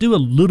 Just do a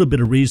little bit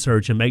of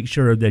research and make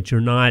sure that you're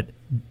not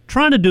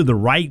trying to do the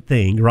right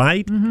thing,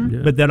 right?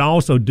 But then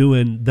also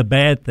doing the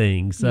bad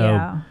thing.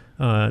 So,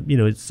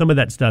 some of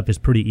that stuff is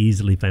pretty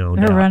easily found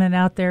out. They're running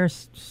out there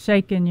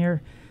shaking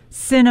your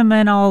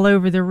cinnamon all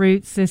over the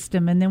root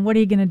system, and then what are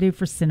you going to do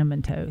for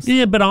cinnamon toast?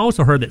 Yeah, but I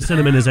also heard that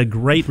cinnamon is a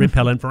great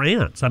repellent for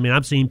ants.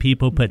 I've seen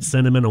people put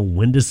cinnamon on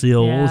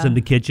windowsills in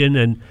the kitchen,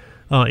 and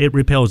it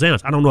repels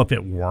ants. I don't know if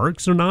it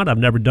works or not. I've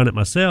never done it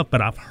myself, but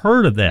I've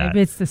heard of that.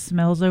 Maybe it's the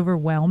smell's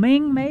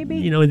overwhelming,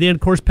 maybe? And then,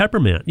 of course,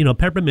 peppermint.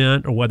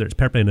 Peppermint, or whether it's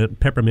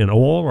peppermint oil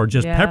or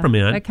just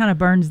peppermint. That kind of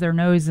burns their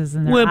noses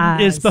and their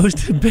eyes. It's supposed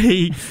to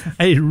be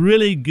a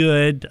really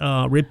good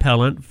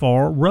repellent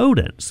for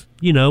rodents,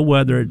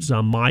 whether it's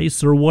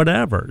mice or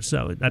whatever.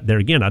 So, there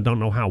again, I don't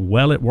know how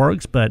well it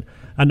works, but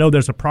I know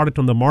there's a product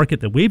on the market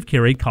that we've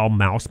carried called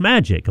Mouse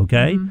Magic,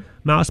 okay?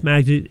 Mouse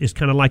Magic is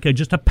kind of like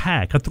just a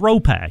pack, a throw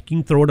pack. You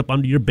can throw it up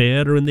under your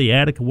bed or in the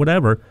attic or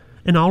whatever,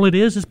 and all it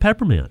is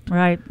peppermint.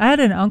 Right. I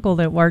had an uncle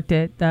that worked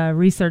at the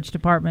research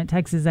department,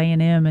 Texas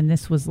A&M, and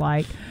this was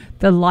like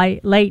the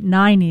late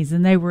 90s,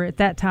 and they were at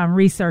that time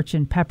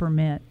researching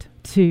peppermint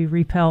to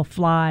repel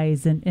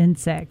flies and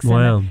insects.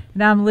 Wow.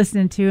 And I'm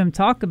listening to him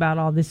talk about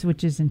all this,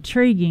 which is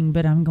intriguing,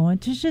 but I'm going,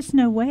 there's just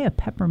no way a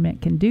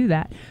peppermint can do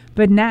that.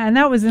 But now, and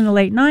that was in the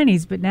late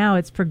 90s, but now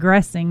it's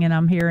progressing, and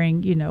I'm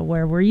hearing,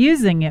 where we're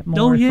using it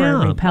more for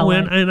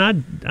repellent. And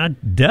I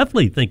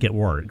definitely think it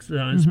works.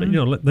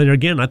 But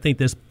again, I think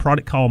this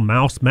product called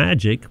Mouse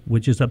Magic,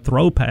 which is a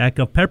throw pack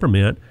of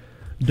peppermint,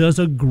 does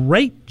a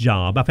great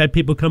job. I've had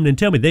people come in and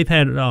tell me they've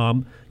had,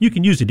 you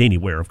can use it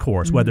anywhere, of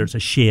course, whether it's a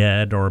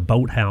shed or a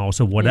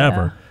boathouse or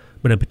whatever.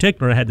 But in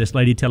particular, I had this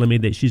lady telling me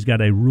that she's got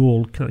a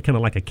rural, kind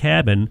of like a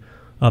cabin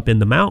up in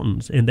the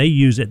mountains, and they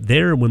use it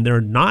there when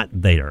they're not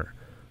there.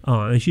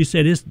 And she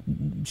said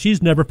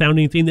she's never found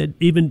anything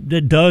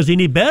that does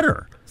any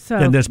better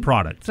than this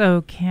product.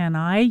 So can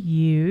I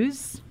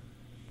use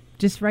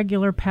just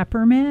regular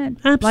peppermint?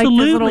 Absolutely. Like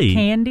the little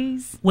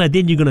candies? Well,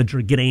 then you're going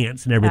to get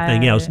ants and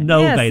everything else.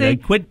 No, Veda,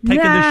 quit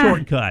taking the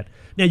shortcut.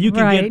 Now, you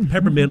can get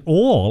peppermint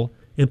oil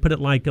and put it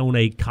like on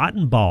a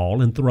cotton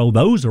ball and throw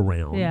those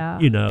around.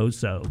 Yeah.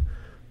 So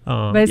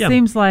But it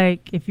seems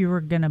like if you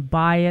were going to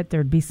buy it,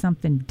 there'd be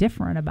something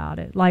different about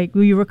it. Like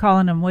you were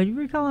calling them, what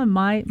were you calling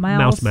them?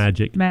 Mouse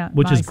Magic,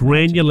 which is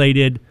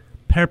granulated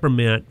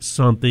peppermint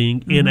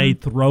something in a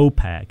throw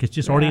pack. It's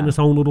just already in its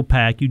own little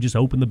pack. You just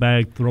open the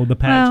bag, throw the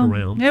packs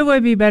around. It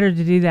would be better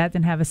to do that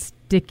than have a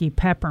sticky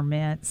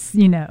peppermints.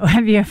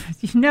 Have you ever,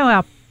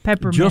 how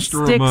peppermint just a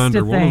sticks reminder,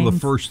 to one things. of the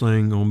first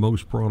thing on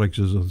most products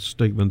is a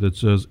statement that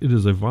says it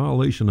is a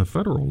violation of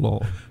federal law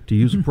to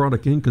use a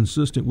product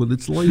inconsistent with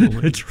its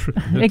labeling. It's true.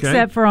 Okay?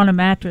 Except for on a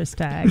mattress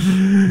tag.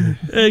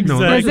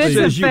 Exactly. Because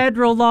it's a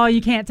federal law, you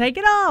can't take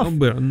it off. Oh,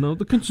 but no,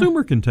 the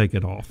consumer can take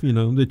it off.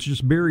 It's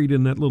just buried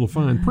in that little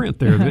fine print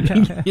there.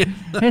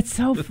 It's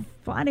so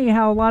funny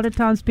how a lot of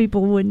times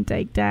people wouldn't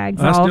take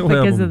tags off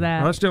because of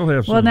that. I still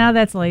have some. Well, now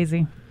that's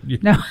lazy. Yeah.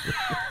 No.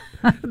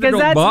 Because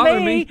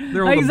that's me.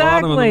 They're on the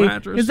bottom of the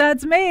mattress. Because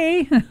that's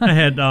me. I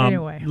had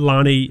anyway.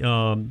 Lonnie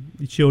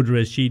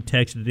Childress, she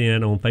texted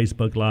in on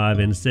Facebook Live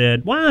and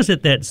said, why is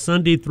it that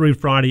Sunday through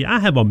Friday I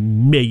have a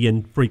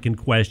million freaking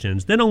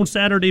questions? Then on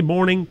Saturday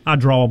morning, I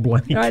draw a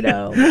blank. I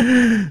know.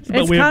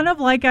 It's kind of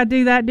like I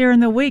do that during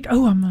the week.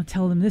 Oh, I'm going to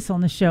tell them this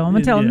on the show. I'm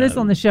going to tell them this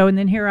on the show. And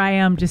then here I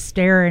am just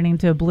staring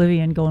into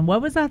oblivion going,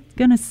 what was I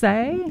going to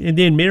say? And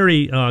then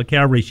Mary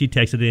Calvary, she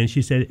texted in.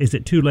 She said, is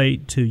it too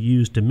late to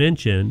use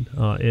Dimension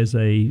as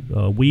a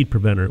weed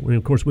preventer? And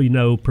of course, we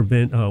know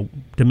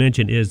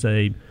Dimension is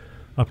a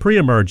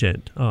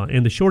pre-emergent,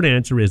 and the short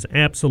answer is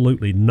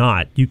absolutely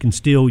not. You can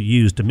still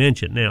use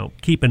Dimension. Now,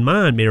 keep in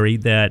mind, Mary,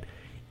 that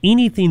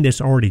anything that's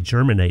already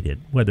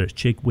germinated, whether it's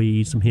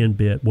chickweed, some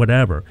henbit,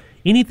 whatever,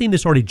 anything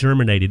that's already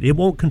germinated, it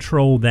won't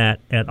control that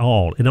at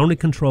all. It only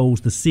controls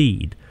the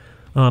seed.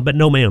 But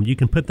no, ma'am, you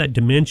can put that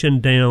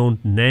Dimension down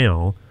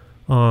now,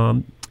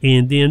 and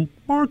then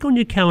mark on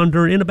your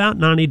calendar in about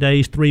 90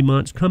 days, 3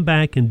 months, come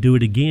back and do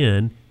it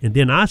again. And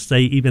then I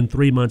say even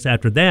 3 months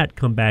after that,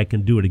 come back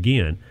and do it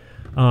again.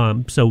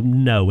 So,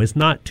 no, it's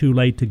not too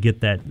late to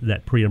get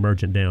that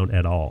pre-emergent down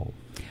at all.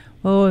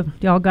 Well,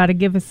 y'all got to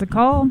give us a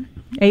call,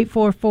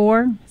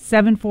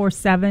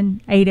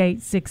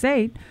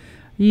 844-747-8868.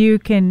 You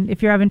can,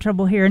 if you're having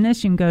trouble hearing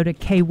this, you can go to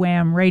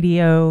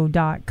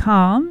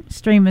kwamradio.com,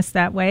 stream us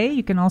that way.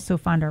 You can also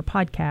find our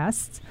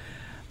podcasts.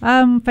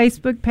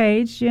 Facebook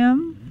page,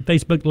 Jim.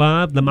 Facebook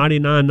Live, the Mighty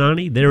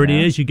 990. There it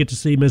is. You get to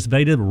see Miss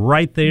Veda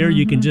right there.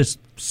 You can just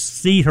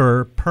see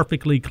her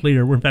perfectly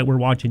clear. In fact, we're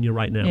watching you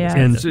right now. Yeah.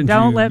 And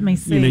don't let me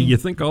see. You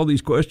think all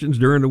these questions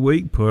during the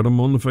week, put them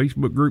on the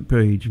Facebook group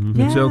page.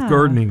 Mid-South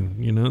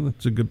Gardening,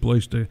 that's a good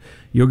place to.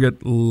 You'll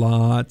get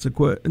lots of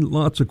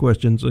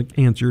questions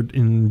answered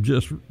in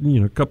just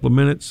a couple of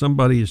minutes.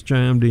 Somebody has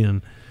chimed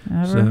in.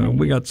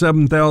 We got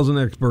 7,000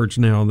 experts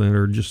now that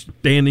are just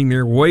standing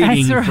there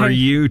waiting for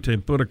you to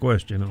put a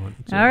question on.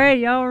 So. All right,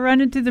 y'all are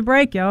running to the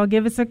break. Y'all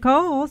give us a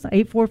call,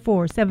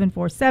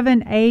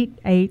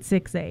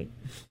 844-747-8868.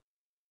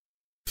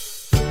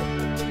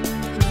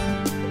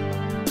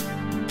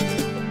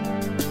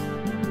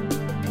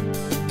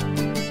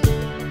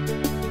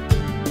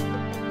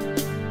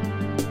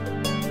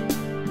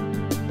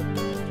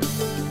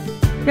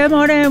 Good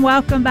morning.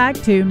 Welcome back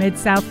to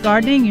Mid-South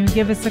Gardening. You can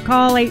give us a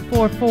call,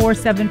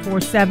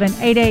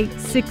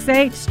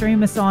 844-747-8868.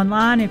 Stream us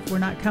online if we're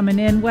not coming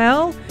in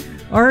well,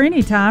 or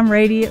anytime,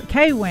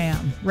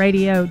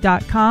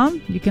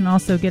 kwamradio.com. You can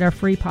also get our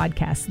free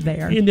podcast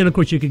there. And then, of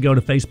course, you could go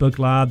to Facebook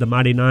Live, the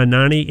Mighty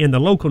 990, and the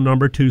local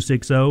number,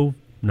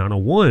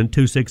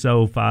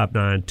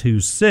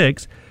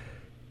 260-901-260-5926.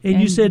 And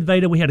you said,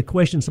 Veda, we had a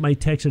question. Somebody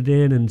texted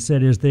in and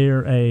said, is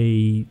there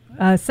a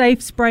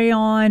safe spray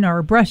on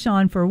or brush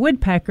on for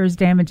woodpeckers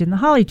damaging the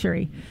holly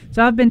tree?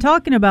 So I've been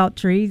talking about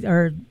trees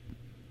or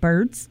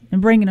birds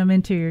and bringing them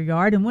into your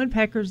yard, and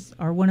woodpeckers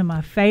are one of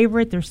my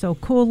favorite. They're so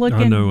cool looking.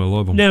 I know, I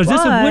love them. Now, is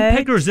this a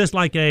woodpecker, or is this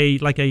like a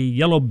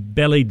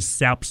yellow-bellied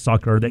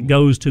sapsucker that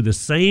goes to the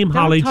same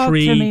holly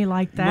tree? Don't talk to me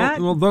like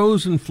that. Well,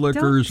 those and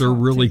flickers are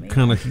really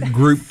kind of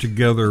grouped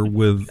together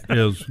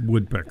as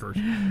woodpeckers,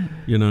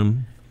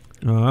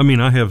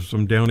 I have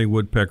some downy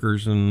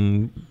woodpeckers,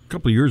 and a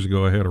couple of years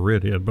ago I had a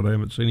redhead, but I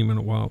haven't seen him in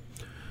a while.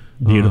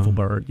 Beautiful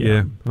bird.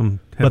 Yeah. I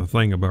have a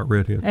thing about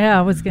redhead. Yeah,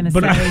 I was going to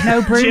say,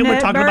 no brunette Jim, we're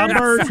talking about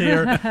birds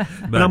here.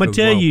 But I'm going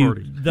to tell you,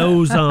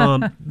 those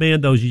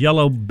those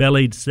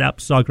yellow-bellied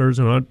sapsuckers,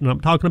 and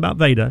I'm talking about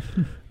Veda,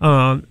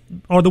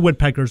 or the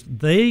woodpeckers,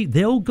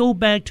 they'll go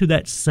back to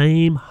that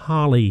same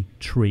holly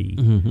tree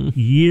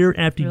year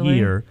after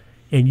year.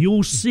 And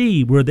you'll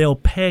see where they'll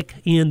peck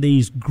in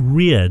these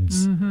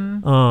grids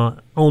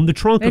on the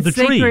trunk of the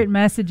tree. Secret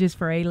messages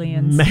for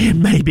aliens.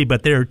 Maybe,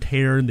 but they're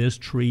tearing this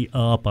tree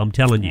up, I'm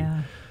telling you.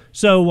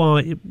 So,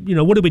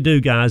 what do we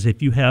do, guys,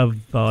 if you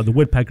have the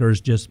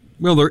woodpeckers just...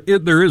 Well,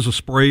 there is a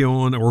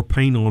spray-on or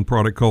paint-on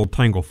product called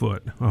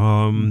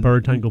Tanglefoot.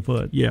 Bird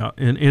Tanglefoot. Yeah,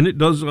 and it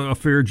does a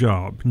fair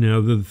job.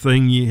 Now, the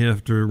thing you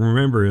have to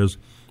remember is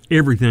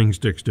everything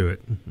sticks to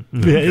it.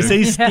 Yeah, it's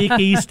a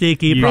sticky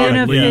product.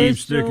 You get leaves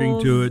sticking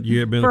to it.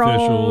 You get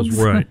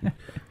beneficials. Right.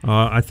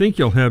 I think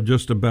you'll have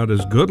just about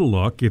as good a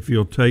luck if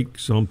you'll take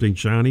something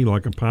shiny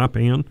like a pie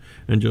pan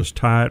and just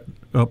tie it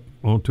up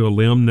onto a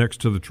limb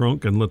next to the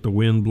trunk and let the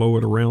wind blow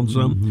it around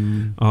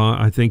some,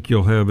 I think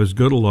you'll have as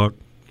good a luck,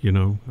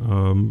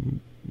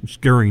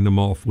 scaring them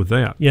off with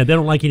that. Yeah, they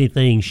don't like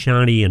anything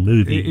shiny and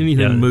moving.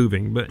 Anything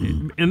moving, but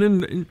and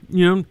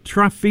then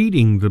try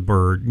feeding the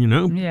bird.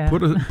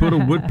 Put a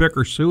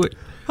woodpecker suet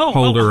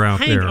holder out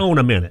there. Hang on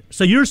a minute.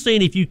 So you're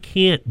saying if you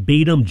can't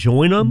beat them,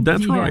 join them?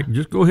 That's right.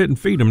 Just go ahead and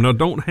feed them. Now,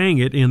 don't hang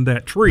it in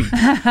that tree.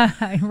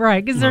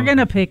 Right, because they're going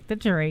to pick the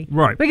tree.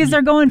 Right, because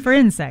they're going for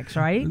insects,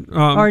 right?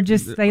 Or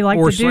just they like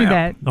to do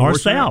that. Or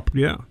sap.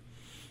 Yeah.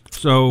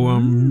 So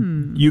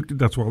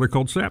that's why they're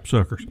called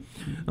sapsuckers.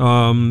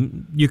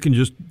 You can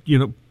just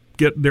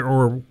get there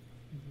or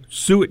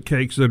suet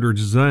cakes that are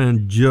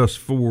designed just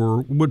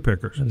for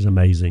woodpeckers. That is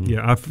amazing.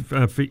 Yeah,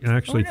 I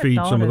actually feed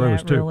some of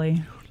those too.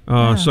 Really.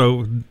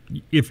 So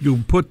if you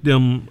put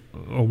them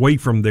away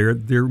from there,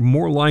 they're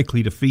more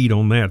likely to feed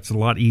on that. It's a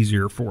lot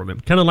easier for them.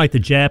 Kind of like the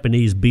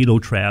Japanese beetle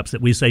traps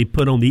that we say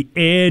put on the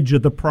edge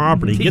of the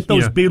property. Get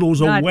those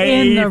beetles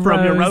away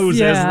from your rose.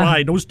 Yeah. That's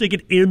right. Don't stick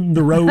it in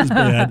the rose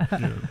bed.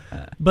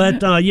 But,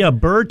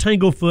 bird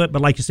tanglefoot.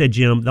 But like you said,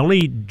 Jim, the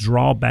only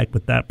drawback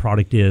with that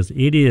product is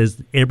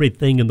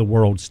everything in the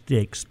world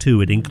sticks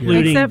to it,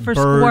 including except for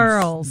birds.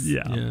 Squirrels.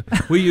 Yeah.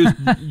 We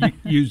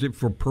used it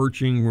for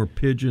perching or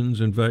pigeons.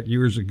 In fact,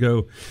 years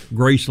ago,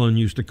 Graceland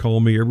used to call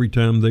me every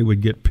time they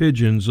would get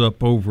pigeons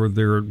up over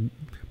their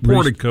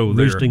portico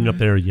there. Roosting up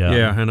there, yeah.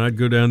 Yeah, and I'd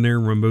go down there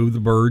and remove the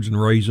birds and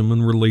raise them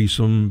and release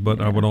them,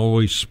 but I would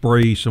always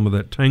spray some of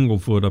that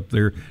tanglefoot up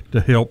there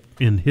to help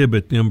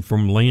inhibit them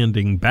from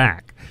landing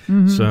back.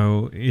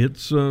 So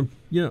it's,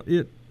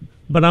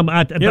 But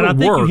I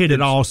think you hit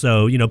it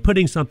also,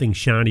 putting something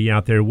shiny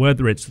out there,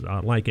 whether it's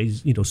like a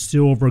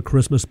silver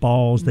Christmas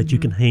balls that you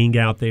can hang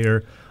out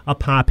there, a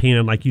pie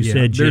pen, like you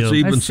said, Jim. There's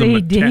even some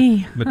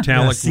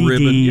metallic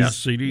ribbon. Yeah,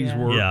 CDs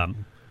work. Yeah.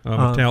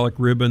 Metallic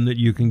ribbon that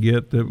you can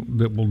get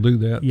that will do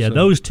that. Yeah,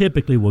 those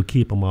typically will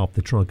keep them off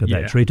the trunk of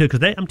that tree, too.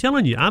 Because I'm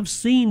telling you, I've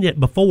seen it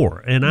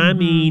before. And I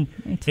mean,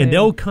 and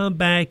they'll come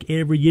back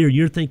every year.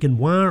 You're thinking,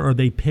 why are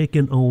they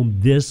picking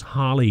on this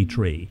holly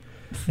tree?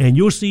 And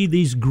you'll see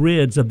these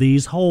grids of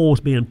these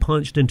holes being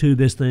punched into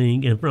this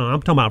thing. And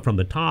I'm talking about from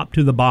the top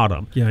to the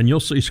bottom. Yeah, and you'll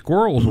see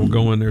squirrels will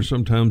go in there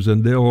sometimes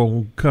and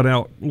they'll cut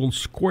out little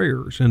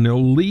squares and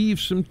they'll leave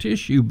some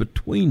tissue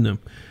between them.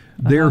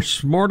 They're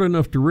smart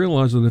enough to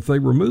realize that if they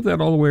remove that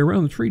all the way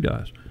around, the tree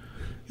dies.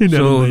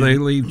 So they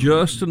leave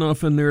just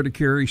enough in there to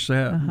carry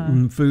sap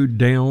and food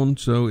down.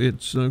 So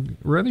it's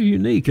rather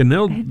unique. And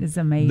it is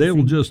amazing.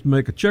 They'll just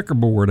make a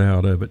checkerboard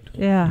out of it.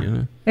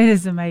 Yeah, it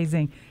is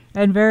amazing.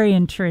 And very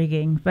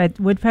intriguing. But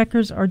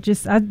woodpeckers are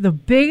just the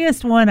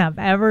biggest one I've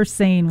ever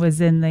seen was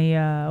in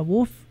the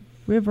Wolf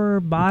River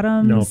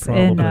Bottoms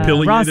in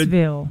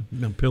Rossville.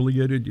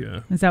 Pileated,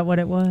 yeah. Is that what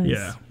it was?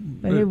 Yeah.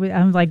 But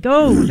I'm like,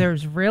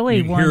 there's really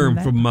you can one. hear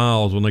them for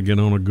miles when they get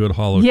on a good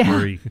hollow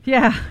tree.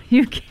 Yeah,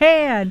 you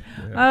can.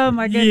 Yeah. Oh,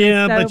 my goodness.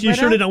 Yeah, but you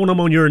surely don't want them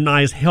on your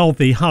nice,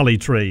 healthy holly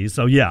tree.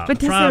 So, yeah, but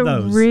try those.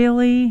 But does it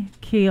really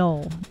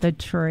kill the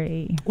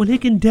tree? Well,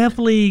 it can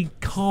definitely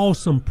cause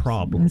some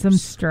problems. And some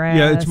stress.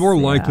 Yeah, it's more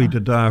likely to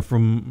die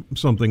from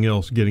something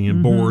else getting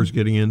in, boars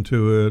getting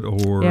into it,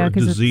 or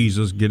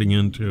diseases getting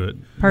into it.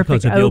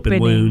 Perfect of the open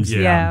wounds.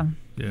 Yeah,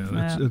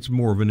 it's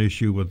more of an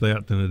issue with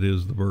that than it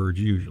is the birds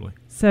usually.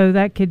 So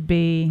that could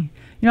be,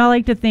 I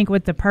like to think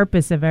what the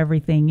purpose of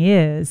everything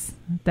is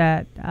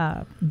that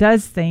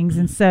does things.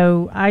 And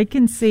so I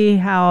can see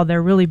how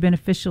they're really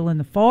beneficial in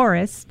the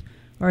forest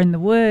or in the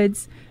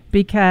woods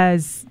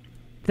because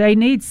they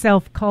need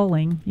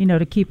self-culling,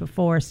 to keep a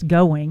forest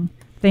going.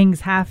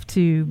 Things have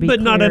to be but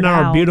not in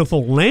our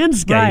beautiful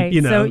landscape, right.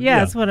 So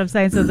that's what I'm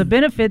saying. So the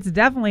benefits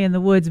definitely in the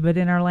woods, but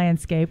in our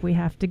landscape we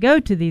have to go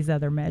to these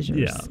other measures.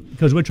 Yeah,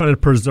 because we're trying to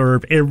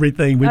preserve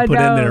everything we put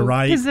in there,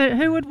 right? Because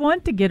who would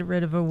want to get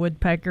rid of a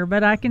woodpecker?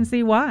 But I can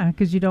see why,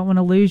 because you don't want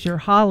to lose your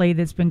holly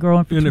that's been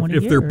growing for 20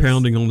 years. If they're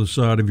pounding on the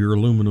side of your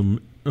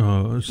aluminum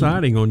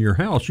siding on your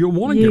house, you'll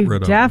want to get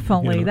rid of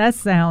definitely. That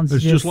sounds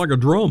it's just like a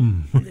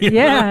drum.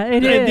 Yeah,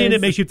 it is. And then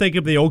it makes you think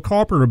of the old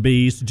carpenter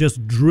bees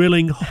just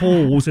drilling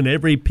holes in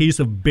every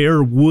piece of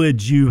bare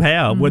wood you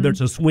have, whether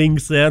it's a swing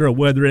set or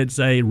whether it's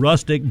a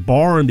rustic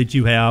barn that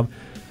you have,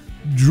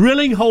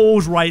 drilling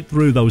holes right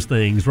through those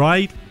things,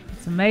 right?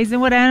 It's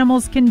amazing what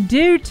animals can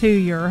do to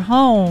your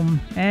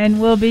home,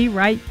 and we'll be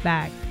right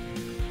back.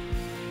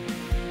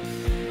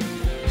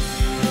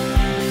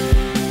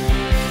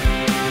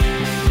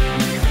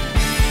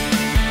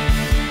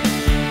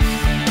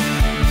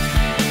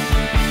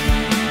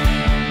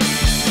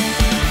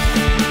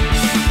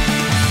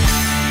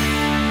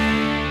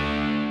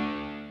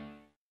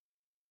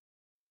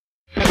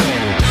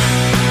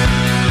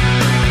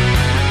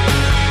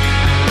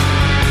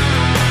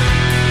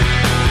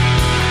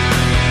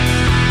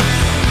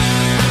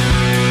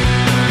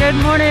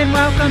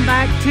 Welcome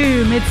back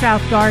to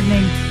Mid-South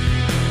Gardening.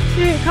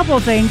 A couple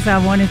of things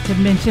I wanted to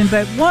mention,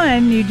 but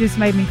one, you just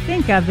made me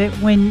think of it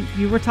when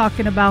you were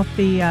talking about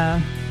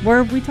the,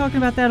 were we talking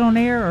about that on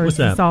air or is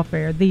this off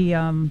air?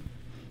 The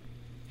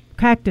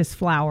cactus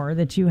flower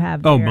that you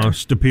have there. Oh, my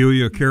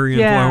Stapelia carrion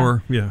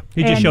flower. Yeah.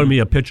 He just showed me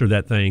a picture of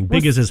that thing,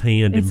 big as his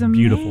hand and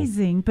beautiful. It's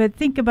amazing. But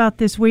think about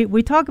this.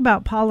 We talk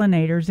about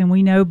pollinators, and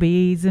we know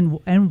bees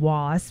and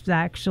wasps,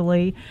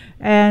 actually,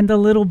 and the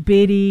little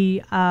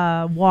bitty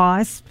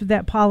wasps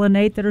that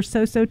pollinate that are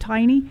so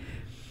tiny.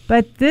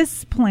 But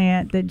this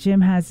plant that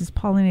Jim has is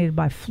pollinated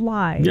by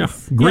flies. Yeah,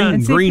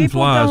 green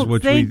flies. Don't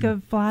which think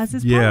of flies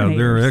as pollinators. Yeah,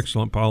 they're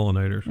excellent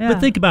pollinators. Yeah. But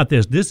think about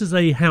this. This is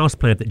a house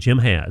plant that Jim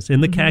has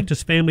in the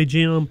cactus family,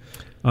 Jim.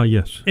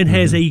 Yes. It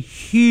has a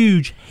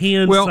huge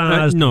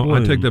hand-sized bloom.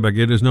 I take that back.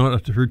 It is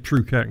not a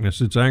true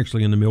cactus. It's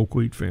actually in the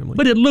milkweed family.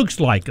 But it looks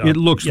like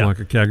like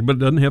a cactus, but it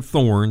doesn't have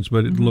thorns,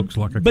 but it looks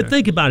like a cactus. But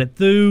think about it.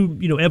 Through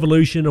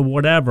evolution or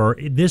whatever,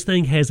 this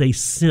thing has a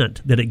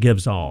scent that it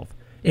gives off.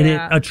 And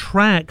it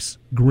attracts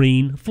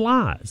green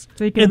flies.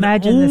 So you can and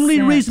imagine the the only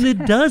scent. reason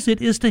it does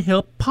it is to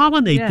help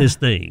pollinate this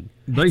thing.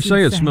 They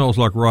say it smells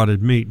like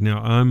rotted meat.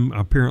 Now, I'm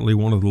apparently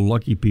one of the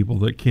lucky people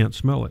that can't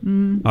smell it.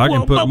 I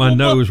can put my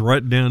nose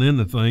right down in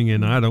the thing,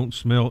 and I don't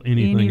smell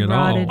anything at all.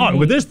 rotted All right,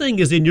 well, this thing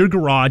is in your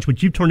garage,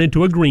 which you've turned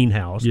into a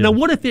greenhouse. Yes. Now,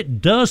 what if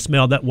it does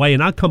smell that way,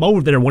 and I come over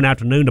there one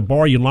afternoon to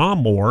borrow your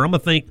lawnmower? I'm going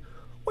to think,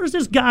 what is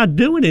this guy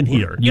doing in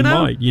here? You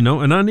might,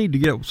 and I need to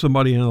get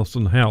somebody else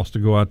in the house to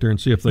go out there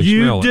and see if they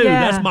smell You do. it.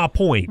 Yeah. That's my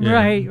point.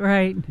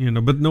 Right.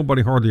 But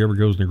nobody hardly ever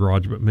goes in the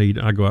garage but me.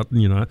 I go out,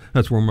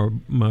 that's where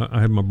I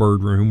have my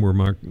bird room where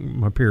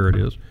my parrot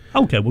is.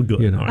 Okay, well,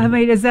 good. All right. I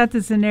mean, is that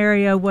the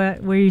scenario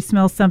where you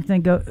smell something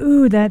and go,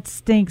 ooh, that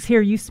stinks.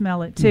 Here, you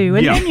smell it too.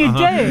 And then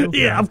you do.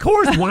 Yeah, of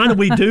course. Why do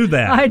we do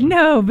that? I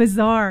know,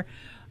 bizarre.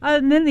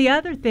 And then the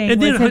other thing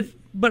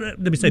But let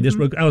me say this.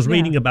 I was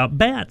reading about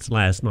bats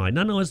last night. And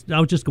I was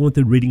just going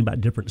through reading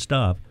about different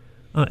stuff.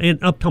 And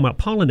I'm talking about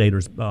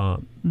pollinators,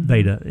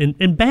 Veda.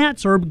 And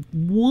bats are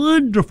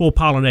wonderful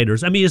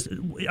pollinators. I mean,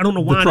 I don't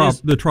know why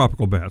the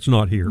tropical bats,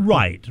 not here.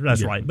 Right,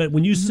 that's right. But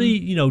when you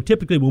see,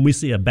 typically when we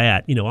see a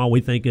bat, all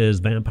we think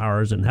is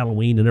vampires and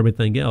Halloween and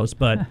everything else.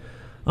 But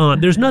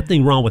there's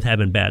nothing wrong with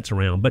having bats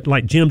around. But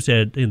like Jim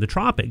said, in the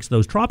tropics,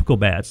 those tropical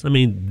bats, I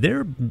mean,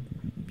 their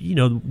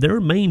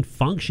main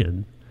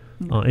function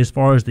as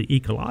far as the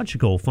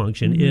ecological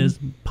function is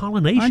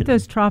pollination. Aren't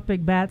those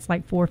tropic bats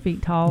like 4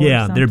 feet tall?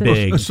 Yeah, or something?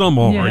 they're big. Some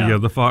are, Yeah.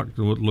 the fox,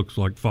 what looks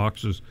like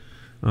foxes,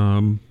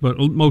 but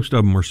most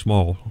of them are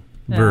small,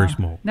 very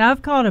small. Now,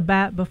 I've caught a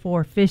bat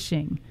before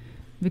fishing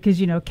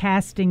because,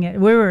 casting it.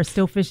 We were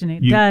still fishing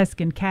at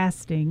dusk and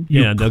casting.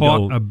 You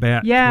caught a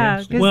bat. Yeah,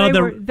 Yes.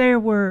 because they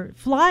were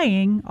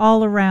flying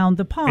all around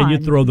the pond. And you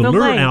throw the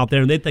lure lake. out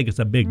there, and they think it's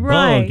a big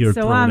Right, bug you're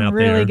so throwing I'm out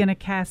really there. going to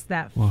cast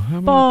that how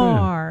about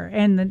far.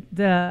 And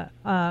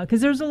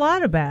because there's a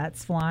lot of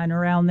bats flying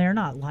around there,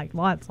 not like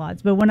lots,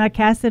 but when I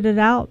casted it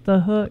out,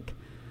 the hook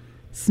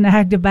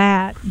snagged a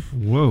bat.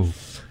 Whoa.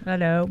 I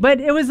know,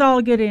 but it was all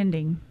a good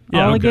ending.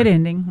 Yeah, a okay. good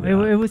ending.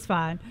 Yeah. It was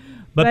fine.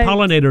 But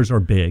pollinators are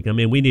big. I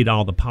mean, we need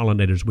all the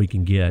pollinators we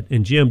can get.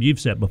 And Jim, you've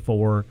said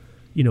before,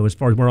 as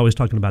far as we're always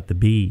talking about the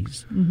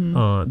bees,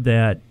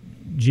 that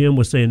Jim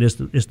was saying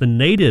it's the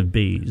native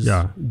bees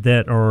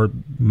that are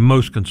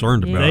most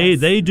concerned about.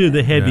 They do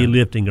the heavy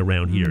lifting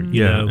around here.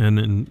 You know?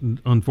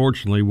 And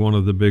unfortunately, one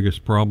of the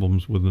biggest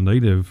problems with the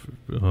native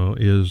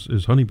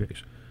is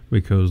honeybees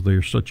because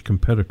they're such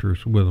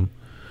competitors with them.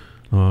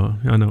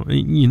 I know.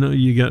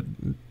 You got.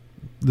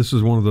 This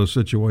is one of those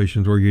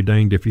situations where you're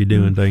danged if you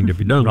do and danged if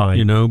you don't.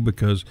 Right.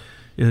 Because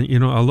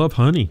I love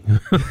honey.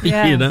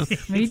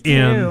 Yes, me too.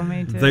 And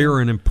me too. they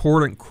are an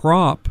important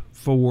crop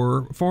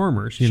for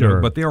farmers.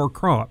 But they are a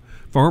crop.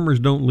 Farmers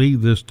don't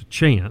leave this to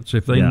chance.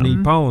 If they need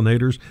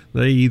pollinators,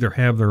 they either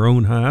have their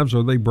own hives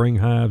or they bring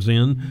hives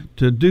in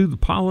to do the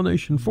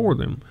pollination for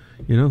them.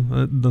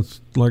 That's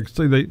like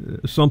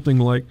something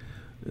like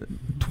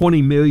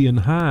 20 million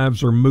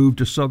hives are moved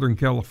to Southern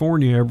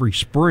California every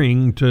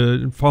spring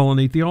to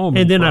pollinate the almond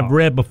And then crop. I've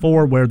read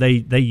before where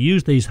they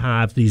use these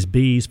hives, these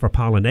bees, for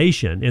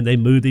pollination, and they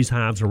move these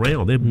hives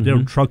around.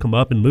 They'll truck them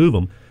up and move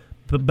them.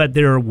 But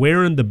they're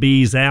wearing the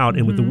bees out,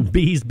 and with the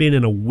bees being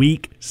in a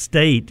weak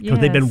state because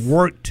they've been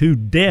worked to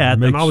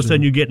death, and all of a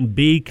sudden you're getting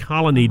bee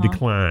colony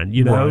decline.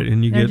 Right,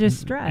 and They're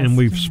just stressed. and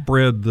we've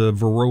spread the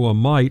varroa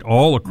mite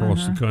all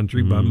across the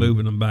country by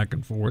moving them back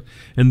and forth,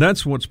 and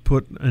that's what's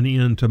put an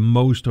end to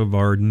most of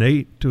our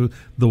to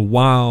the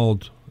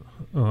wild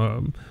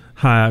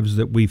hives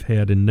that we've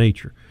had in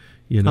nature.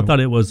 I thought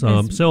it was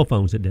cell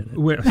phones that did it.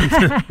 Well,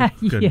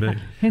 could be.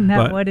 Isn't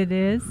that what it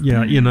is?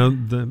 Yeah,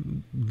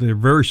 they're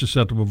very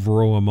susceptible to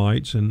varroa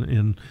mites,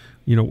 and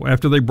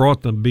after they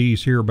brought the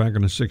bees here back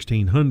in the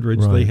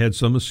 1600s, they had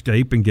some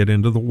escape and get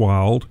into the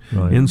wild,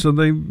 and so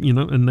they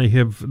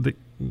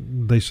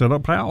set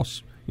up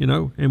house,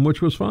 and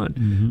which was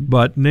fun.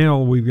 But now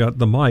we've got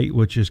the mite,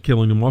 which is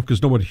killing them off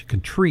because nobody can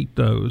treat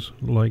those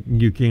like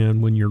you can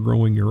when you're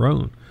growing your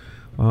own.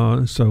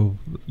 So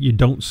you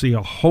don't see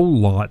a whole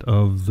lot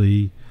of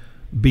the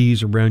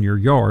bees around your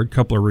yard. A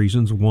couple of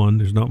reasons. One,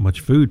 there's not much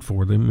food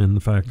for them, and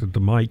the fact that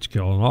the mite's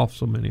killing off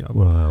so many of them.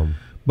 Wow.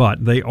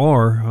 But they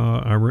are,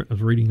 I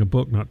was reading a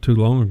book not too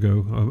long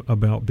ago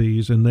about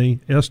bees, and they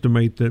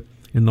estimate that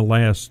in the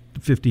last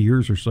 50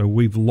 years or so,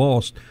 we've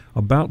lost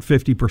about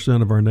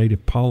 50% of our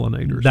native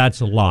pollinators.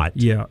 That's a lot.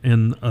 Yeah,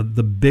 and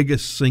the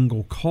biggest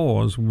single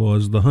cause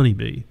was the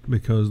honeybee,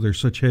 because they're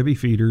such heavy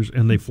feeders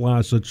and they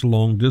fly such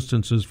long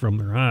distances from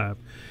their hive.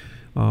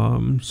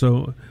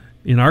 So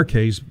in our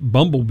case,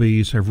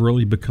 bumblebees have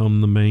really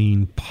become the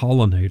main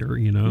pollinator,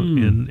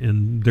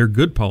 and they're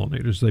good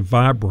pollinators. They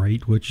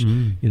vibrate, which,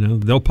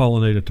 they'll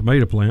pollinate a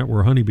tomato plant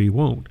where a honeybee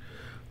won't.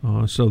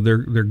 So they're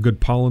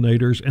good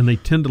pollinators, and they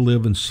tend to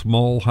live in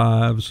small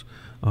hives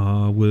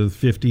with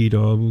 50 to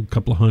a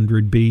couple of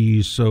hundred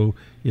bees. So,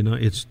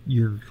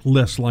 you're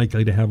less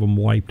likely to have them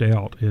wiped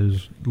out,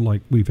 as like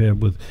we've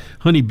had with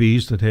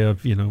honeybees that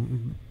have,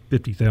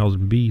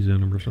 50,000 bees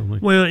in them or something.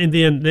 Well, and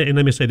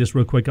let me say this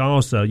real quick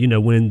also,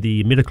 when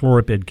the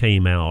imidacloprid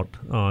came out,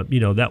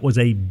 that was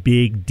a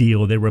big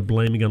deal. They were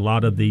blaming a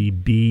lot of the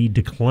bee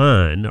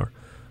decline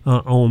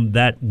on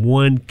that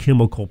one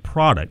chemical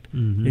product.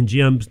 Mm-hmm. And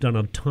Jim's done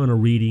a ton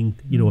of reading,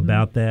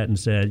 about that, and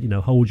said,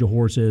 hold your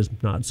horses,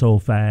 not so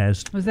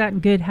fast. Was that in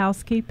Good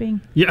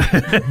Housekeeping? Yeah.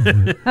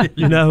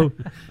 No.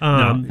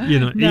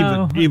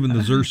 Even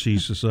the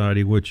Xerces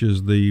Society, which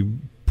is the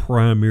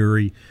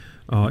primary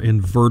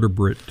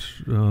invertebrate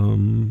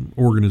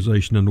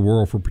organization in the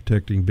world for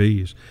protecting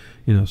bees,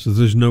 so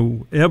there's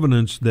no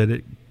evidence that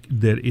it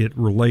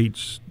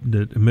relates,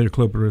 that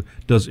imidacloprid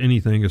does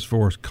anything as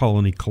far as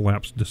colony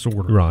collapse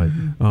disorder. Right.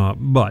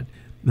 But,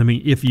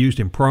 if used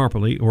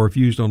improperly or if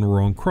used on the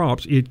wrong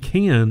crops, it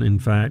can, in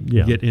fact,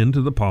 get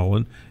into the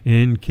pollen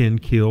and can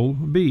kill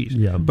bees.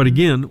 Yeah. But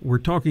again, we're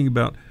talking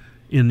about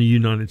in the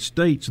United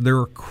States,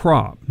 they're a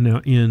crop.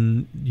 Now,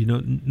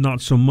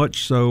 not so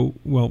much so,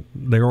 well,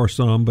 there are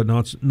some, but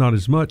not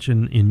as much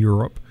in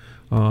Europe.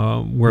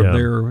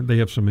 Where they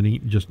have so many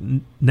just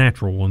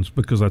natural ones,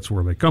 because that's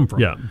where they come from.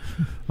 Yeah.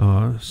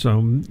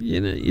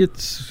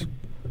 It's.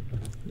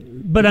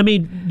 But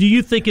do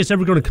you think it's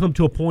ever going to come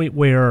to a point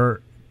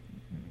where,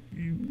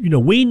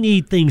 we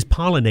need things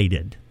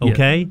pollinated,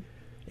 okay,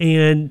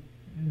 and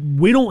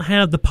we don't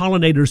have the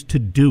pollinators to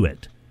do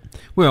it?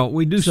 Well,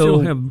 we do still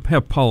have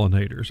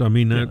pollinators.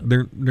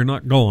 They're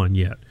not gone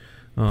yet.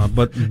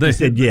 But they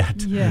said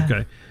yet. Yeah.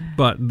 Okay.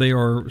 But they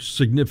are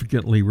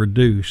significantly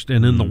reduced,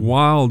 and in the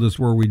wild is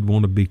where we'd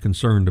want to be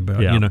concerned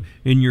about. Yeah.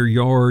 In your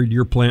yard,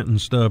 you're planting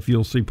stuff,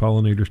 you'll see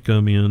pollinators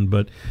come in,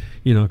 but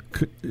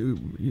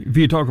if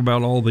you talk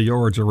about all the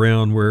yards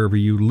around wherever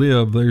you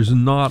live, there's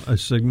not a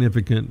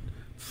significant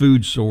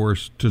food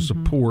source to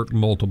support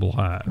multiple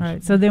hives.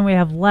 Right. So then we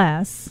have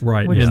less.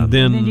 Right. And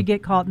then you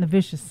get caught in the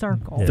vicious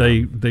circle.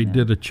 Yeah. They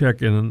did a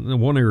check in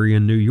one area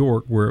in New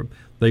York where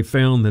they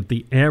found that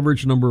the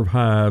average number of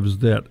hives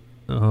that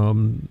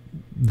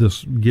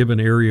this given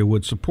area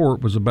would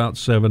support was about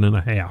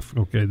 7.5.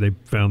 Okay, they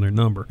found their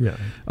number.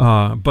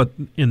 Yeah. But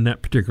in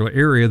that particular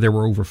area, there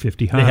were over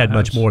 50 hives. They had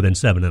much more than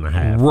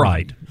 7.5.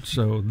 Right.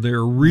 So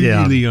they're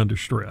really under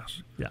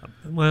stress. Yeah.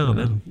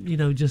 Well,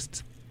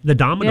 just the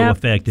domino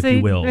effect, if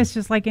you will. It's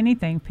just like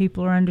anything.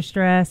 People are under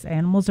stress.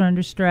 Animals are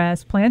under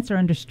stress. Plants are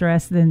under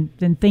stress. Then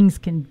things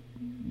can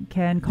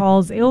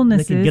cause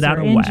illnesses they can get out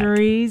or of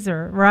injuries whack.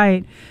 or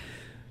right.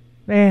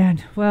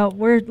 And well,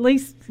 we're at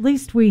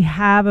least we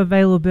have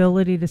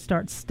availability to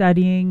start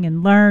studying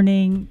and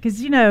learning,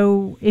 because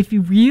if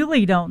you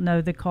really don't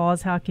know the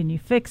cause, how can you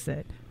fix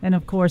it? And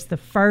of course, the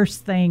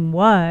first thing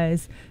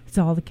was it's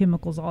all the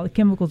chemicals. All the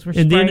chemicals were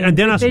spraying. And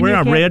then I swear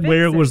I read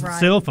where it was right.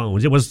 cell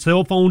phones. It was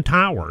cell phone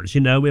towers.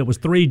 It was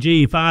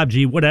 3G,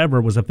 5G,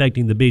 whatever was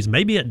affecting the bees.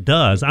 Maybe it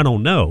does. I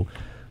don't know.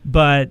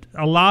 But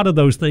a lot of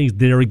those things,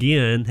 there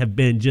again, have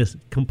been just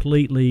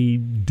completely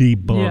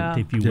debunked,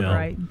 if you will.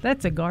 Right.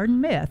 That's a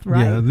garden myth,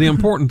 right? Yeah, the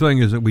important thing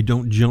is that we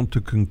don't jump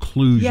to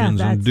conclusions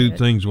and do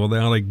things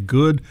without a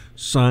good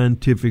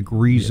scientific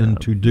reason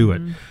to do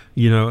it.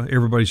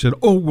 Everybody said,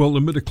 oh, well,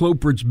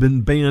 imidacloprid's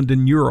been banned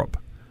in Europe.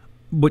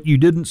 What you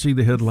didn't see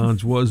the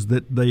headlines was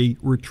that they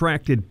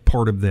retracted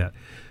part of that,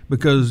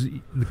 because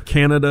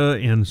Canada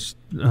and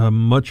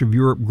much of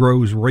Europe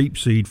grows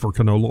rapeseed for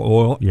canola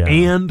oil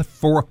and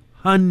for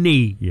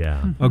honey.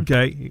 Yeah.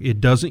 Okay.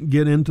 It doesn't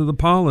get into the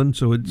pollen,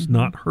 so it's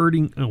not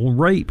hurting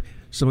rape.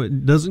 So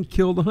it doesn't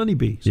kill the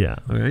honeybees. Yeah.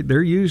 All right.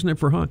 They're using it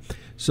for honey.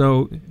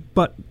 So,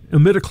 but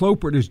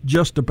imidacloprid is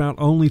just about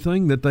the only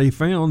thing that they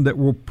found that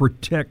will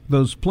protect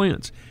those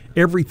plants.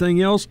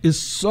 Everything else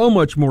is so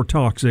much more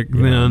toxic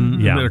than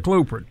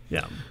imidacloprid.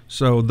 Yeah.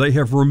 So they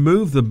have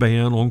removed the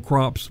ban on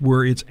crops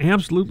where it's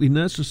absolutely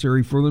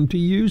necessary for them to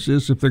use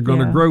this if they're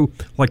going to grow,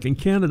 like in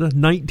Canada,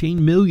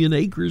 19 million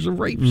acres of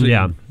rapeseed.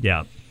 Yeah,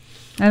 yeah.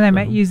 And they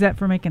might use that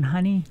for making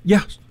honey.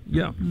 Yes,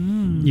 yeah.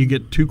 You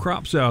get 2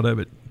 crops out of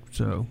it.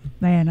 So,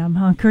 man, I'm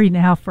hungry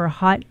now for a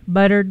hot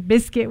buttered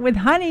biscuit with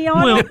honey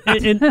on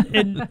it.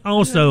 and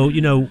also,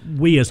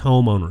 we as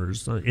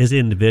homeowners, as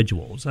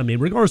individuals,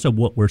 regardless of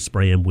what we're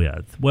spraying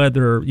with,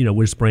 whether,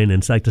 we're spraying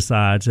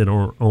insecticides in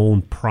our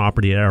own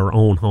property, our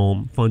own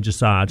home,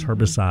 fungicides,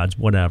 herbicides,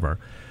 whatever.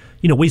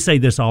 We say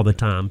this all the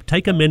time.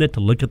 Take a minute to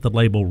look at the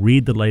label,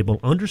 read the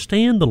label,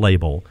 understand the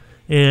label,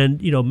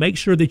 And, make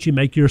sure that you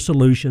make your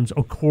solutions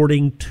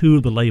according to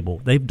the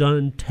label. They've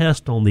done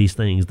tests on these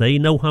things. They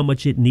know how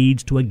much it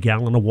needs to a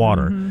gallon of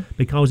water.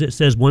 Because it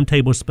says 1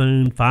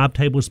 tablespoon, 5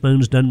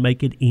 tablespoons doesn't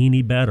make it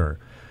any better.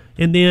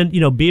 And then,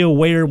 be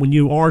aware when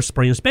you are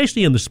spraying,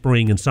 especially in the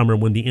spring and summer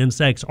when the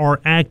insects are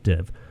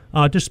active,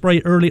 to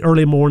spray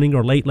early morning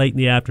or late in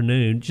the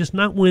afternoon, just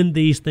not when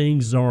these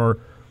things are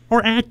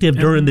active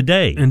during the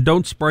day. And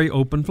don't spray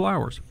open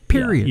flowers,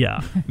 period.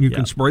 Yeah. You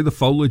can spray the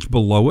foliage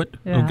below it,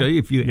 okay,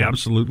 if you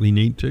absolutely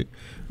need to.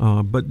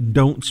 But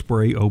don't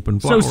spray open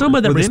flowers. So some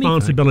of the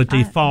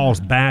responsibility falls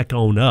back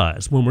on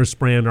us when we're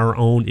spraying our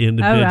own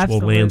individual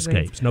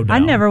landscapes, no doubt. I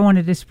never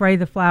wanted to spray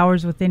the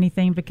flowers with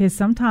anything because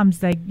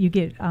sometimes you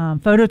get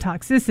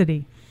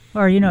phototoxicity.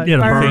 Or, it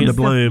burn the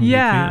bloom.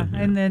 Yeah,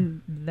 and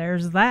then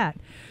there's that.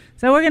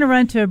 So we're going to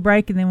run to a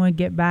break, and then we'll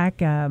get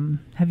back.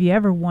 Have you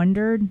ever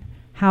wondered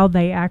how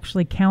they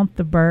actually count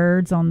the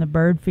birds on the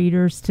bird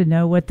feeders to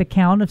know what the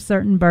count of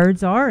certain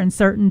birds are in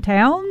certain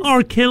towns?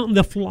 Or counting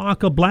the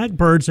flock of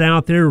blackbirds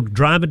out there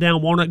driving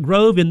down Walnut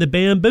Grove in the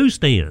bamboo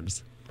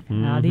stands.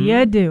 How do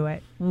you do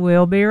it?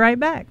 We'll be right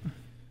back.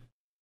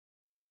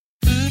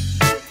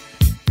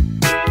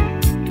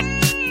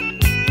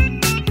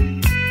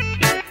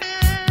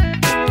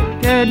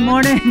 Good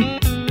morning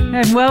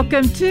and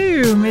welcome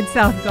to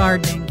Mid-South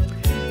Gardening.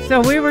 So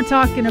we were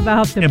talking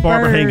about the bird count. And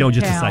Barbara, hang on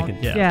just a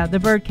second. Yeah, the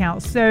bird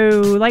count. So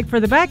like for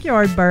the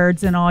backyard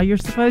birds and all, you're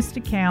supposed to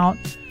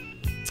count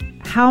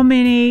how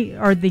many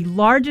are the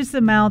largest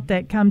amount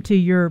that come to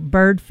your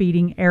bird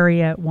feeding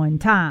area at one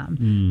time.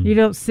 You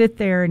don't sit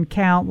there and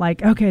count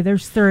like, okay,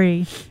 there's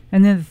 3,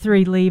 and then the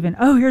 3 leave, and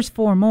here's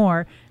 4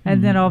 more.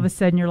 And then all of a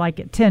sudden you're like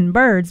at 10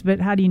 birds, but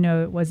how do you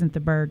know it wasn't the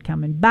bird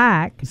coming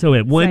back? So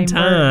at one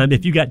time,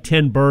 if you got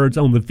 10 birds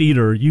on the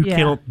feeder, you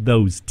count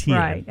those 10.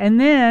 Right. And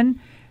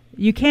then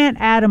you can't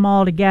add them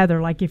all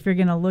together. Like if you're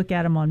going to look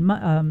at them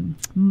on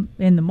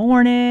in the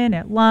morning,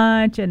 at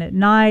lunch, and at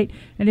night.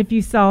 And if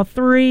you saw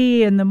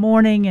 3 in the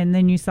morning and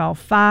then you saw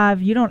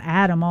 5, you don't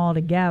add them all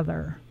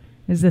together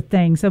is the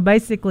thing. So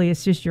basically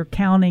it's just you're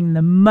counting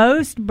the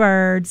most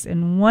birds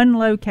in one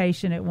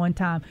location at one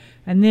time,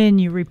 and then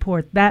you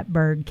report that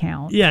bird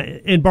count. Yeah,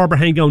 and Barbara,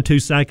 hang on 2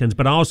 seconds,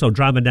 but also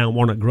driving down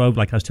Walnut Grove,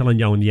 like I was telling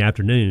y'all in the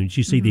afternoons,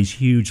 you see these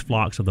huge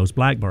flocks of those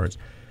blackbirds.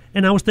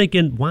 And I was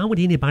thinking, why would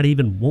anybody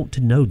even want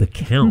to know the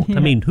count?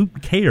 I mean, who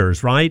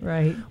cares, right?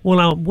 Right. Well,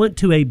 I went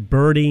to a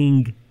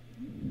birding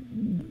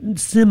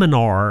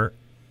seminar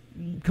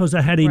because I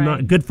had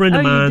a good friend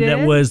of mine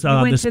that was the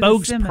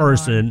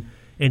spokesperson,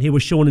 and he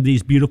was showing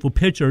these beautiful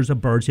pictures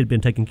of birds he'd been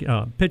taking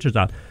pictures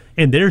of.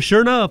 And there, sure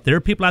enough, there are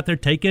people out there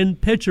taking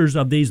pictures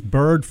of these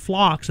bird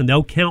flocks, and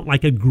they'll count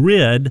like a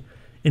grid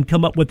and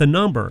come up with a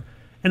number.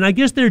 And I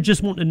guess they're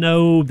just wanting to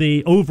know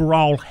the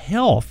overall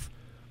health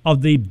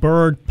of the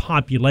bird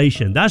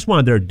population. That's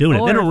why they're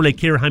doing it. They don't really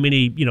care how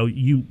many,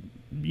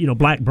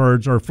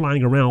 blackbirds are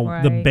flying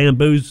around the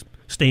bamboo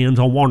stands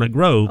on Walnut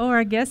Grove. Or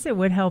I guess it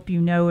would help you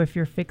know if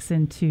you're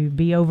fixing to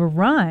be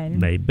overrun.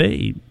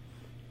 Maybe.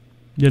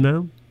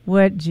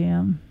 What,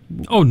 Jim?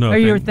 Oh, no. Or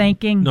you were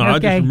thinking? No, okay. I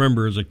just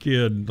remember as a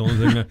kid,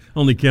 the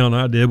only count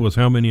I did was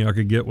how many I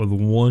could get with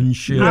one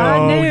shell.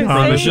 I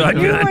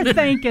knew. You were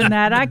thinking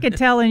that. I could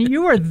tell, and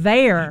you were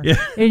there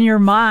in your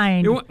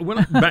mind.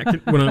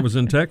 When I was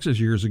in Texas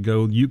years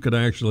ago, you could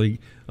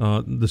actually,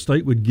 the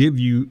state would give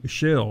you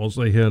shells.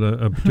 They had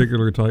a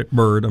particular type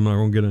bird, I'm not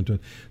going to get into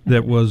it,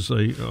 that was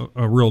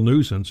a real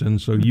nuisance. And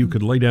so you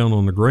could lay down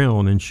on the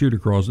ground and shoot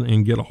across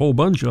and get a whole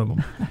bunch of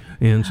them.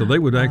 And so they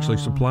would actually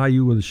supply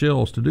you with the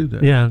shells to do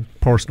that. Yeah,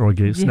 poor snow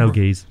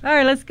geese. All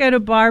right, let's go to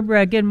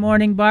Barbara. Good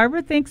morning,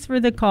 Barbara. Thanks for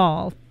the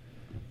call.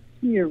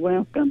 You're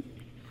welcome.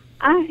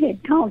 I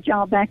had called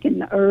y'all back in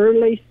the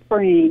early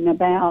spring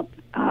about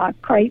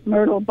crepe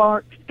myrtle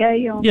bark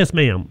scale. Yes,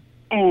 ma'am.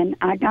 And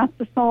I got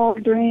the soil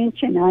drench,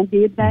 and I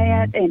did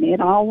that, and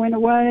it all went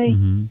away.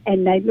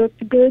 And they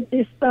looked good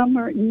this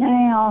summer.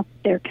 Now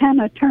they're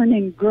kind of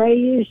turning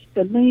grayish,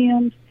 the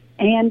limbs.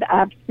 And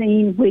I've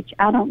seen, which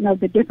I don't know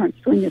the difference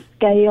between a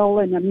scale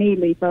and a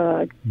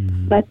mealybug,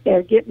 but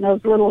they're getting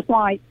those little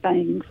white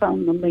things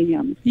on the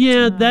limbs.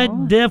 Yeah,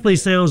 that definitely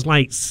sounds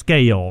like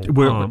scale.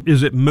 Well,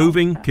 is it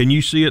moving? Can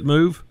you see it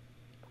move?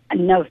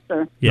 No,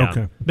 sir. Yeah.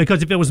 Okay.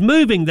 Because if it was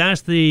moving,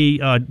 that's the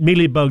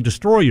mealybug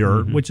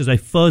destroyer, which is a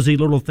fuzzy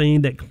little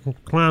thing that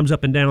climbs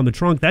up and down the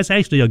trunk. That's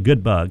actually a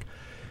good bug.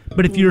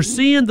 But if you're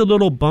seeing the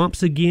little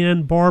bumps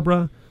again,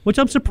 Barbara, which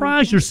I'm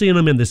surprised you're seeing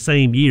them in the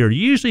same year.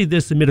 Usually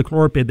this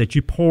imidacloprid that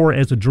you pour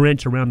as a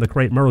drench around the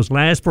crepe myrtles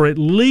lasts for at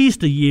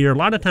least a year, a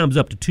lot of times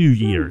up to 2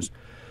 years,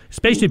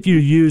 especially if you're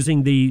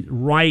using the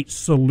right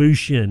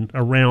solution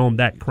around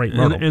that crepe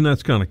myrtle. And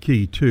that's kind of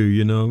key, too.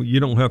 You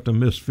don't have to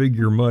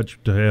misfigure much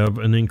to have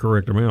an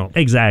incorrect amount.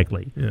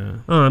 Exactly.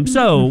 Yeah.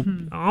 So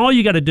all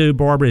you got to do,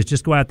 Barbara, is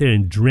just go out there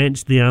and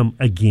drench them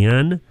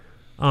again.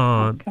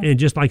 And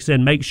just like I said,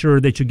 make sure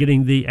that you're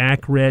getting the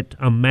accurate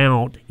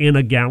amount in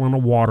a gallon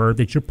of water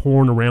that you're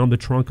pouring around the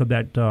trunk of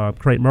that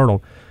crepe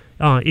myrtle.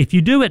 If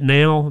you do it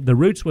now, the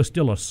roots will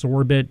still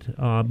absorb it,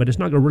 but it's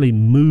not going to really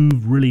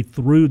move really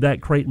through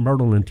that crepe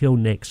myrtle until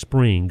next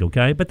spring,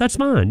 okay? But that's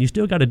fine. You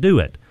still got to do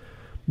it.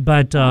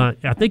 But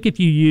I think if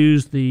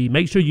you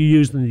make sure you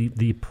use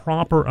the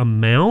proper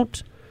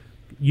amount,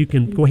 you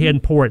can go ahead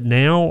and pour it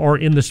now or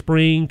in the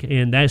spring,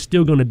 and that's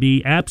still going to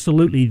be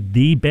absolutely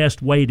the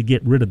best way to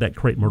get rid of that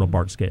crepe myrtle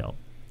bark scale.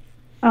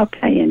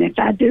 Okay, and if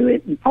I do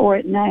it and pour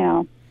it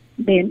now,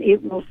 then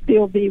it will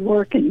still be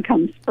working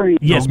come spring.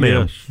 Yes,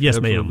 ma'am. Yes,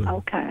 absolutely. ma'am.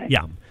 Okay.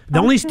 Yeah. The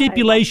only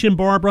stipulation,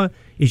 Barbara,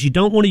 is you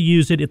don't want to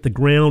use it if the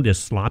ground is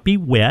sloppy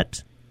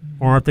wet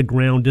or if the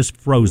ground is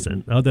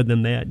frozen. Other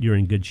than that, you're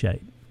in good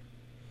shape.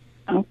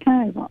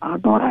 Okay, well, I'll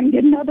go out and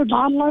get another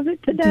bottle of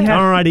it today.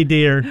 All righty,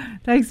 dear.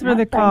 Thanks for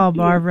the call,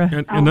 Barbara.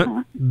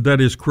 And that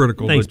is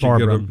critical. Thanks, that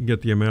you Barbara.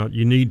 get the amount.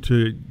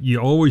 You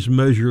always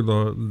measure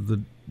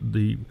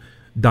the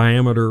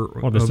diameter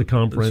or the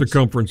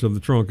circumference of the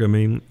trunk. I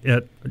mean,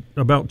 at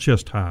about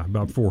chest high,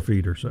 about 4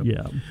 feet or so.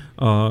 Yeah.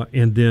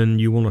 And then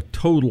you want to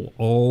total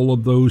all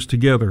of those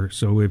together.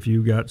 So if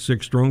you got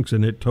 6 trunks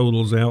and it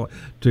totals out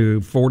to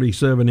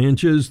 47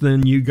 inches,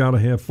 then you got to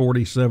have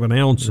 47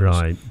 ounces.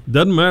 Right.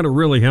 Doesn't matter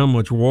really how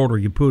much water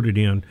you put it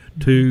in,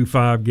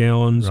 2-5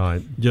 gallons.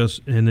 Right.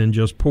 And then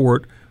just pour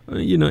it.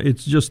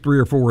 It's just 3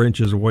 or 4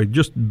 inches away,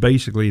 just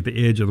basically at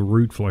the edge of the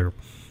root flare.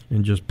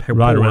 And just pour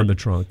right around it, the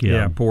trunk,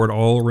 yeah. Pour it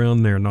all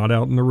around there, not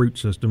out in the root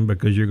system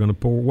because you're going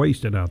to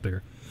waste it out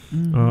there.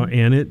 Mm-hmm.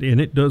 And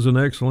it does an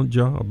excellent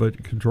job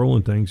at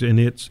controlling things, and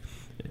it's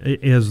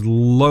as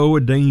low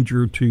a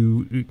danger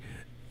to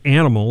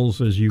animals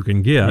as you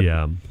can get.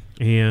 Yeah.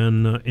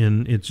 And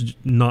it's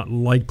not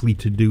likely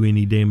to do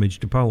any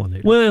damage to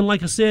pollinators. Well, and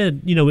like I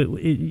said,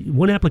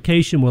 one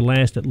application will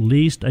last at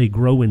least a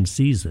growing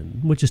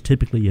season, which is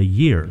typically a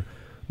year.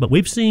 But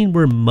we've seen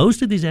where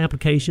most of these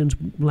applications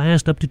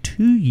last up to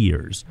 2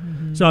 years.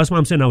 Mm-hmm. So that's why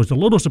I'm saying I was a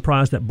little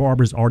surprised that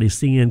Barbara's already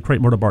seeing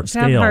crepe myrtle bark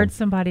scale. I've heard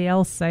somebody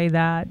else say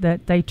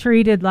that they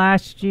treated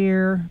last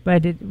year,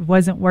 but it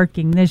wasn't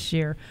working this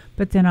year.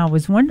 But then I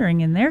was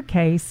wondering in their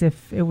case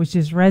if it was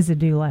just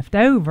residue left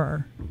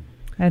over.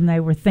 And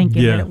they were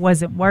thinking that it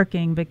wasn't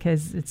working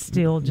because it's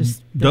still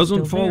just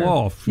doesn't still fall there.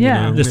 off.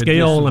 Yeah. The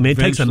scale, it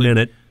takes a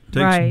minute.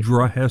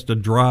 Has to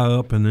dry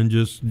up and then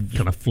just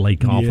kind of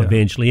flake off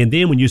eventually. And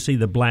then when you see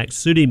the black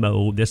sooty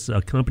mold that's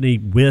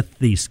accompanied with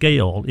the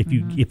scale,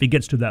 if it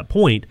gets to that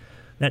point,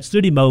 that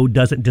sooty mold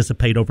doesn't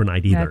dissipate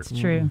overnight either. That's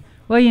true.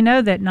 Well, you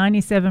know that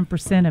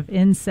 97% of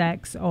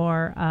insects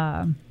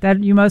are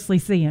that you mostly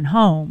see in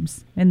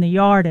homes, in the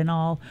yard and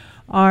all,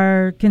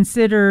 are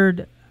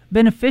considered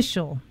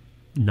beneficial.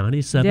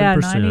 97%. Yeah,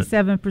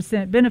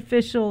 97%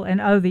 beneficial,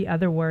 and the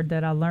other word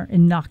that I learned,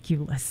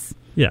 innocuous.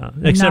 Yeah,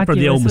 except for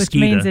the old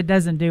mosquito. Which means it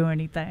doesn't do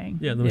anything.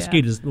 Yeah, the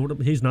mosquitoes,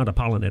 he's not a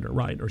pollinator,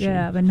 right? Or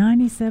yeah, but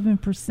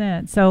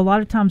 97%. So a lot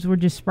of times we're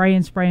just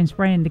spraying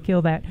to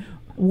kill that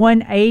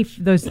 1/8,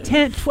 those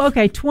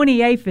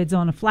 20 aphids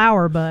on a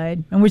flower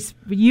bud. And we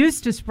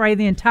used to spray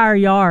the entire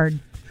yard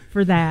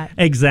for that.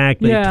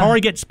 Exactly. Yeah.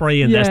 Target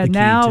spraying, that's the key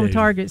now too.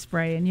 Target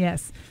spraying,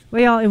 yes.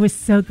 Well, it was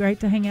so great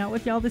to hang out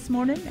with y'all this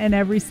morning and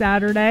every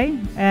Saturday.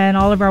 And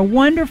all of our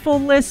wonderful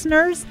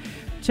listeners,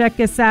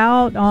 check us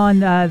out on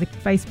the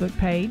Facebook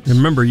page. And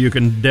remember, you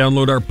can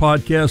download our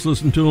podcast,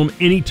 listen to them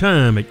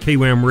anytime at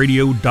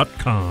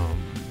kwamradio.com.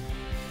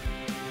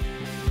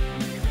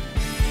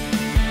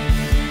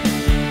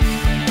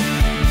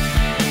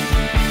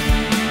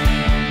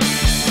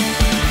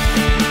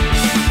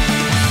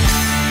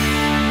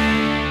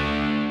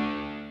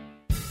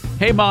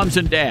 Hey moms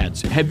and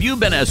dads, have you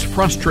been as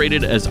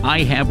frustrated as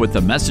I have with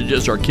the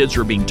messages our kids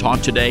are being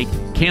taught today?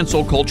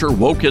 Cancel culture,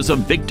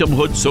 wokeism,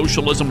 victimhood,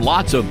 socialism,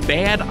 lots of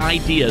bad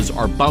ideas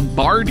are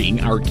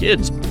bombarding our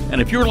kids.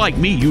 And if you're like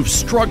me, you've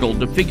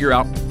struggled to figure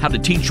out how to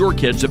teach your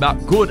kids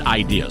about good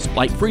ideas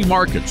like free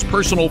markets,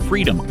 personal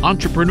freedom,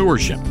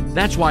 entrepreneurship.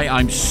 That's why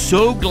I'm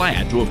so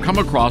glad to have come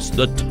across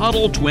the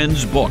Tuttle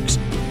Twins books.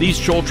 These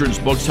children's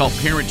books help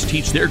parents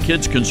teach their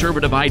kids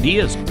conservative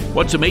ideas.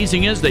 What's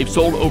amazing is they've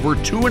sold over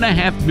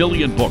 2.5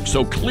 million books,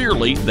 so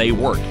clearly they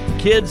work.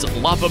 Kids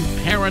love them,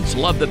 parents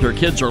love that their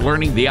kids are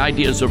learning the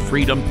ideas of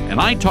freedom, and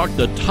I talked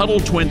the Tuttle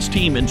Twins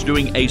team into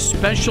doing a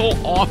special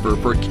offer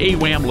for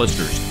KWAM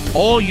listeners.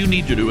 All you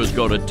need to do is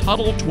go to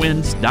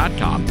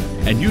TuttleTwins.com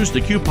and use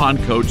the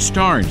coupon code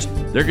STARNS.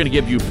 They're going to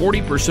give you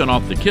 40%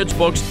 off the kids'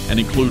 books and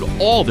include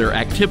all their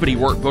activity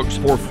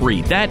workbooks for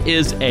free. That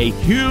is a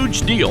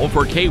huge deal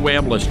for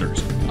KWAM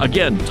listeners.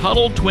 Again,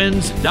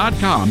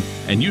 TuttleTwins.com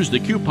and use the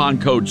coupon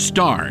code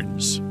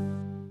STARNS.